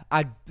 yeah,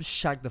 I'd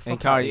shag the fuck out of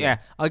encourage, you. yeah,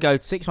 I go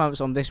 6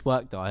 months on this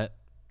work diet.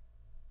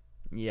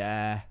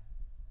 Yeah.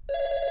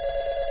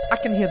 I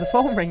can hear the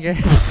phone ringing.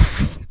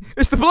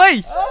 It's the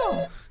police.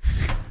 Oh.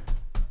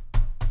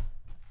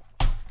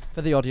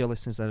 For the audio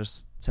listeners, I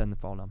just turned the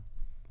phone on.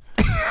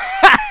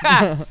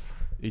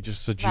 He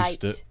just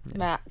seduced it.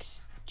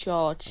 Max,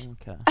 George.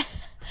 Okay.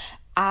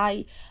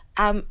 I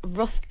am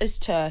rough as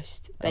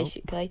toast,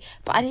 basically,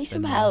 but I need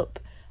some there. help.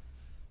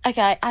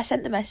 Okay, I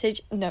sent the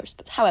message, no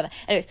response. However,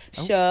 anyways,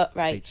 so,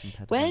 right, speech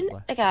impediment, when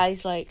bless. a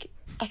guy's like,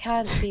 I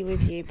can't be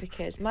with you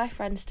because my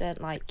friends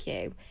don't like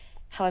you.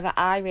 However,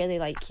 I really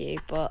like you,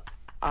 but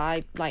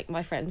I like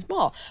my friends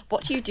more.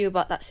 What do you do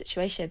about that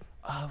situation?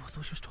 Oh, I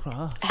thought she was talking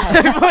about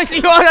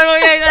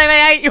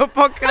They hate your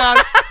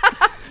podcast.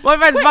 My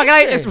friends fucking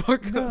hate this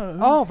podcast.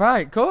 Oh,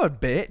 right, good,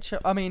 bitch.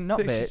 I mean,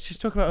 not bitch. She's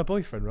talking about her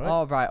boyfriend, right?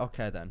 Oh, right,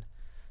 okay then.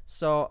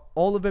 So,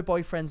 all of her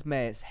boyfriend's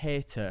mates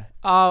hate her.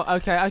 Oh,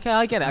 okay,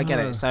 I get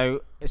it.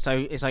 So it's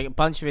like a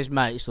bunch of his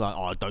mates are like,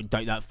 oh, don't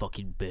date that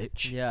fucking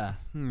bitch. Yeah.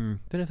 Don't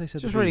know if they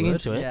said Just the B reading word.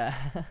 into it. Yeah.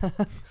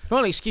 Not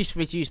an excuse for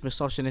me to use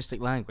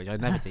misogynistic language.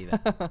 I'd never do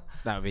that.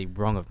 That would be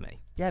wrong of me.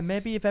 Yeah,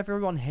 maybe if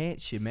everyone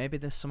hates you, maybe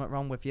there's something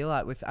wrong with you.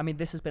 Like, I mean,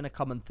 this has been a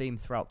common theme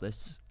throughout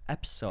this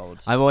episode.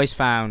 I've always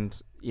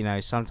found,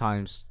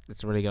 sometimes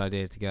it's a really good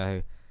idea to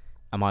go,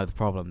 am I the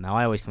problem? Now,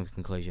 I always come to the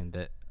conclusion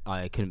that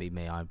it couldn't be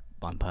me. I'm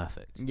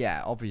perfect.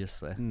 Yeah,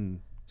 obviously.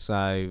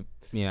 So,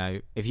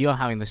 if you're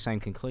having the same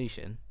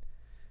conclusion,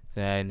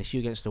 then it's you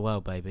against the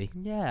world, baby.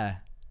 Yeah.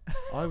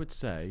 I would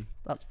say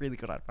That's really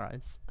good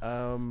advice.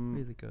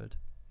 Really good.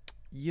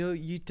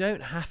 you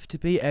don't have to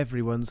be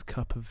everyone's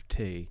cup of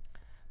tea.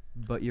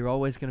 But you're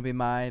always going to be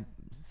my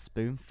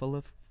spoonful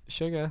of...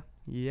 Sugar.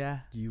 Yeah.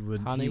 You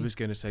would. Honey? He was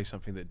going to say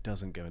something that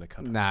doesn't go in a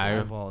cup of tea. I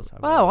No. was.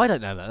 Oh, I don't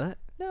know about that.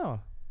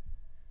 No.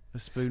 A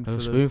spoonful.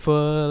 A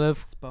spoonful of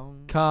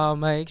Spoon. car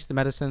makes the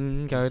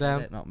medicine go You said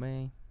down. it, not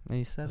me.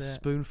 You said A it.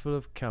 spoonful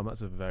of cum.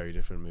 That's a very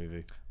different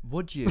movie.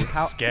 Would you?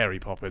 How Scary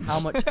Poppins.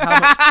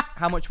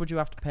 how much would you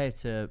have to pay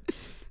to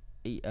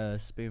eat a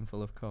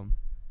spoonful of cum?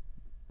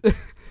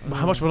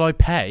 How much will I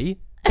pay?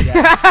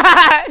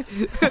 Yeah.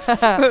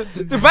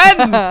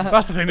 Depends.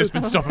 That's the thing that's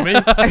been stopping me.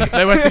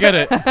 Know where to get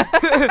it.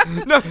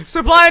 No,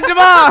 supply and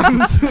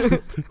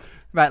demand.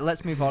 Right,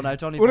 let's move on. I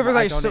don't even. What if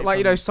I it's don't like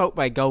even- Salt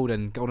Bay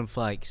golden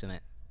flakes in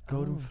it?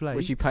 Golden flakes.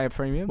 Would you pay a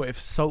premium? What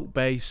if Salt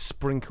Bay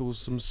sprinkles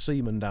some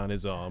semen down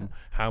his arm?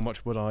 How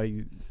much would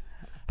I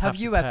Have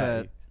to you pay?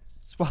 ever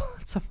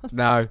swallowed someone?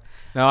 No.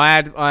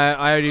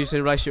 I only used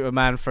a relationship with a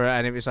man for it,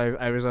 and it was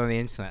on the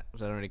internet,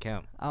 so I don't really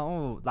count.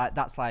 Oh, like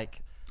that's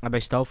And they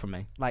stole from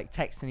me. like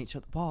texting each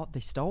other. What? They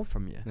stole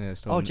from you? Yeah,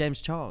 stole Oh, from me.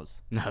 James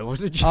Charles. No, it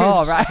wasn't James.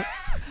 Oh, right.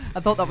 I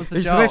thought that was the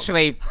He's joke.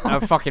 literally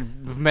a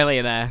fucking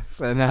millionaire.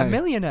 So no. A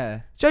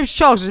millionaire. James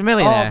Charles is a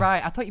millionaire. Oh,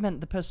 right. I thought you meant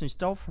the person who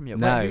stole from you.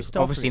 No, Wait, who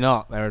stole obviously from you?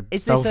 not. They're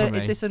Is stole this from me.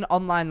 is this an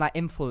online like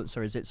influencer?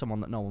 Or is it someone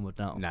that no one would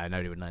know? No,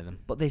 nobody would know them.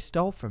 But they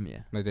stole from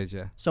you. They did,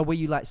 yeah. So were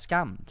you like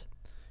scammed?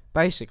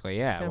 Basically,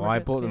 yeah. Scammer Well, I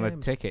gets bought them a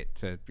scammed. ticket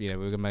to, we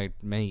were going to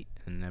meet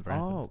and never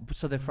happened. Oh,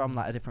 so they're from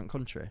like a different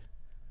country.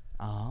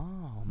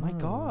 Oh my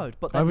god!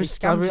 But I then was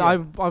they scammed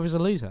you. I was a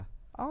loser.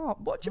 Oh,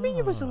 what do you mean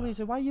you was a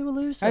loser? Why are you a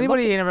loser?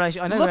 Anybody in a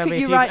relationship, I know look there'll at be,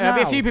 you a few, right there'll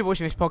be a now. few people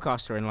watching this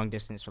podcast who are in long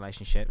distance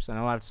relationships, and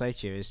all I have to say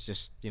to you is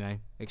just,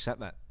 accept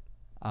that.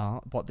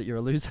 Oh, what, that you're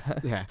a loser?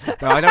 Yeah.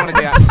 No, I don't want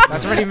to do that.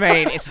 That's really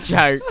mean. It's a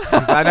joke.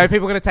 But I know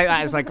people are going to take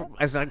that as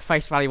like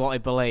face value what I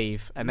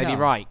believe, and they'd be No.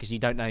 right because you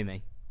don't know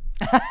me.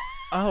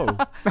 Oh.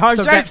 No, I'm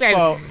So joking.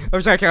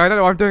 I'm joking. I don't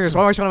know why I'm doing this.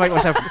 Why am I trying to make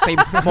myself seem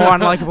more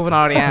unlikable than I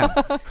already am?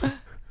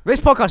 This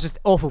podcast is just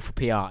awful for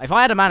PR. If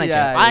I had a manager,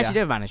 I actually do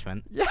have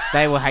management.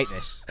 They will hate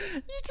this.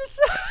 You just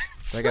They're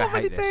so gonna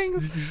many hate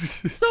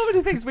things. So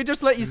many things. We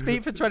just let you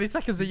speak for 20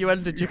 seconds and you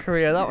ended your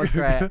career. That was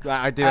great.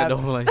 I do it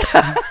normally.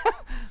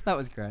 That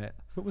was great.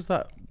 What was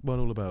that one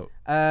all about?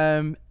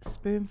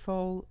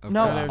 Spoonful. Of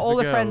No, course. all The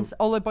the girl. friends,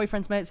 all the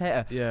boyfriends' mates hate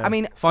her. Yeah. I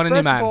mean, Find a new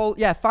first man. of all,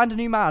 find a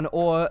new man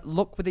or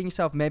look within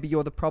yourself. Maybe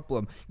you're the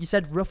problem. You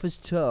said rough as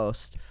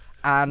toast,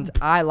 and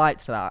I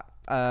liked that.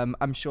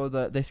 I'm sure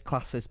that this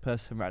classist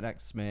person right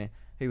next to me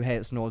who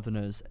hates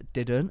Northerners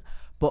didn't.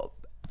 But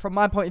from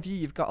my point of view,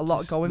 you've got a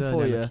lot going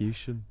for you.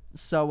 Elocution.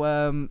 So,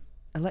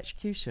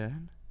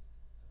 electrocution.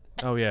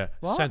 Oh yeah,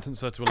 What?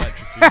 sentence her to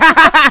electrocute.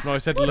 No, I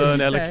said What did learn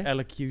you say?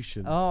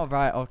 elocution. Oh,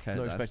 right, okay.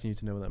 Not then. expecting you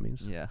to know what that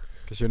means. Yeah,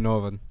 Because you're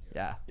northern.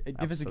 yeah. Give us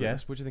a absolutely.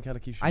 guess. What do you think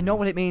elocution I know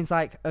what means? it means,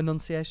 like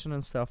enunciation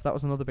and stuff. That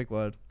was another big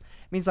word.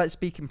 It means like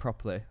speaking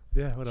properly.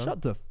 Yeah, hold on.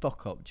 Shut the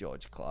fuck up,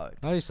 George Clyde.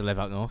 I used to live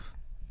up north.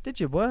 Did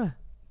you? Where?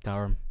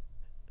 Durham.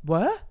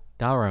 Where?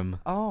 Durham.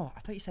 Oh,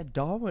 I thought you said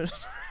Darwin.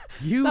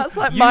 You, That's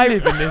like you my-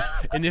 live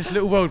in this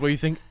little world where you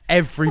think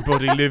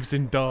everybody lives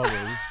in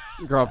Darwin.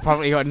 You got a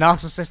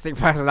narcissistic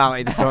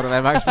personality disorder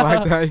there, Max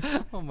Friday.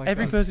 Oh my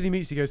Every god. person he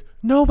meets, he goes,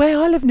 "No way,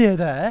 I live near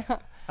there,"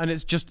 and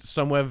it's just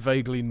somewhere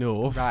vaguely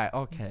north. Right,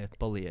 okay,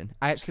 bullying.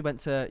 I actually went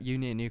to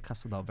uni in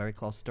Newcastle though, very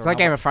close to It's Durham. like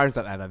Game of Thrones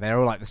up there, though. They're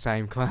all like the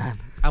same clan.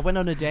 I went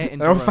on a date in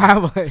They're all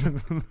Durham,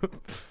 family.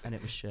 and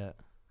it was shit.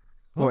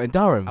 What, in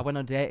Durham? I went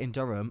on a date in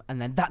Durham,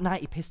 and then that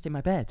night he pissed in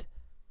my bed.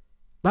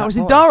 That was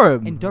in boy.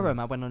 Durham? In Durham,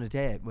 I went on a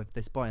date with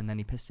this boy, and then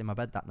he pissed in my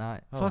bed that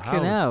night. Oh,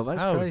 Fucking hell,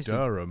 that's crazy.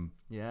 Durham.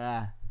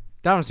 Yeah.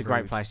 Durham's a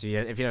great Rude. place if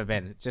you've never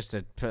been, just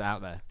to put it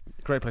out there.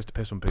 Great place to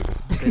piss on people.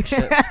 Bit shit,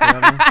 to be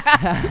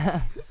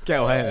honest. Get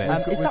away with it.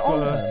 Is we've that got all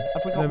a- of them?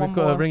 Have we got no, one we've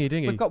got more? a ringy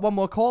dingy. We've got one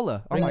more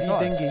caller. Oh my Ringy god.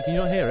 dingy. Can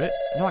you not hear it?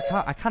 No, I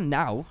can't. I can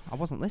now. I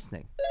wasn't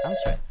listening.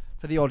 Answer it.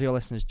 For the audio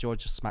listeners,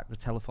 George just smacked the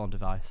telephone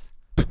device.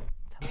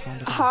 Telephone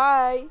device.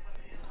 Hi.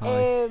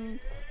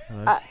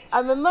 Hi.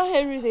 I'm in my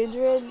Henry's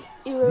injuring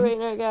you right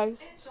now,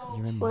 guys.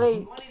 You're in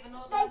Like,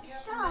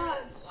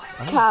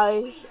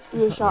 Callie,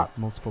 you're sharp.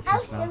 multiple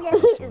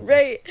personalities.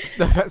 Right.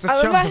 That's a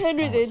I'm in my child.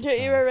 Henry's Oh, it's a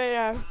injuring you right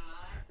now.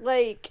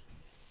 Like,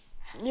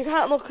 you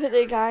can't look at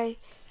the guy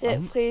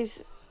that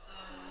plays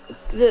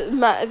the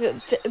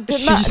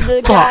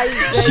She's guy.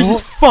 fucked.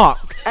 She's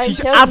fucked. And She's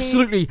tell me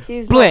absolutely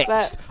he's not blitzed.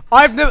 that-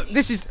 I've never.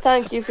 This is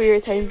Thank you for your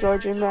time,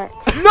 George and Max.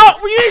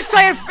 not. Will you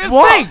say a thing?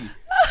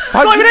 It's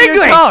not even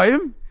English.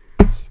 Time.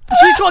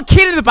 She's got a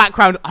kid in the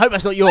background. I hope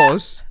that's not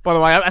yours. By the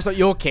way, I hope that's not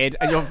your kid,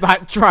 and you're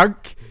that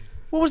drunk.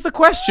 What was the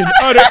question?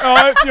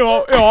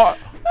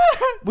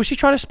 Was she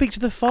trying to speak to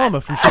the farmer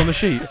from Shaun the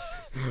Sheep?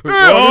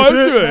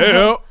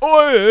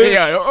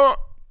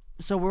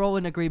 So we're all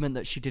in agreement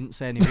that she didn't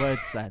say any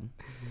words then.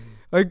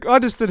 I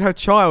understood her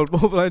child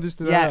more than I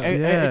understood Yeah,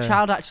 her. a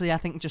child actually, I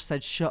think, just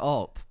said "shut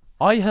up."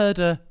 I heard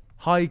a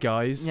 "Hi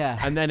guys," Yeah.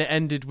 and then it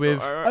ended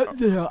with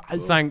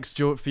 "Thanks,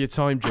 George, for your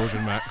time, George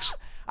and Max."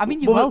 I mean,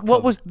 you're welcome.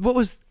 What was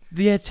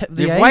the You've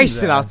aim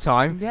wasted there? our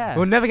time. Yeah.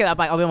 We'll never get that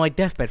back. I'll be on my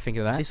deathbed thinking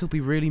of that. This will be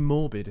really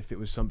morbid if it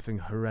was something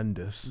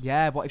horrendous.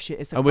 Yeah. What if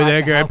it's a And we're cry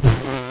there for going,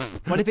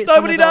 help? What if it's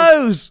nobody one of those,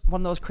 knows. one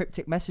of those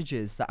cryptic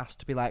messages that has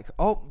to be like,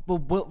 "Oh,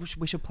 well,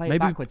 we should play it Maybe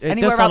backwards." it does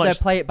Anywhere sound out like there, sh-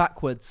 play it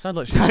backwards. Sound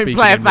like she's Don't speaking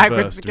play it in backwards.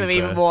 reverse, It's to going to be be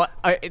even fair. more.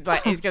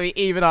 It's going to be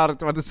even harder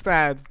to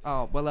understand.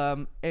 Oh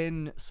well,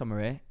 in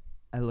summary,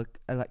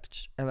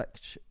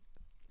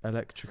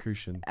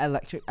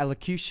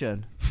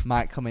 elocution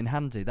might come in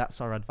handy.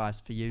 That's our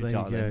advice for you, There you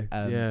darling.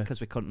 go, yeah.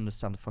 Because we couldn't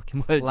understand a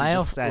fucking word Lay you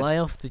off, just said. lay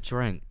off the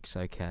drinks,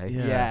 okay?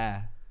 Yeah.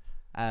 Yeah.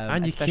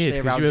 And your especially kid,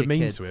 because around you were your mean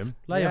kids. to him.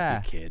 Lay Yeah.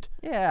 off your kid.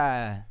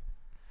 Yeah.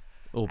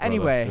 Or brother,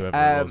 Anyway, whoever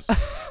it was.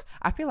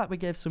 I feel like we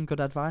gave some good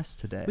advice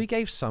today. We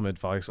gave some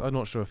advice. I'm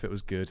not sure if it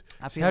was good.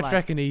 I How feel do like, you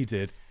reckon he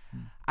did?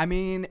 I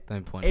mean,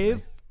 Don't point at if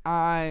me.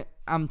 I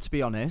am to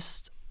be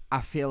honest,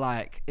 I feel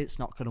like it's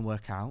not going to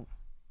work out.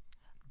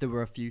 There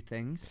were a few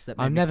things that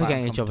made I'm me never quite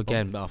getting a job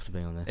uncomfortable. again after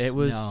being on this. It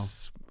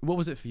was. What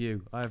was it for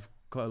you? I have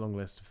quite a long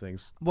list of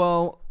things.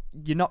 Well,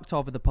 you knocked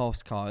over the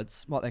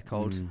postcards. What they're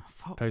called?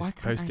 Fuck, why can't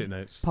Post-it I-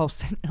 notes.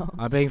 Post-it notes.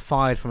 I'm being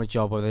fired from a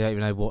job where they don't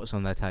even know what's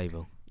on their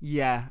table.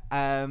 Yeah.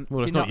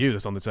 Well, it's not you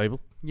that's on the table.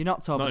 You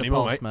knocked over Not the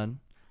anymore, mate. postman,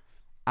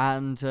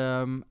 and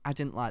I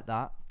didn't like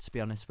that. To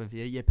be honest with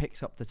you, you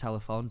picked up the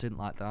telephone. Didn't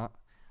like that.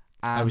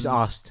 I was And-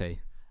 asked to.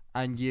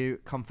 and you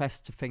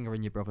confessed to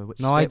fingering your brother, which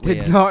No, is a I bit did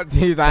weird. not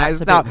do that. That's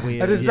It's a not. bit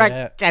weird. I did,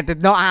 Yeah. that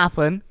did not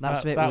happen.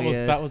 That's a bit that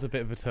weird. was a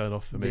bit of a turn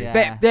off for me.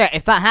 Yeah. Yeah,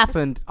 if that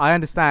happened, I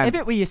understand. If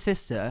it were your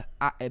sister,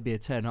 it'd be a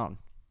turn on.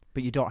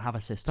 But you don't have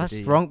a sister, That's do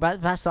you? wrong.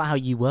 That's not how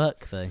you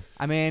work, though.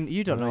 I mean,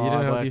 you don't know you how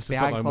don't it know how the works useless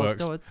behind hotline closed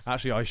works. doors.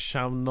 Actually, I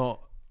shall not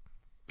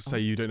say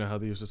you don't know how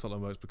the useless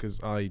hotline works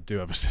because I do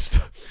have a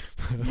sister.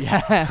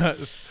 Yeah.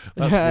 That's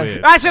Yeah.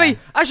 weird. Actually,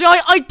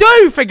 I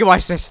do think of my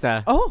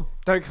sister. Oh.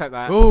 Don't click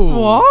that. Ooh.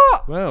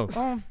 What? Well,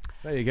 Oh.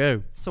 there you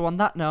go. So on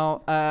that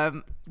note,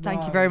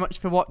 thank you very much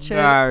for watching.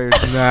 No.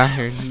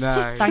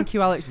 Thank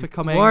you, Alex, for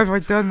coming. Why have I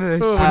done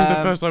this? Oh, it's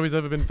the first time he's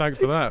ever been thanked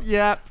for that.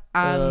 Yep.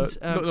 And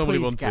not normally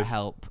please wanted. get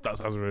help. That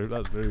sounds rude.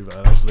 That's very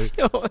bad, actually.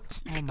 Oh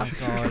my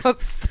god.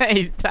 Can't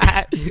say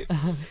that. It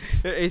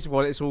is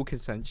what. It's all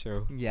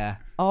consensual. Yeah.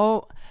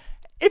 Oh,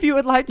 if you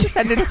would like to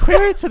send in a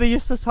query to the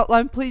Useless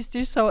Hotline, please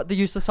do so at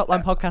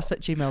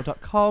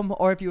theuselesshotlinepodcast@gmail.com.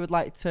 Or if you would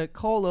like to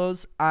call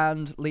us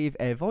and leave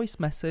a voice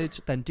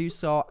message, then do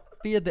so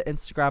via the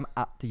Instagram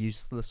at the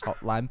Useless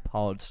Hotline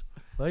Pod.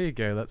 There you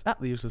go. That's at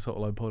the Useless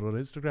Hotline Pod on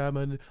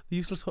Instagram and the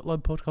Useless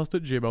Hotline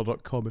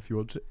Podcast@gmail.com if you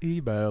want to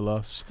email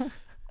us.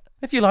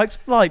 If you liked,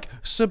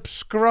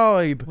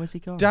 subscribe, Where's he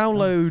gone?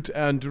 download,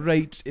 and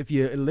rate if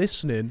you're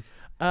listening.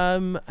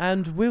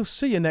 And we'll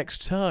see you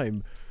next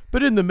time.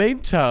 But in the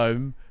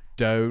meantime,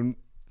 don't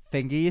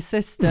Finger your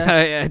sister.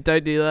 Yeah,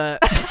 don't do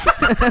that.